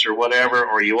eyepiece or whatever,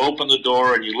 or you opened the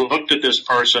door and you looked at this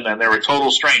person and they're a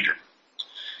total stranger.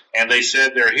 And they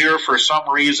said they're here for some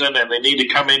reason and they need to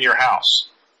come in your house.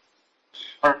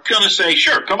 Are you going to say,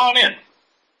 sure, come on in?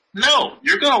 No,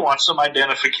 you're going to want some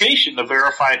identification to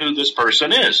verify who this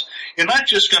person is. You're not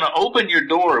just going to open your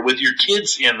door with your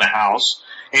kids in the house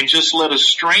and just let a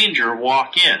stranger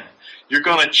walk in. You're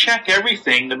going to check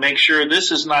everything to make sure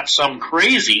this is not some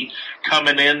crazy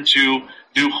coming in to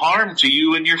do harm to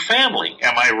you and your family.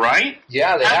 Am I right?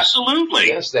 Yeah, absolutely.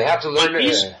 Yes, they have to learn.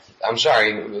 I'm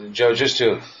sorry, Joe, just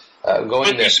to go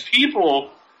in there.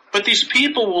 But these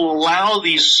people will allow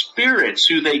these spirits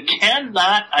who they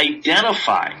cannot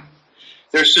identify.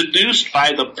 They're seduced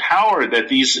by the power that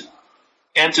these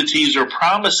entities are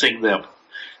promising them,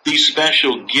 these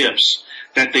special gifts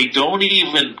that they don't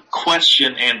even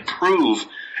question and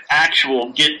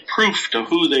get proof to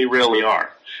who they really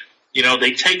are.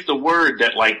 They take the word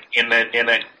that, like in that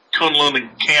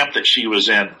Kunlun camp that she was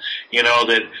in,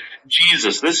 that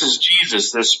this is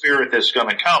Jesus, the spirit that's going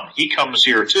to come. He comes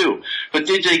here too. But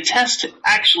did they test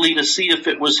actually to see if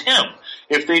it was him?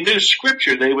 If they knew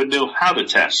Scripture, they would know how to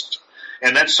test.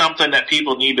 And that's something that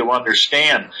people need to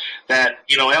understand, that,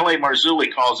 L.A.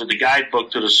 Marzulli calls it the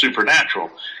guidebook to the supernatural.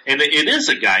 And it is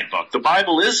a guidebook. The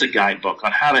Bible is a guidebook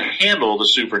on how to handle the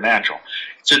supernatural,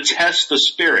 to test the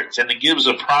spirits. And it gives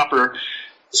a proper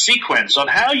sequence on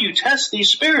how you test these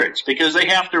spirits, because they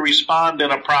have to respond in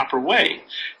a proper way.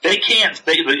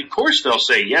 Of course they'll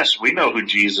say, yes, we know who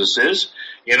Jesus is.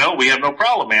 We have no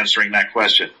problem answering that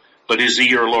question. But is he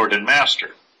your Lord and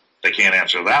Master? They can't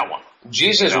answer that one.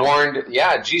 Jesus warned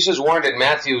in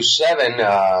Matthew 7,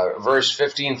 verse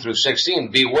 15 through 16,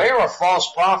 beware of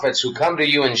false prophets who come to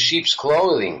you in sheep's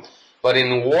clothing, but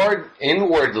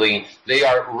inwardly they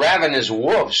are ravenous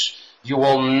wolves. You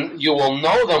will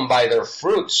know them by their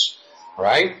fruits,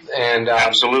 right? And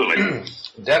absolutely,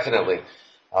 definitely.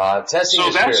 Testing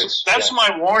the spirits. That's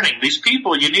my warning. These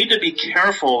people, you need to be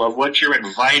careful of what you're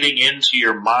inviting into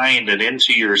your mind and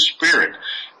into your spirit,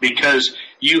 because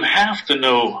you have to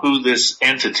know who this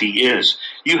entity is.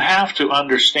 You have to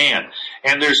understand.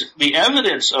 And there's the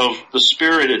evidence of the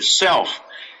spirit itself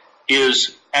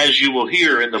is, as you will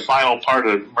hear in the final part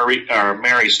of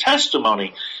Mary's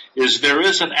testimony, is there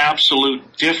is an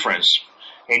absolute difference.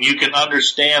 And you can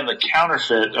understand the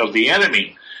counterfeit of the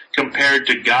enemy compared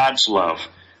to God's love.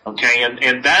 Okay,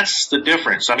 and that's the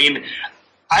difference. I mean,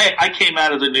 I came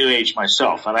out of the New Age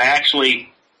myself, and I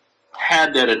actually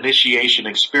had that initiation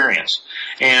experience.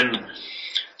 And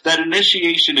that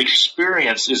initiation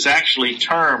experience is actually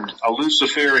termed a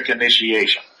Luciferic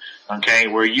initiation, okay,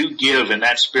 where you give in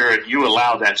that spirit, you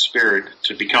allow that spirit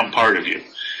to become part of you.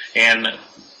 And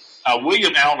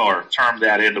William Alnor termed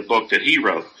that in the book that he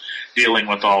wrote, dealing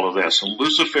with all of this, a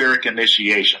Luciferic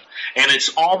initiation. And it's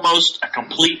almost a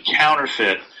complete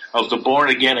counterfeit of the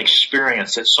born-again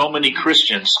experience that so many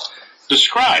Christians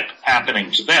describe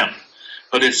happening to them.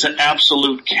 But it's an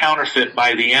absolute counterfeit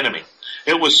by the enemy.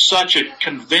 It was such a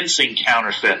convincing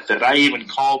counterfeit that I even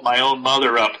called my own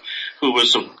mother up, who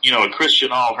was a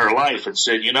Christian all her life, and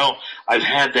said, I've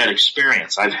had that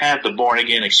experience. I've had the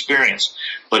born-again experience,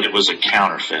 but it was a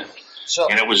counterfeit.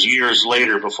 And it was years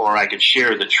later before I could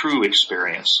share the true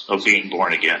experience of being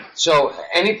born again. So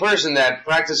any person that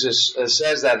practices,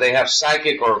 says that they have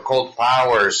psychic or occult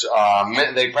powers,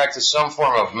 they practice some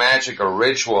form of magic or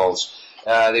rituals,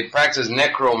 they practice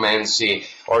necromancy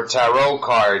or tarot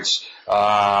cards,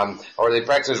 or they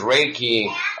practice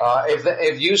Reiki.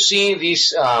 If you see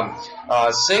these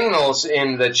signals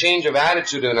in the change of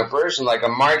attitude in a person, like a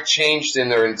marked change in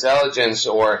their intelligence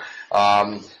or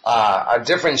a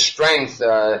different strength,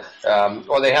 or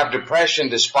they have depression,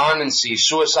 despondency,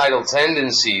 suicidal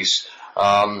tendencies,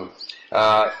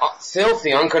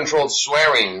 filthy, uncontrolled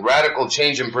swearing, radical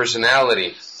change in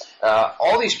personality.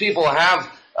 All these people have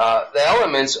the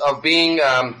elements of being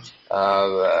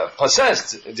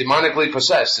possessed, demonically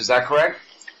possessed. Is that correct?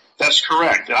 That's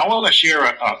correct. And I want to share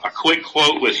a quick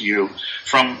quote with you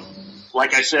from,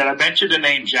 like I said, I mentioned the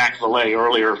name Jacques Vallée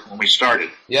earlier when we started.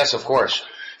 Yes, of course.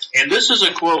 And this is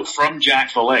a quote from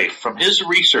Jack Valet, from his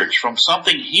research, from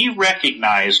something he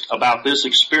recognized about this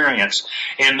experience.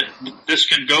 And this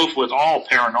can go with all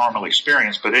paranormal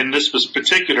experience, but in this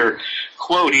particular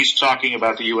quote, he's talking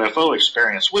about the UFO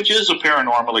experience, which is a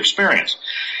paranormal experience.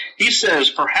 He says,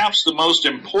 perhaps the most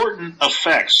important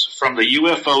effects from the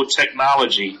UFO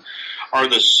technology are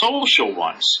the social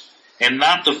ones and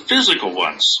not the physical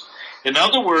ones. In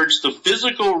other words, the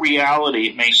physical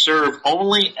reality may serve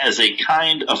only as a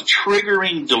kind of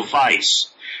triggering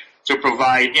device to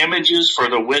provide images for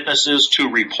the witnesses to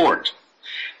report.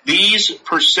 These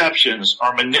perceptions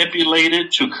are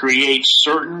manipulated to create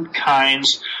certain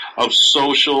kinds of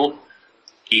social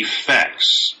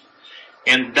effects.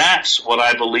 And that's what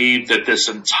I believe that this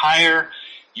entire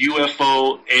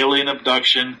UFO, alien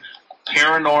abduction,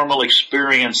 paranormal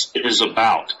experience is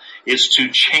about. Is to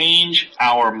change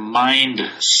our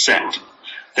mindset.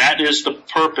 That is the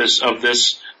purpose of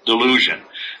this delusion,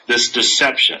 this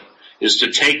deception, is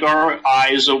to take our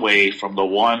eyes away from the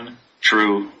one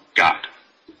true God.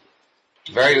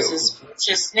 Very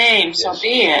just name, yes. So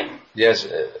be it. Yes,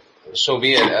 so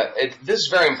be it. This is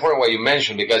very important what you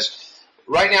mentioned, because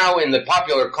right now in the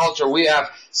popular culture we have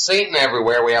Satan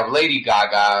everywhere. We have Lady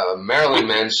Gaga, Marilyn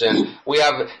Manson. We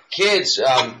have kids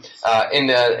in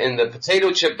the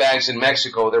potato chip bags in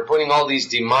Mexico. They're putting all these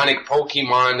demonic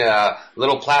Pokemon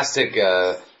little plastic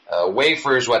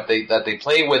wafers that they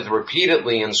play with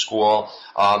repeatedly in school.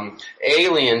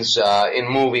 Aliens in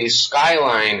movies,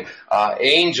 Skyline,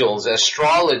 angels,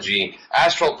 astrology,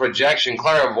 astral projection,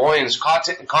 clairvoyance,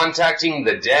 contacting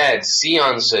the dead,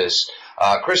 seances.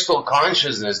 Crystal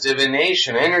consciousness,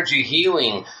 divination, energy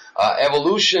healing,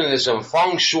 evolutionism,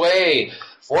 feng shui,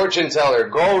 fortune teller,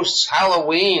 ghosts,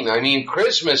 Halloween. I mean,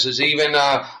 Christmas is even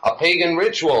a pagan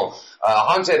ritual.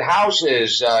 Haunted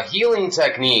houses, healing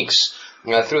techniques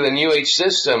through the New Age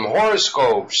system,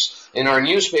 horoscopes in our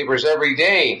newspapers every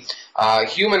day,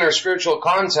 human or spiritual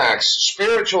contacts,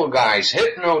 spiritual guides,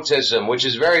 hypnotism, which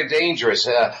is very dangerous,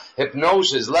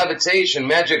 hypnosis, levitation,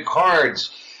 magic cards.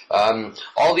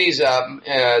 All these,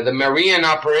 the Marian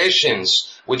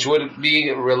apparitions, which would be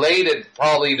related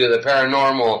probably to the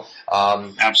paranormal.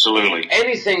 Absolutely.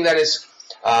 Anything that is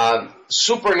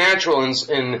supernatural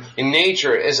in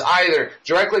nature is either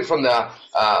directly from the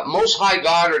Most High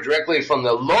God or directly from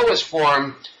the lowest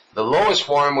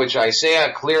form, which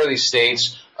Isaiah clearly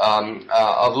states,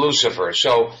 of Lucifer.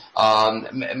 So,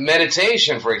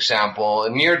 meditation, for example,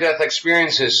 near-death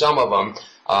experiences, some of them.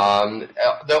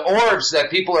 The orbs that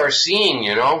people are seeing,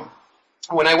 you know.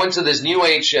 When I went to this New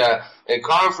Age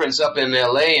conference up in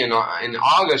LA in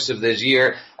August of this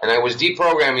year, and I was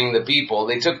deprogramming the people,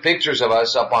 they took pictures of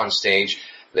us up on stage.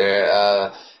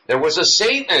 There was a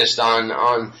Satanist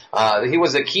he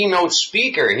was the keynote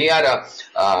speaker. He had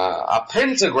a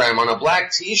pentagram on a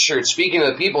black T-shirt speaking to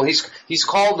the people. He's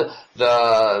called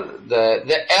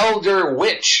the Elder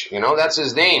Witch. You know, that's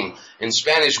his name in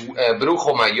Spanish,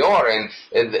 Brujo Mayor.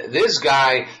 And this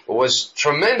guy was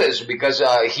tremendous because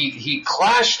he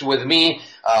clashed with me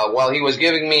while he was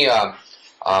giving me a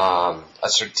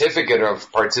certificate of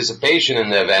participation in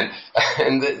the event.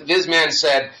 And this man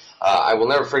said, I will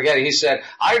never forget it. He said,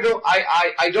 I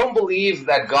don't believe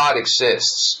that God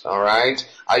exists, all right?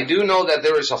 I do know that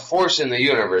there is a force in the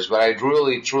universe, but I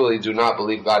really, truly do not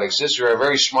believe God exists. You're a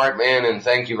very smart man, and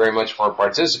thank you very much for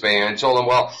participating. And I told him,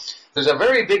 well, there's a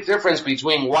very big difference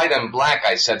between white and black,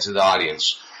 I said to the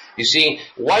audience. You see,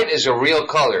 white is a real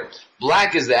color.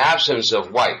 Black is the absence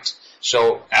of white.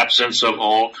 So absence of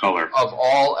all color. Of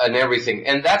all and everything.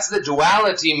 And that's the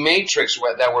duality matrix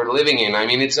that we're living in. I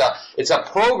mean, it's a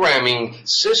programming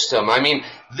system. I mean,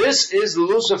 this is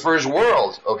Lucifer's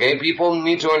world, okay? People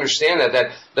need to understand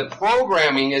that the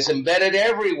programming is embedded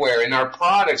everywhere in our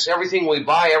products, everything we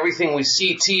buy, everything we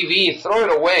see, TV, throw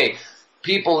it away.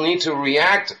 People need to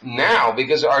react now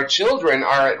because our children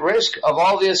are at risk of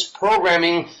all this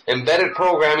programming, embedded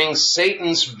programming,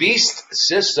 Satan's beast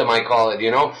system, I call it, you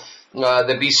know.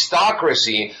 The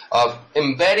beastocracy of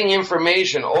embedding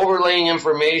information, overlaying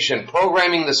information,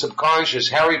 programming the subconscious,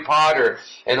 Harry Potter,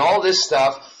 and all this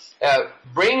stuff,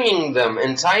 bringing them,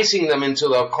 enticing them into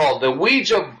the occult. The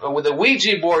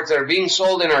Ouija boards that are being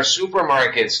sold in our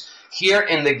supermarkets, here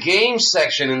in the game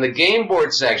section, in the game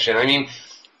board section. I mean,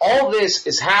 all this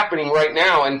is happening right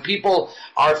now, and people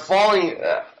are falling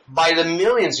by the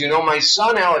millions. You know, my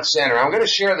son Alexander, I'm going to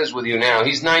share this with you now.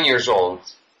 He's 9 years old.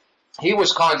 He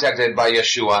was contacted by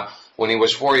Yeshua when he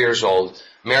was 4 years old.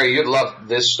 Mary, you'd love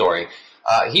this story.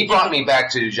 He brought me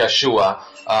back to Yeshua.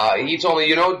 He told me,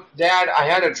 you know, Dad, I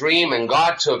had a dream and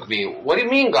God took me. What do you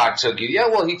mean God took you? Yeah,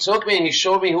 well, he took me and he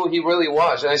showed me who he really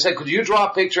was. And I said, could you draw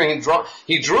a picture? And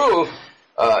he drew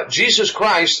Jesus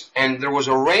Christ, and there was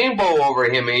a rainbow over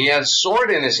him, and he had a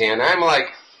sword in his hand. I'm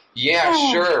like,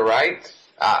 yeah, sure, right?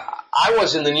 I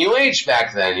was in the New Age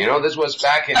back then, this was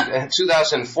back in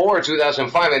 2004,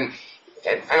 2005, and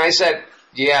I said,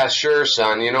 yeah, sure,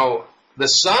 son, the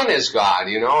sun is God,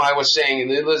 I was saying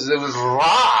it was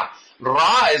Ra.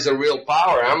 Ra is a real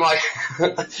power. I'm like,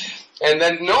 and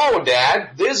then, no,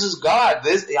 Dad, this is God.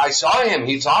 I saw him.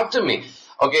 He talked to me.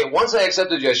 Okay, once I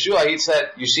accepted Yeshua, he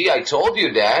said, you see, I told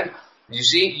you, Dad. You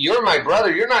see, you're my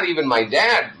brother. You're not even my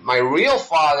dad. My real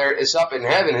father is up in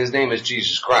heaven. His name is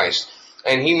Jesus Christ.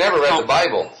 And he never read the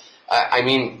Bible.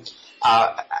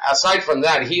 Aside from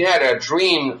that, he had a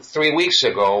dream 3 weeks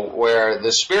ago where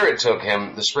the Spirit took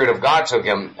him, the Spirit of God took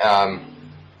him,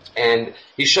 and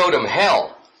he showed him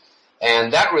hell.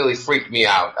 And that really freaked me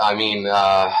out.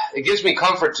 It gives me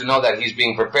comfort to know that he's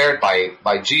being prepared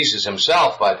by Jesus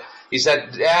himself. But he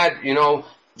said, Dad,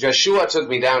 Joshua took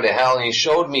me down to hell and he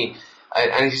showed me,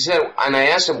 and he said, and I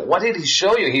asked him, what did he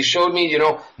show you? He showed me,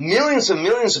 millions and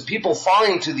millions of people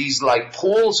falling into these like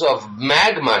pools of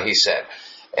magma, he said.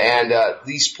 And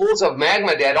these pools of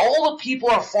magma, Dad, all the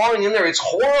people are falling in there. It's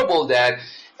horrible, Dad.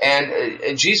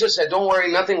 And Jesus said, don't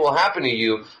worry, nothing will happen to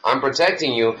you. I'm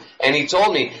protecting you. And he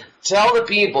told me, tell the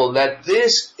people that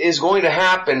this is going to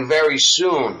happen very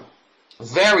soon.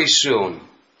 Very soon.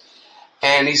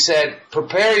 And he said,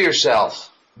 prepare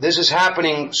yourself. This is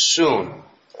happening soon.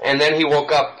 And then he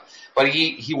woke up. But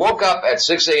he woke up at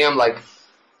 6 a.m. like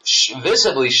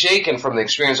visibly shaken from the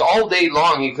experience. All day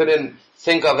long he couldn't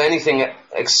think of anything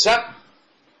except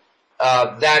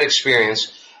that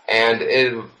experience. And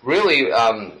it really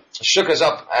shook us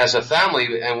up as a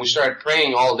family, and we started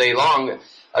praying all day long,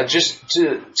 just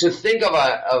to think of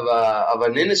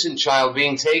an innocent child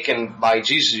being taken by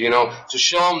Jesus, to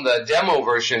show him the demo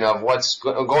version of what's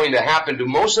going to happen to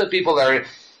most of the people that are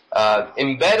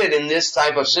embedded in this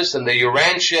type of system. The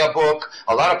Urantia book,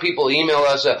 a lot of people email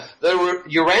us. The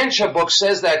Urantia book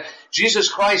says that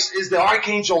Jesus Christ is the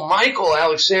Archangel Michael,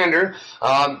 Alexander.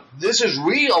 This is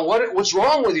real. What's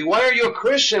wrong with you? Why are you a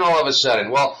Christian all of a sudden?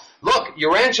 Well, look,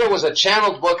 Urantia was a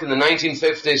channeled book in the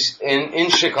 1950s in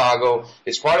Chicago.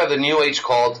 It's part of the New Age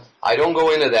cult. I don't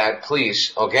go into that,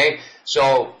 please, okay?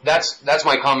 So that's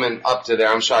my comment up to there.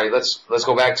 I'm sorry. Let's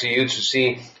go back to you to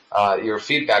see your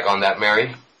feedback on that,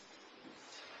 Mary.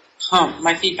 Oh,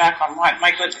 my feedback on what?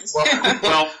 My goodness.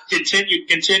 Well,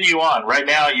 continue on. Right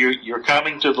now, you're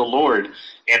coming to the Lord,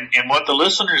 and what the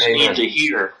listeners Amen. need to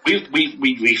hear.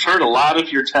 We've heard a lot of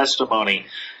your testimony,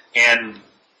 and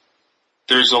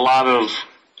there's a lot of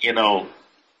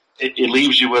it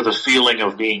leaves you with a feeling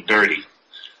of being dirty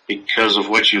because of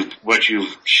what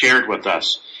you've shared with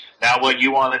us. Now, what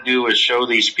you want to do is show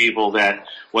these people that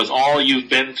with all you've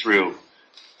been through,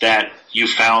 that you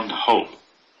found hope.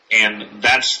 And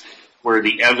that's where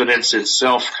the evidence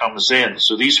itself comes in.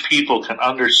 So these people can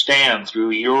understand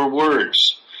through your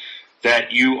words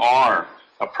that you are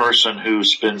a person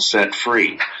who's been set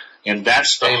free. And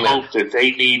that's the Amen. hope that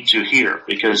they need to hear,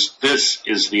 because this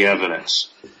is the evidence.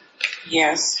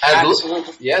 Yes,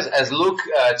 absolutely. As Luke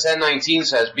 10:19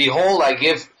 says, behold, I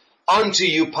give unto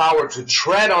you power to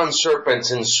tread on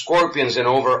serpents and scorpions and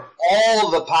over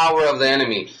all the power of the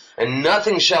enemy, and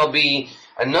nothing shall by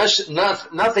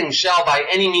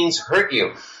any means hurt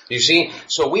you. You see,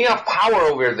 so we have power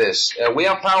over this. We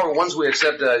have power once we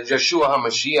accept Yeshua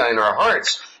HaMashiach in our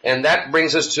hearts. And that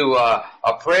brings us to a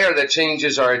prayer that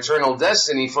changes our eternal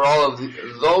destiny for all of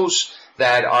those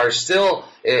that are still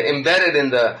embedded in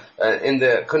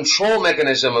the control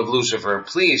mechanism of Lucifer.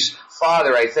 Please,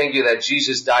 Father, I thank you that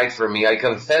Jesus died for me. I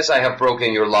confess I have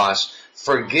broken your laws.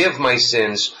 Forgive my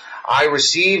sins. I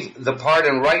receive the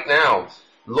pardon right now.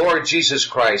 Lord Jesus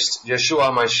Christ, Yeshua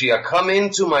HaMashiach, come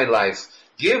into my life.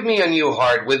 Give me a new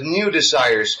heart with new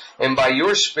desires, and by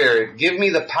your Spirit, give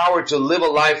me the power to live a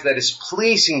life that is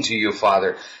pleasing to you,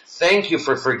 Father. Thank you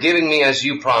for forgiving me as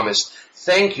you promised.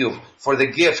 Thank you for the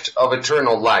gift of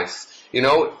eternal life.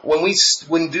 When we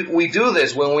do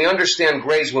this, when we understand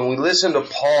grace, when we listen to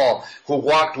Paul, who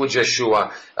walked with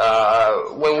Yeshua,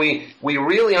 when we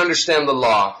really understand the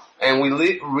law, and we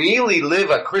really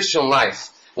live a Christian life,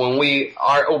 when we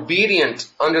are obedient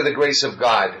under the grace of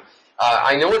God,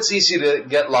 I know it's easy to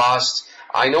get lost.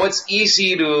 I know it's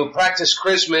easy to practice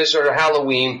Christmas or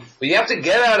Halloween, but you have to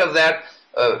get out of that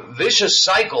vicious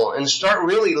cycle and start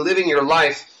really living your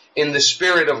life in the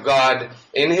Spirit of God,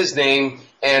 in His name,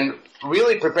 and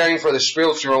really preparing for the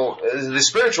spiritual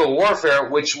warfare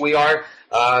which we are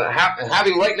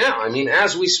having right now.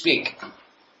 As we speak.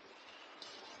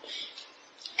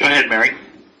 Go ahead, Mary.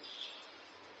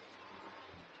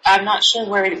 I'm not sure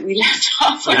where we left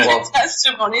off with the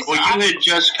testimonies. Well, you had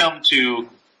just come to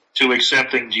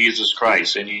accepting Jesus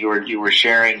Christ, and you were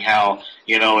sharing how,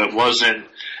 it wasn't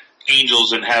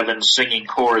angels in heaven singing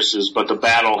choruses, but the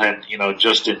battle had,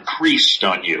 just increased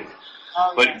on you.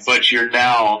 Oh, but you're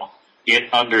now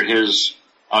under his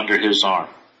arm.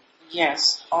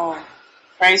 Yes. Oh,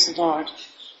 praise the Lord.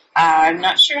 I'm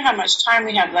not sure how much time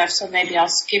we have left, so maybe I'll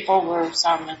skip over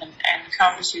some and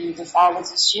come to the fall of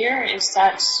this year. Is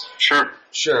that...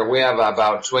 Sure. We have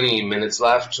about 20 minutes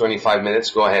left, 25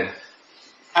 minutes. Go ahead.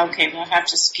 Okay, we'll have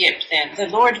to skip then. The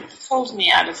Lord pulled me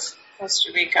out of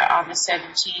Costa Rica on the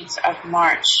 17th of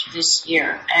March this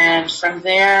year. And from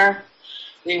there,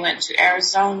 we went to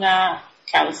Arizona,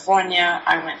 California.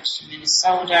 I went to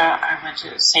Minnesota. I went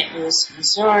to St. Louis,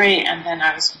 Missouri. And then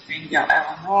I was in Greenville,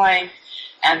 Illinois.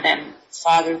 And then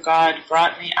Father God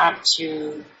brought me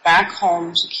back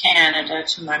home to Canada,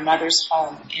 to my mother's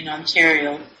home in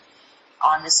Ontario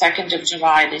on the 2nd of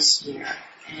July this year.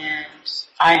 And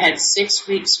I had 6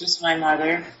 weeks with my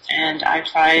mother, and I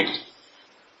tried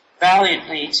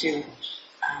valiantly to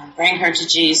bring her to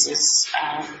Jesus.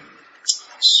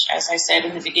 As I said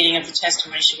in the beginning of the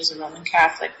testimony, she was a Roman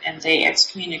Catholic, and they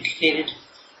excommunicated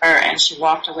her, and she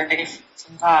walked away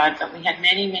from God. But we had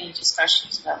many, many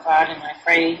discussions about God, and I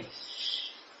prayed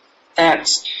that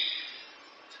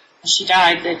when she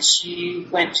died, that she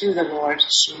went to the Lord.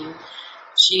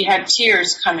 She had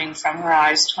tears coming from her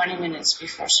eyes 20 minutes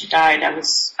before she died.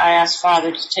 I asked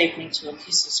Father to take me to a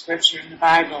piece of scripture in the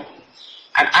Bible.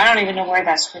 I don't even know where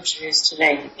that scripture is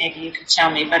today. Maybe you could tell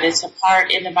me. But it's a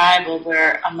part in the Bible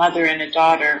where a mother and a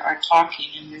daughter are talking,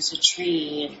 and there's a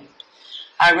tree. And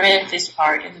I read this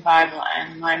part in the Bible,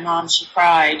 and my mom, she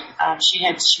cried.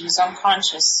 She was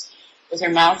unconscious with her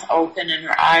mouth open and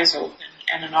her eyes open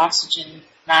and an oxygen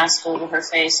mask over her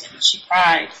face, and she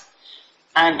cried.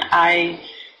 And I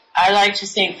like to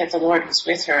think that the Lord was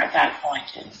with her at that point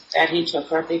and that he took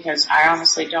her, because I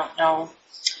honestly don't know.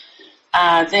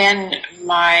 Then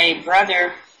my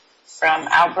brother from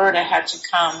Alberta had to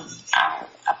come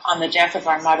upon the death of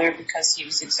our mother, because he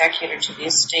was executor to the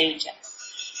estate.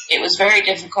 It was very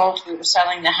difficult. We were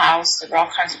selling the house. There were all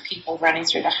kinds of people running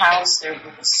through the house. There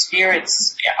were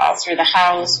spirits all through the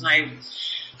house.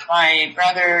 My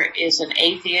brother is an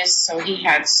atheist, so he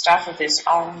had stuff of his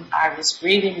own. I was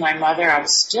grieving my mother. I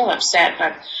was still upset,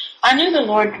 but I knew the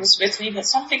Lord was with me, but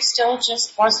something still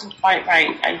just wasn't quite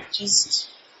right.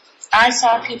 I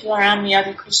saw people around me,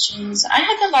 other Christians. I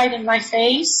had the light in my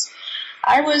face.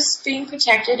 I was being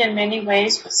protected in many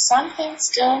ways, but something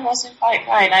still wasn't quite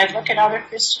right. I'd look at other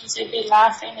Christians, they'd be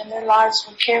laughing, and their lives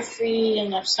were carefree,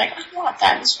 and I was like, I want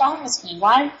that. What's wrong with me?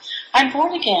 Why? I'm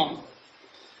born again.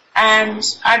 And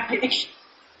I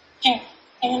became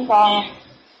involved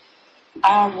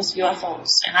with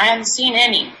UFOs, and I hadn't seen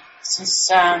any since,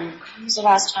 when was the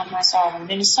last time I saw them?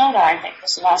 Minnesota, I think,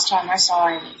 was the last time I saw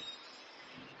any.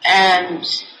 And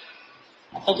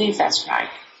I believe that's right.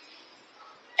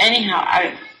 Anyhow,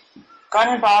 I got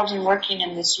involved in working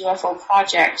in this UFO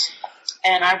project,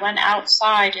 and I went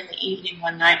outside in the evening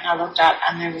one night, and I looked out,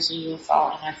 and there was a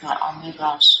UFO, and I thought, oh my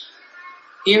gosh,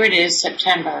 here it is,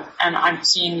 September, and I'm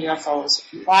seeing UFOs.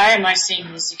 Why am I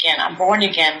seeing this again? I'm born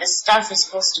again. This stuff is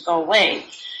supposed to go away.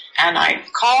 And I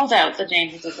called out the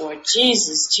name of the Lord,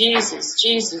 Jesus, Jesus,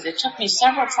 Jesus. It took me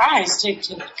several tries to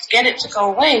get it to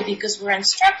go away, because we're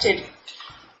instructed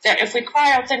that if we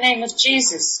cry out the name of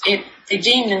Jesus, the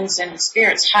demons and the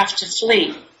spirits have to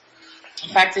flee. In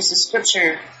fact, there's a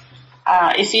scripture,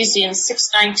 Ephesians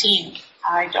 6:19.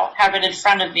 I don't have it in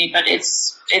front of me, but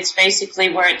it's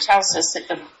basically where it tells us that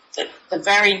the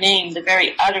very name, the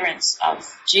very utterance of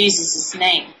Jesus'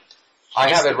 name. I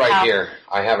have it right here.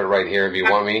 I have it right here if you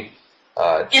want me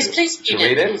yes, please to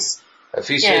read it. Please.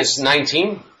 Ephesians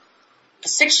 19?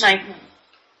 6:19.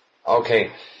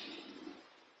 Okay.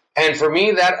 And for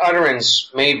me that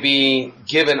utterance may be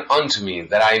given unto me,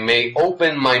 that I may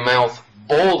open my mouth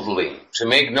boldly to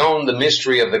make known the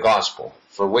mystery of the gospel,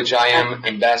 for which I am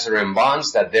ambassador in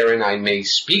bonds, that therein I may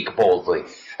speak boldly,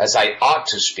 as I ought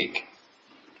to speak.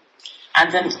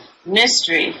 And the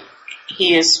mystery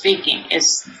he is speaking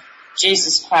is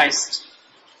Jesus Christ.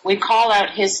 We call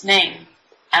out his name,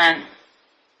 and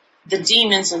the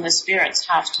demons and the spirits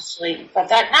have to flee. But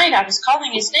that night I was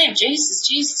calling his name, Jesus,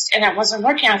 Jesus, and it wasn't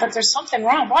working. I thought, there's something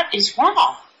wrong. What is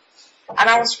wrong? And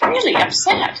I was really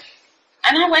upset.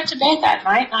 And I went to bed that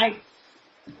night, and I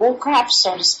woke up,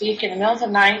 so to speak, in the middle of the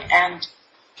night, and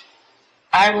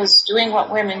I was doing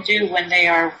what women do when they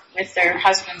are with their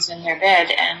husbands in their bed,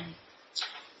 and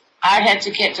I had to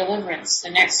get deliverance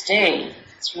the next day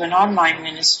through an online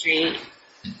ministry,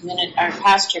 our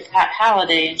pastor, Pat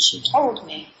Halliday, and she told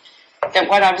me that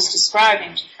what I was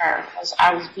describing to her was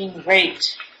I was being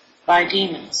raped by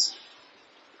demons.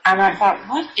 And I thought,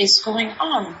 what is going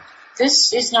on?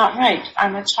 This is not right.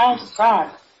 I'm a child of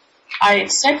God. I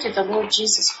accepted the Lord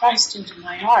Jesus Christ into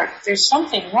my heart. There's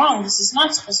something wrong. This is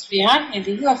not supposed to be happening.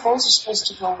 The UFOs are supposed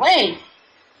to go away.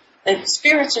 The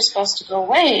spirits are supposed to go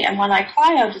away. And when I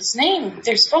cry out his name,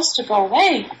 they're supposed to go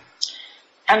away.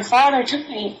 And Father took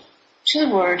me to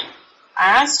the Word.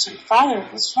 I asked him, Father,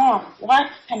 what's wrong? What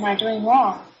am I doing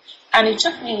wrong? And he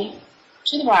took me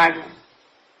to the Bible.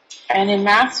 And in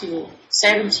Matthew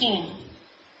 17,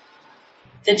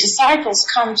 the disciples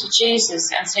come to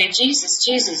Jesus and say, Jesus,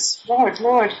 Jesus, Lord,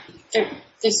 Lord,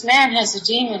 this man has a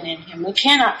demon in him. We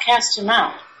cannot cast him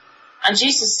out. And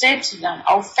Jesus said to them,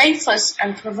 O faithless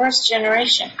and perverse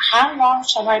generation, how long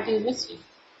shall I be with you?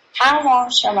 How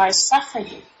long shall I suffer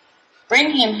you?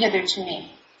 Bring him hither to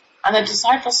me. And the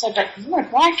disciples said, but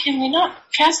Lord, why can we not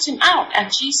cast him out?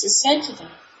 And Jesus said to them,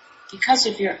 because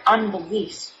of your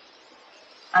unbelief.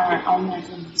 I went, oh my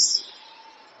goodness.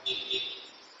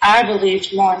 I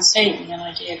believed more in Satan than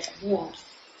I did the Lord.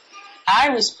 I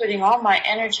was putting all my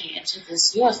energy into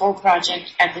this UFO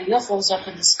project and the UFOs up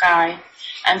in the sky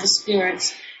and the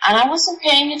spirits, and I wasn't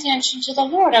paying attention to the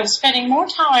Lord. I was spending more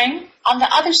time on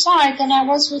the other side than I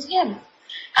was with him.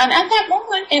 And at that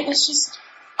moment, it was just,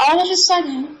 all of a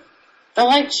sudden, the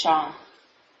light shone.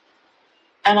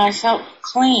 And I felt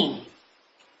clean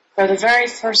for the very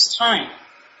first time.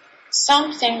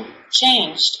 Something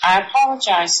changed. I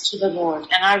apologized to the Lord,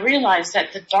 and I realized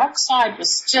that the dark side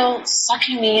was still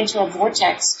sucking me into a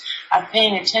vortex of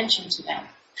paying attention to them,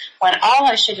 when all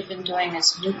I should have been doing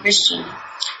as a new Christian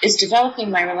is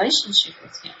developing my relationship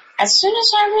with him. As soon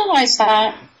as I realized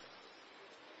that,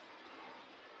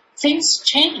 things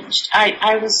changed.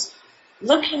 I was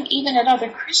looking even at other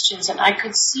Christians, and I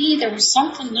could see there was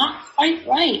something not quite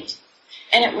right.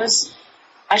 And it was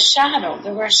a shadow.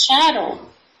 There were a shadow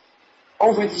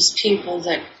over these people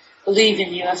that believe in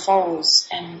UFOs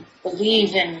and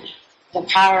believe in the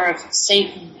power of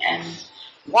Satan and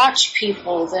watch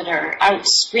people that are out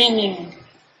screaming,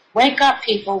 wake up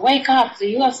people, wake up,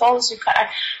 the UFOs are...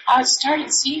 I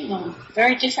started seeing them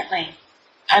very differently.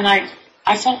 And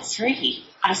I felt free.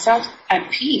 I felt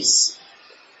at peace.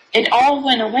 It all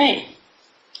went away.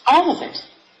 All of it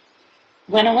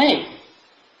went away.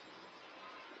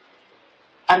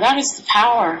 And that is the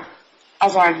power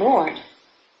of our Lord.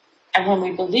 And when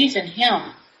we believe in him,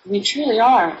 we truly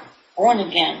are born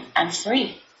again and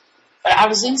free. But I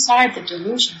was inside the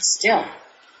delusion still,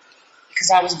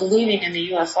 because I was believing in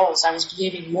the UFOs. I was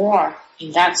believing more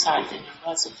in that side than I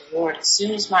was of the Lord. As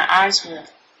soon as my eyes were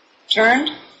turned,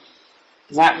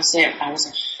 that was it. I was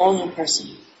a whole new person.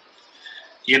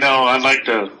 You know, I'd like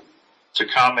to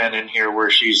comment in here where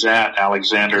she's at,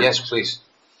 Alexander. Yes, please.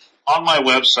 On my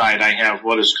website, I have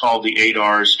what is called the 8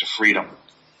 R's to Freedom.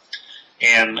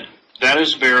 And that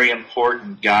is a very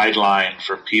important guideline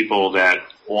for people that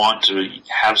want to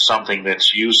have something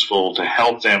that's useful to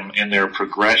help them in their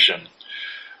progression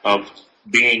of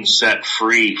being set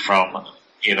free from,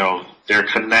 you know, their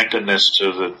connectedness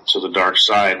to the dark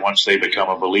side once they become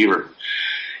a believer.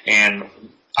 And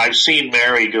I've seen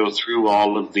Mary go through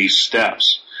all of these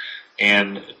steps.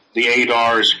 And the 8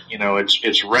 R's, you know,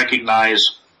 it's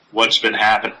recognize what's been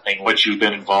happening, what you've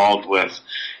been involved with.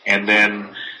 And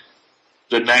then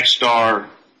the next R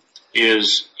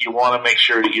is you want to make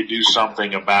sure that you do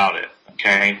something about it,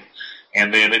 okay?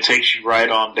 And then it takes you right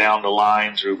on down the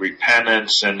line through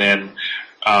repentance. And then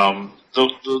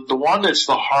the one that's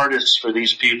the hardest for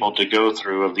these people to go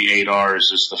through of the 8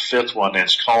 R's is the 5th one.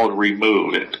 It's called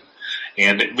remove it.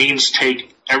 And it means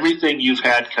take everything you've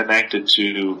had connected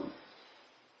to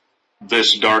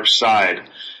this dark side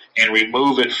and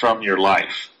remove it from your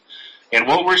life. And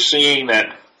what we're seeing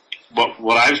that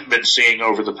what I've been seeing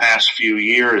over the past few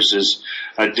years is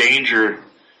a danger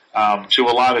to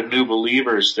a lot of new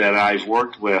believers that I've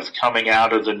worked with coming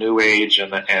out of the New Age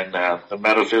and the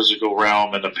metaphysical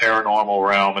realm and the paranormal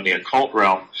realm and the occult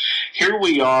realm. Here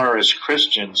we are as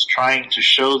Christians trying to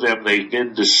show them they've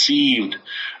been deceived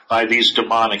by these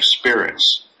demonic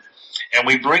spirits. And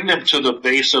we bring them to the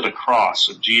base of the cross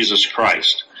of Jesus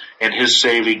Christ and his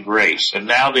saving grace. And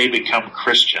now they become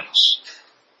Christians.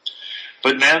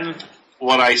 But then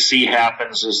what I see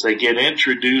happens is they get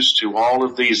introduced to all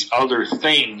of these other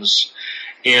things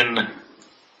in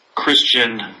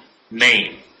Christian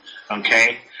name,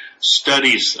 okay?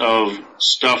 Studies of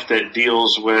stuff that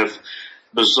deals with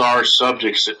bizarre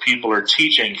subjects that people are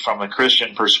teaching from a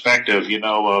Christian perspective, you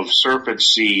know, of serpent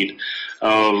seed,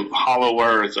 of hollow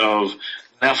earth, of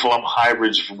Nephilim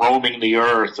hybrids roaming the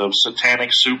earth, of satanic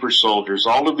super soldiers,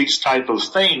 all of these type of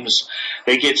things,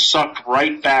 they get sucked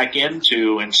right back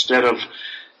into instead of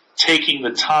taking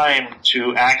the time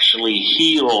to actually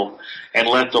heal and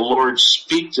let the Lord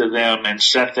speak to them and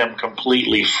set them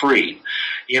completely free.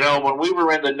 You know, when we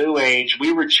were in the New Age,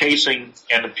 we were chasing,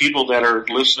 and the people that are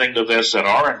listening to this that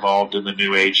are involved in the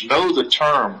New Age know the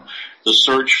term, the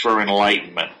search for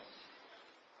enlightenment.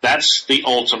 That's the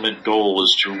ultimate goal,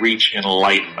 is to reach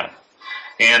enlightenment.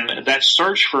 And that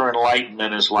search for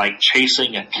enlightenment is like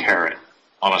chasing a carrot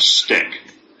on a stick.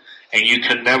 And you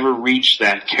can never reach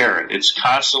that carrot. It's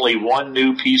constantly one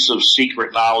new piece of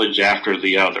secret knowledge after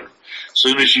the other. As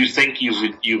soon as you think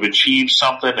you've achieved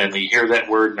something and you hear that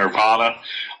word nirvana,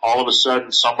 all of a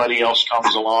sudden somebody else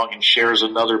comes along and shares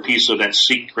another piece of that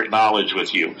secret knowledge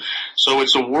with you. So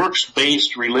it's a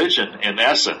works-based religion in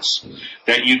essence,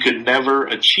 that you could never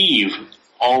achieve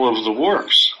all of the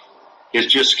works. It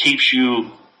just keeps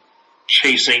you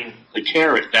chasing the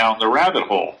carrot down the rabbit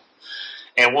hole.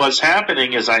 And what's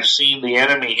happening is I've seen the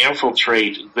enemy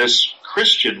infiltrate this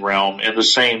Christian realm in the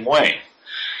same way.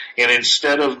 And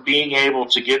instead of being able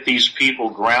to get these people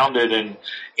grounded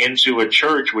into a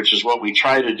church, which is what we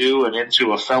try to do, and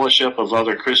into a fellowship of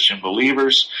other Christian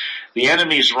believers, the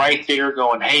enemy's right there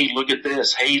going, hey, look at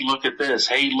this, hey, look at this,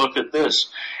 hey, look at this.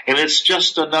 And it's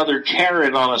just another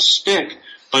carrot on a stick,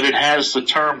 but it has the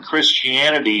term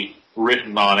Christianity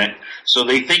written on it, so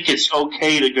they think it's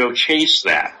okay to go chase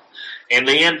that. And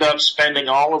they end up spending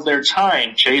all of their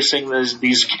time chasing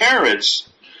these carrots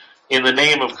in the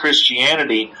name of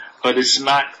Christianity, but it's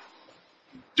not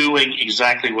doing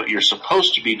exactly what you're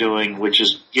supposed to be doing, which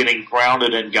is getting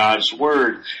grounded in God's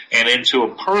Word and into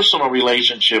a personal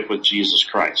relationship with Jesus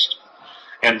Christ.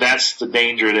 And that's the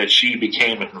danger that she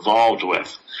became involved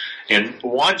with. And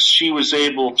once she was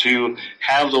able to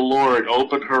have the Lord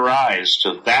open her eyes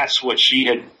to that's what she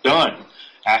had done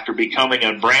after becoming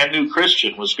a brand new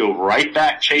Christian, was go right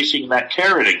back chasing that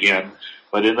carrot again,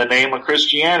 but in the name of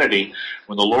Christianity.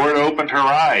 When the Lord opened her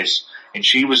eyes and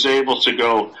she was able to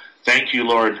go, thank you,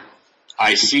 Lord,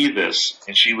 I see this,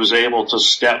 and she was able to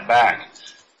step back,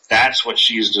 that's what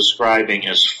she's describing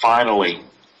as finally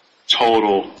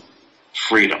total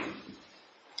freedom.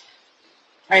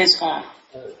 Praise God.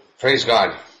 Praise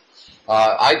God.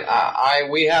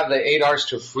 We have the 8 Hours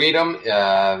to Freedom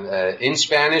in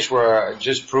Spanish. We're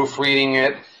just proofreading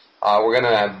it. We're going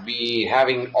to be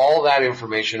having all that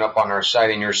information up on our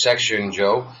site in your section,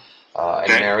 Joe and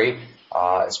Mary.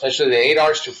 Especially the 8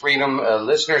 Hours to Freedom.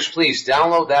 Listeners, please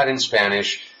download that in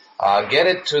Spanish. Get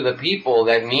it to the people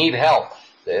that need help.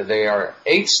 They are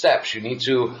 8 steps. You need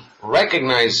to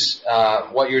recognize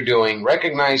what you're doing,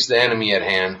 recognize the enemy at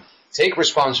hand, take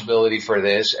responsibility for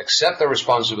this, accept the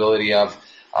responsibility of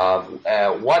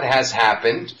what has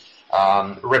happened,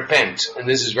 repent. And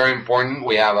this is very important.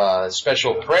 We have a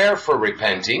special prayer for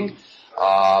repenting,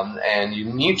 and you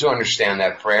need to understand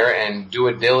that prayer and do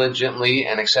it diligently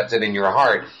and accept it in your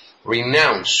heart.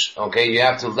 Renounce, okay? You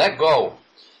have to let go.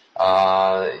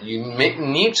 You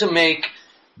need to make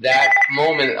that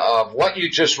moment of what you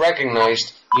just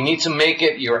recognized, you need to make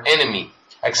it your enemy.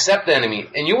 Accept the enemy.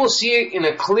 And you will see it in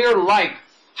a clear light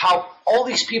how all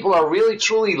these people are really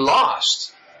truly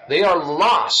lost. They are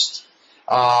lost.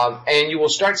 And you will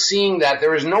start seeing that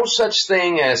there is no such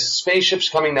thing as spaceships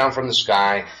coming down from the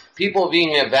sky, people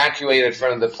being evacuated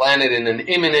from the planet in an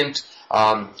imminent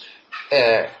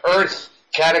Earth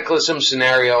cataclysm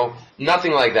scenario,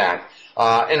 nothing like that.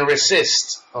 And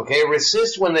resist, okay?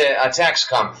 Resist when the attacks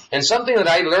come. And something that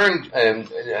I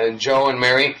learned, Joe and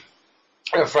Mary,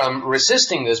 from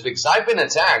resisting this, because I've been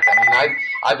attacked. I mean,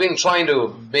 I've been trying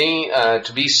to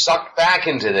be sucked back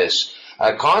into this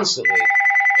constantly.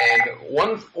 And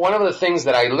one of the things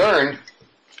that I learned,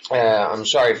 I'm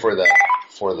sorry for the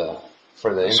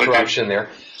interruption there.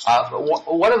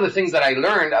 One of the things that I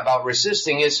learned about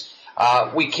resisting is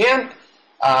we can't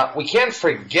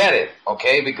forget it,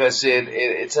 okay? Because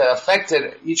it's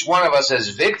affected each one of us as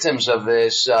victims of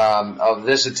this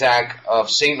attack of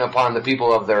Satan upon the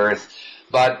people of the earth.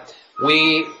 But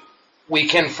we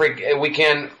can forgive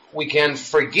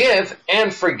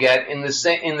and forget in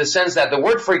the sense that the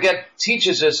word forget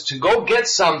teaches us to go get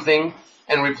something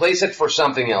and replace it for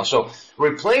something else. So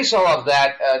replace all of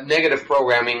that negative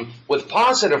programming with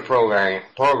positive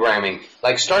programming.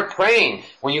 Like start praying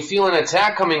when you feel an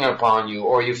attack coming upon you,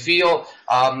 or you feel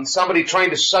somebody trying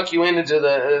to suck you into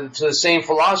the same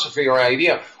philosophy or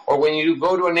idea, or when you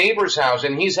go to a neighbor's house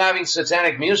and he's having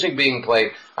satanic music being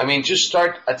played. I mean, just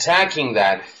start attacking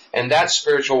that, and that's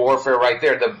spiritual warfare right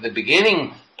there. The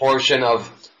beginning portion of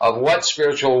of what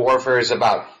spiritual warfare is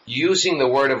about, using the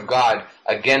Word of God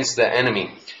against the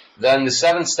enemy. Then the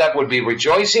seventh step would be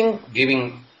rejoicing,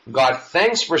 giving God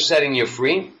thanks for setting you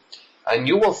free, and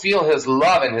you will feel His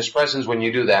love and His presence when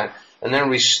you do that. And then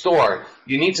restore.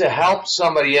 You need to help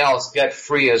somebody else get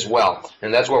free as well,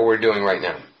 and that's what we're doing right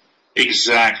now.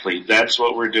 Exactly. That's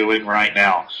what we're doing right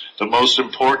now. The most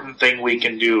important thing we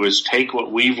can do is take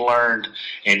what we've learned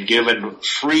and given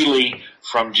freely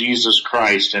from Jesus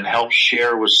Christ and help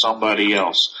share with somebody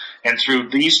else. And through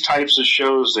these types of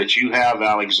shows that you have,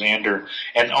 Alexander,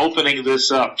 and opening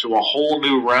this up to a whole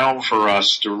new realm for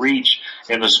us to reach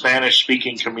in the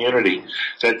Spanish-speaking community,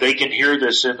 that they can hear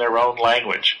this in their own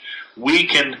language. We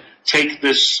can take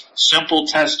this simple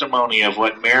testimony of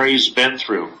what Mary's been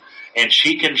through, and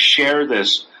she can share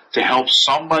this to help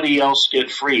somebody else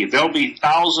get free. There'll be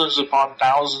thousands upon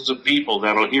thousands of people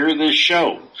that'll hear this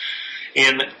show,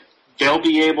 and they'll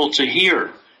be able to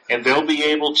hear, and they'll be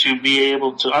able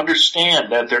to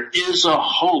understand that there is a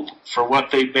hope for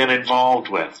what they've been involved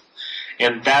with.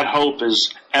 And that hope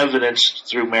is evidenced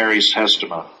through Mary's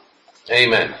testimony.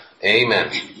 Amen. Amen.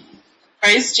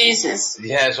 Praise Jesus.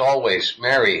 Yes, always.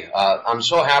 Mary, I'm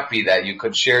so happy that you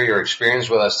could share your experience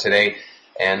with us today,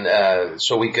 and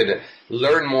so we could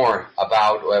learn more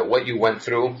about what you went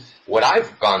through, what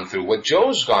I've gone through, what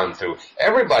Joe's gone through.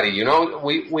 Everybody, you know,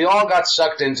 we all got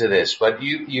sucked into this, but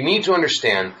you need to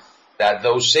understand that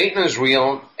though Satan is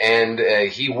real and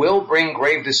he will bring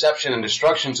grave deception and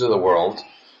destruction to the world,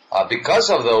 because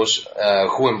of those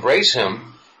who embrace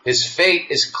him, his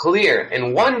fate is clear.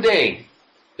 And one day,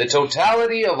 the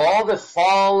totality of all the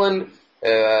fallen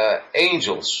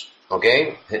angels,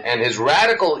 okay, and his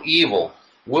radical evil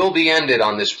will be ended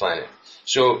on this planet.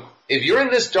 So if you're in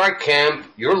this dark camp,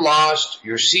 you're lost,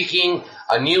 you're seeking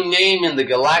a new name in the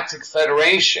Galactic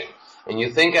Federation, and you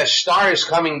think a star is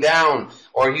coming down,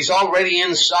 or he's already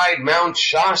inside Mount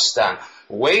Shasta,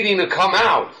 waiting to come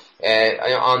out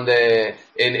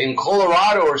in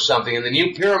Colorado or something, and the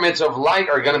new pyramids of light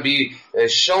are going to be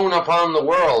shown upon the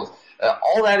world.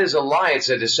 All that is a lie. It's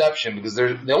a deception, because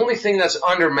the only thing that's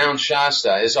under Mount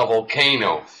Shasta is a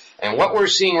volcano. And what we're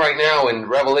seeing right now in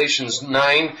Revelations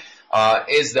 9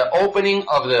 is the opening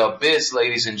of the abyss,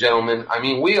 ladies and gentlemen. I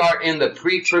mean, we are in the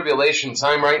pre-tribulation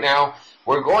time right now.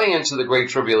 We're going into the Great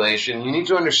Tribulation. You need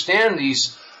to understand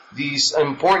these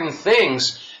important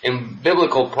things in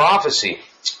biblical prophecy.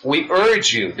 We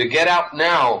urge you to get out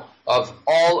now of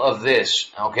all of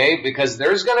this, okay? Because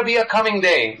there's going to be a coming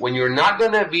day when you're not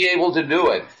going to be able to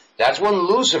do it. That's when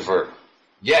Lucifer,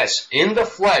 yes, in the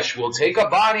flesh, will take a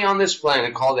body on this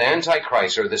planet called the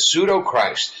Antichrist or the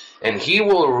Pseudo-Christ, and he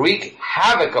will wreak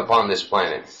havoc upon this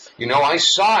planet. You know, I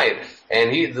saw it,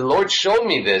 and the Lord showed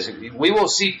me this. We will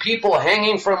see people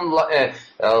hanging from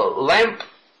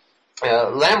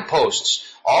lampposts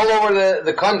all over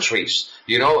the countries,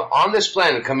 you know, on this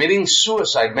planet, committing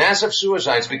suicide, massive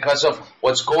suicides, because of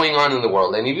what's going on in the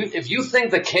world. And if you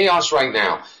think the chaos right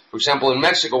now, for example, in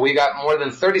Mexico, we got more than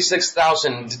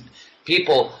 36,000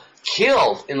 people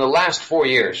killed in the last 4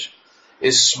 years.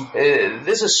 This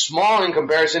is small in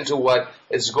comparison to what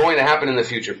is going to happen in the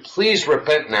future. Please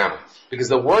repent now, because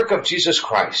the work of Jesus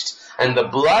Christ and the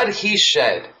blood He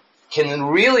shed can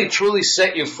really, truly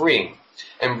set you free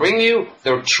and bring you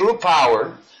the true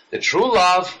power, the true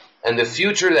love, and the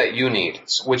future that you need,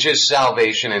 which is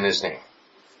salvation in His name.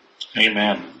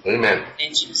 Amen. Amen.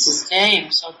 In Jesus'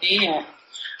 name, so be it.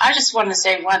 I just want to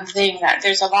say one thing, that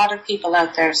there's a lot of people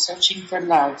out there searching for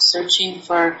love, searching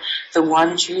for the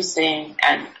one true thing.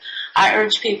 And I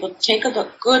urge people to take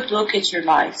a good look at your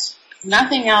lives.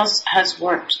 Nothing else has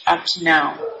worked up to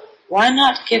now. Why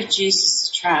not give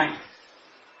Jesus a try?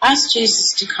 Ask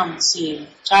Jesus to come and see you.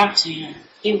 Talk to Him.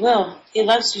 He will. He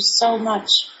loves you so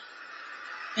much.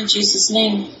 In Jesus'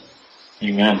 name.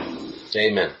 Amen.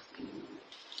 Amen.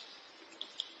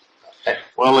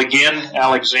 Well, again,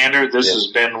 Alexander, this has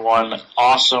been one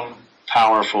awesome,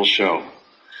 powerful show.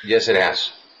 Yes, it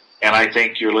has. And I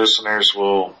think your listeners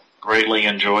will greatly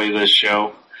enjoy this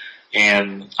show.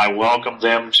 And I welcome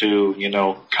them to,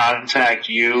 contact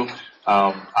you.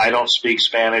 I don't speak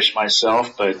Spanish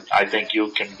myself, but I think you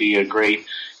can be a great,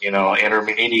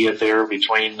 intermediate there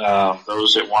between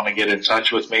those that want to get in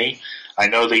touch with me. I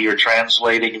know that you're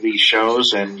translating these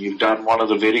shows, and you've done one of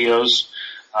the videos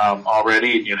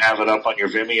already, and you have it up on your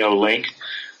Vimeo link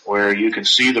where you can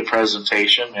see the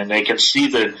presentation, and they can see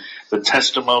the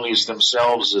testimonies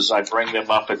themselves as I bring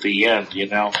them up at the end.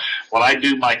 When I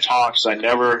do my talks, I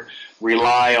never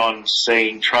rely on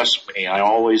saying, trust me. I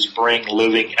always bring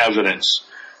living evidence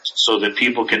so that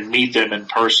people can meet them in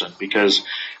person, because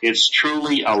it's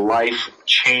truly a life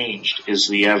changed is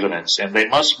the evidence. And they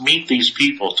must meet these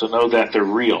people to know that they're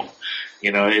real.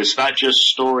 You know, it's not just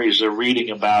stories they're reading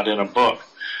about in a book.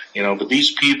 You know, but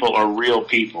these people are real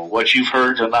people. What you've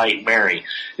heard tonight, Mary,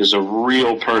 is a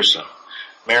real person.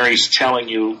 Mary's telling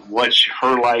you what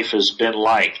her life has been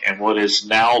like and what it's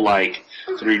now like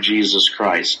through Jesus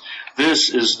Christ.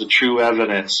 This is the true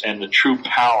evidence and the true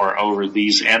power over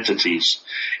these entities.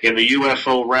 In the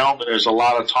UFO realm, there's a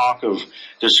lot of talk of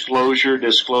disclosure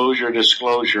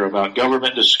about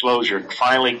government disclosure, and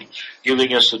finally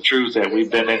giving us the truth that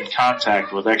we've been in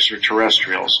contact with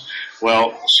extraterrestrials.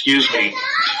 Well, excuse me,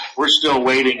 we're still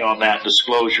waiting on that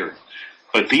disclosure.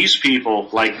 But these people,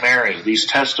 like Mary, these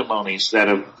testimonies that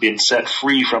have been set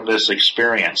free from this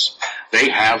experience, they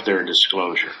have their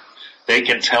disclosure. They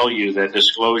can tell you that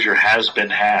disclosure has been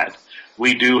had.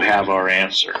 We do have our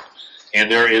answer, and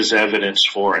there is evidence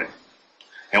for it.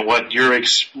 And what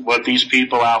these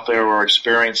people out there are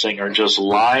experiencing are just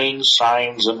lying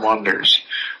signs and wonders,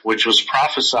 which was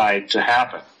prophesied to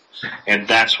happen, and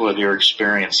that's what they're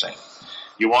experiencing.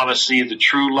 You want to see the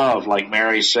true love, like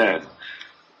Mary said,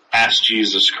 ask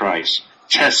Jesus Christ.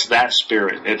 Test that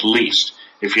spirit at least.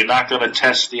 If you're not going to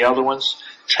test the other ones,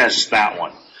 test that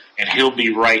one. And he'll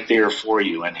be right there for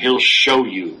you, and he'll show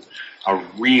you a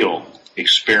real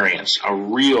experience, a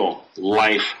real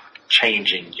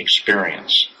life-changing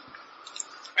experience.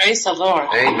 Praise the Lord.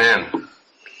 Amen.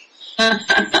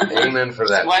 Amen for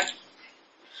that. What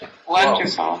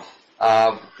wonderful.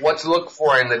 What to look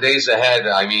for in the days ahead.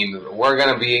 I mean, we're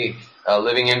going to be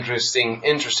living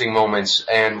interesting moments,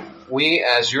 and we,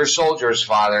 as your soldiers,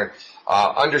 Father,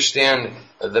 understand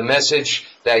the message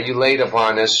that you laid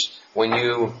upon us when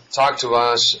you talked to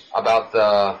us about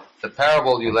the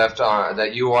parable you left on,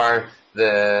 that you are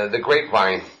the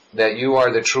grapevine, that you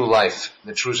are the true life,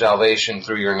 the true salvation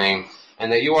through your name,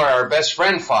 and that you are our best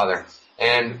friend, Father.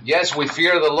 And yes, we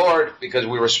fear the Lord because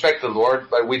we respect the Lord,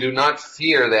 but we do not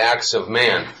fear the acts of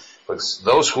man. Because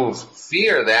those who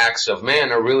fear the acts of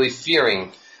man are really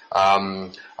fearing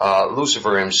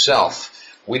Lucifer himself.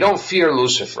 We don't fear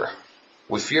Lucifer.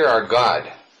 We fear our God.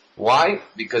 Why?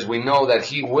 Because we know that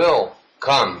he will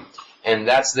come. And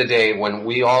that's the day when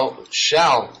we all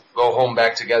shall go home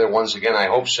back together once again. I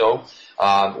hope so.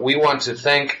 We want to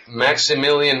thank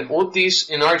Maximilian Utis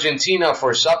in Argentina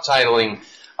for subtitling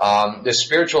the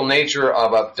spiritual nature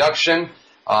of abduction,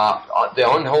 the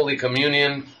unholy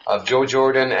communion of Joe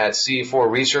Jordan at CE4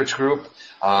 Research Group.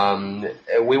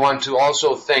 We want to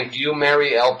also thank you,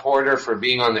 Mary L. Porter, for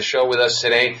being on the show with us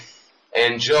today.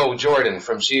 And Joe Jordan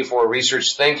from CE4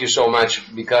 Research, thank you so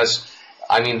much, because,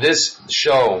 I mean, this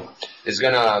show is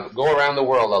going to go around the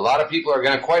world. A lot of people are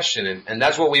going to question it, and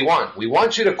that's what we want. We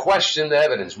want you to question the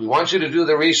evidence. We want you to do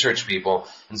the research, people,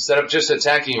 instead of just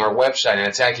attacking our website and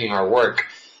attacking our work.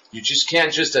 You just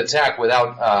can't just attack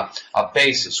without a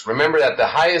basis. Remember that the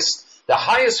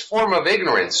highest form of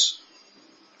ignorance,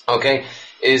 okay,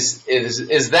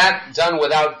 is that done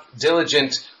without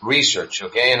diligent research,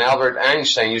 okay? And Albert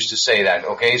Einstein used to say that,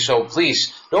 okay? So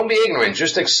please, don't be ignorant.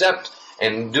 Just accept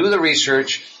and do the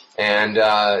research. And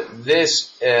I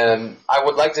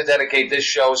would like to dedicate this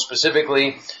show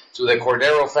specifically to the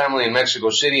Cordero family in Mexico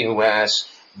City, who has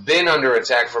been under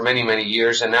attack for many, many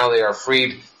years, and now they are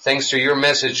freed thanks to your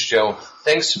message, Joe.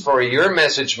 Thanks for your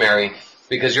message, Mary,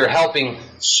 because you're helping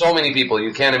so many people.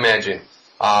 You can't imagine.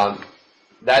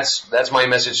 That's my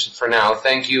message for now.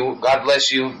 Thank you. God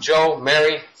bless you. Joe,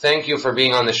 Mary, thank you for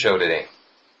being on the show today.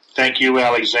 Thank you,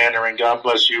 Alexander, and God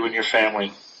bless you and your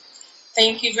family.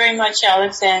 Thank you very much,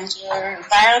 Alexander.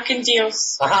 Vaya con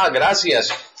Dios. Aha,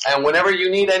 gracias. And whenever you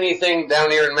need anything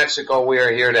down here in Mexico, we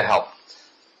are here to help.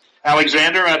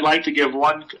 Alexander, I'd like to give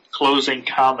one closing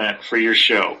comment for your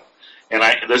show. And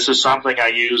this is something I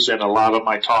use in a lot of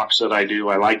my talks that I do.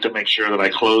 I like to make sure that I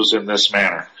close in this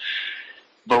manner.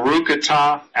 Baruch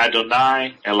atah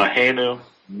Adonai Eloheinu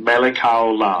melech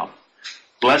haolam.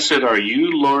 Blessed are you,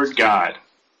 Lord God,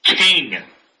 King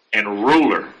and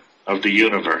ruler of the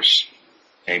universe.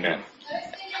 Amen.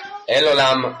 El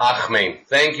olam amen.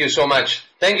 Thank you so much.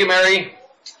 Thank you, Mary.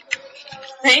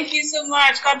 Thank you so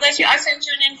much. God bless you. I sent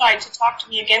you an invite to talk to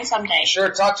me again someday.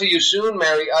 Sure, talk to you soon,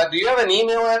 Mary. Do you have an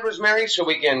email address, Mary, so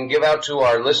we can give out to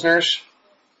our listeners?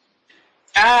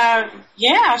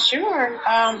 Yeah, sure.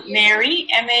 Mary,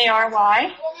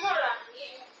 M-A-R-Y,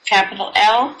 capital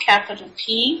L, capital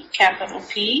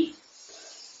P,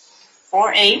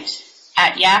 48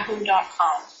 at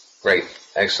yahoo.com. Great.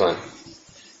 Excellent.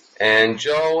 And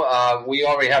Joe, we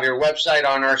already have your website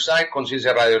on our site,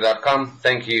 concienciaradio.com.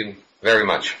 Thank you very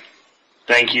much.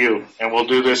 Thank you. And we'll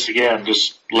do this again.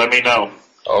 Just let me know.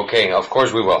 Okay, of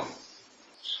course we will.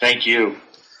 Thank you.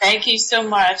 Thank you so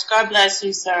much. God bless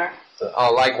you, sir.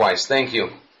 Likewise, thank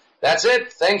you. That's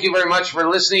it. Thank you very much for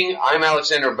listening. I'm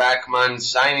Alexander Backman,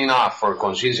 signing off for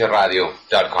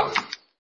concienciaradio.com.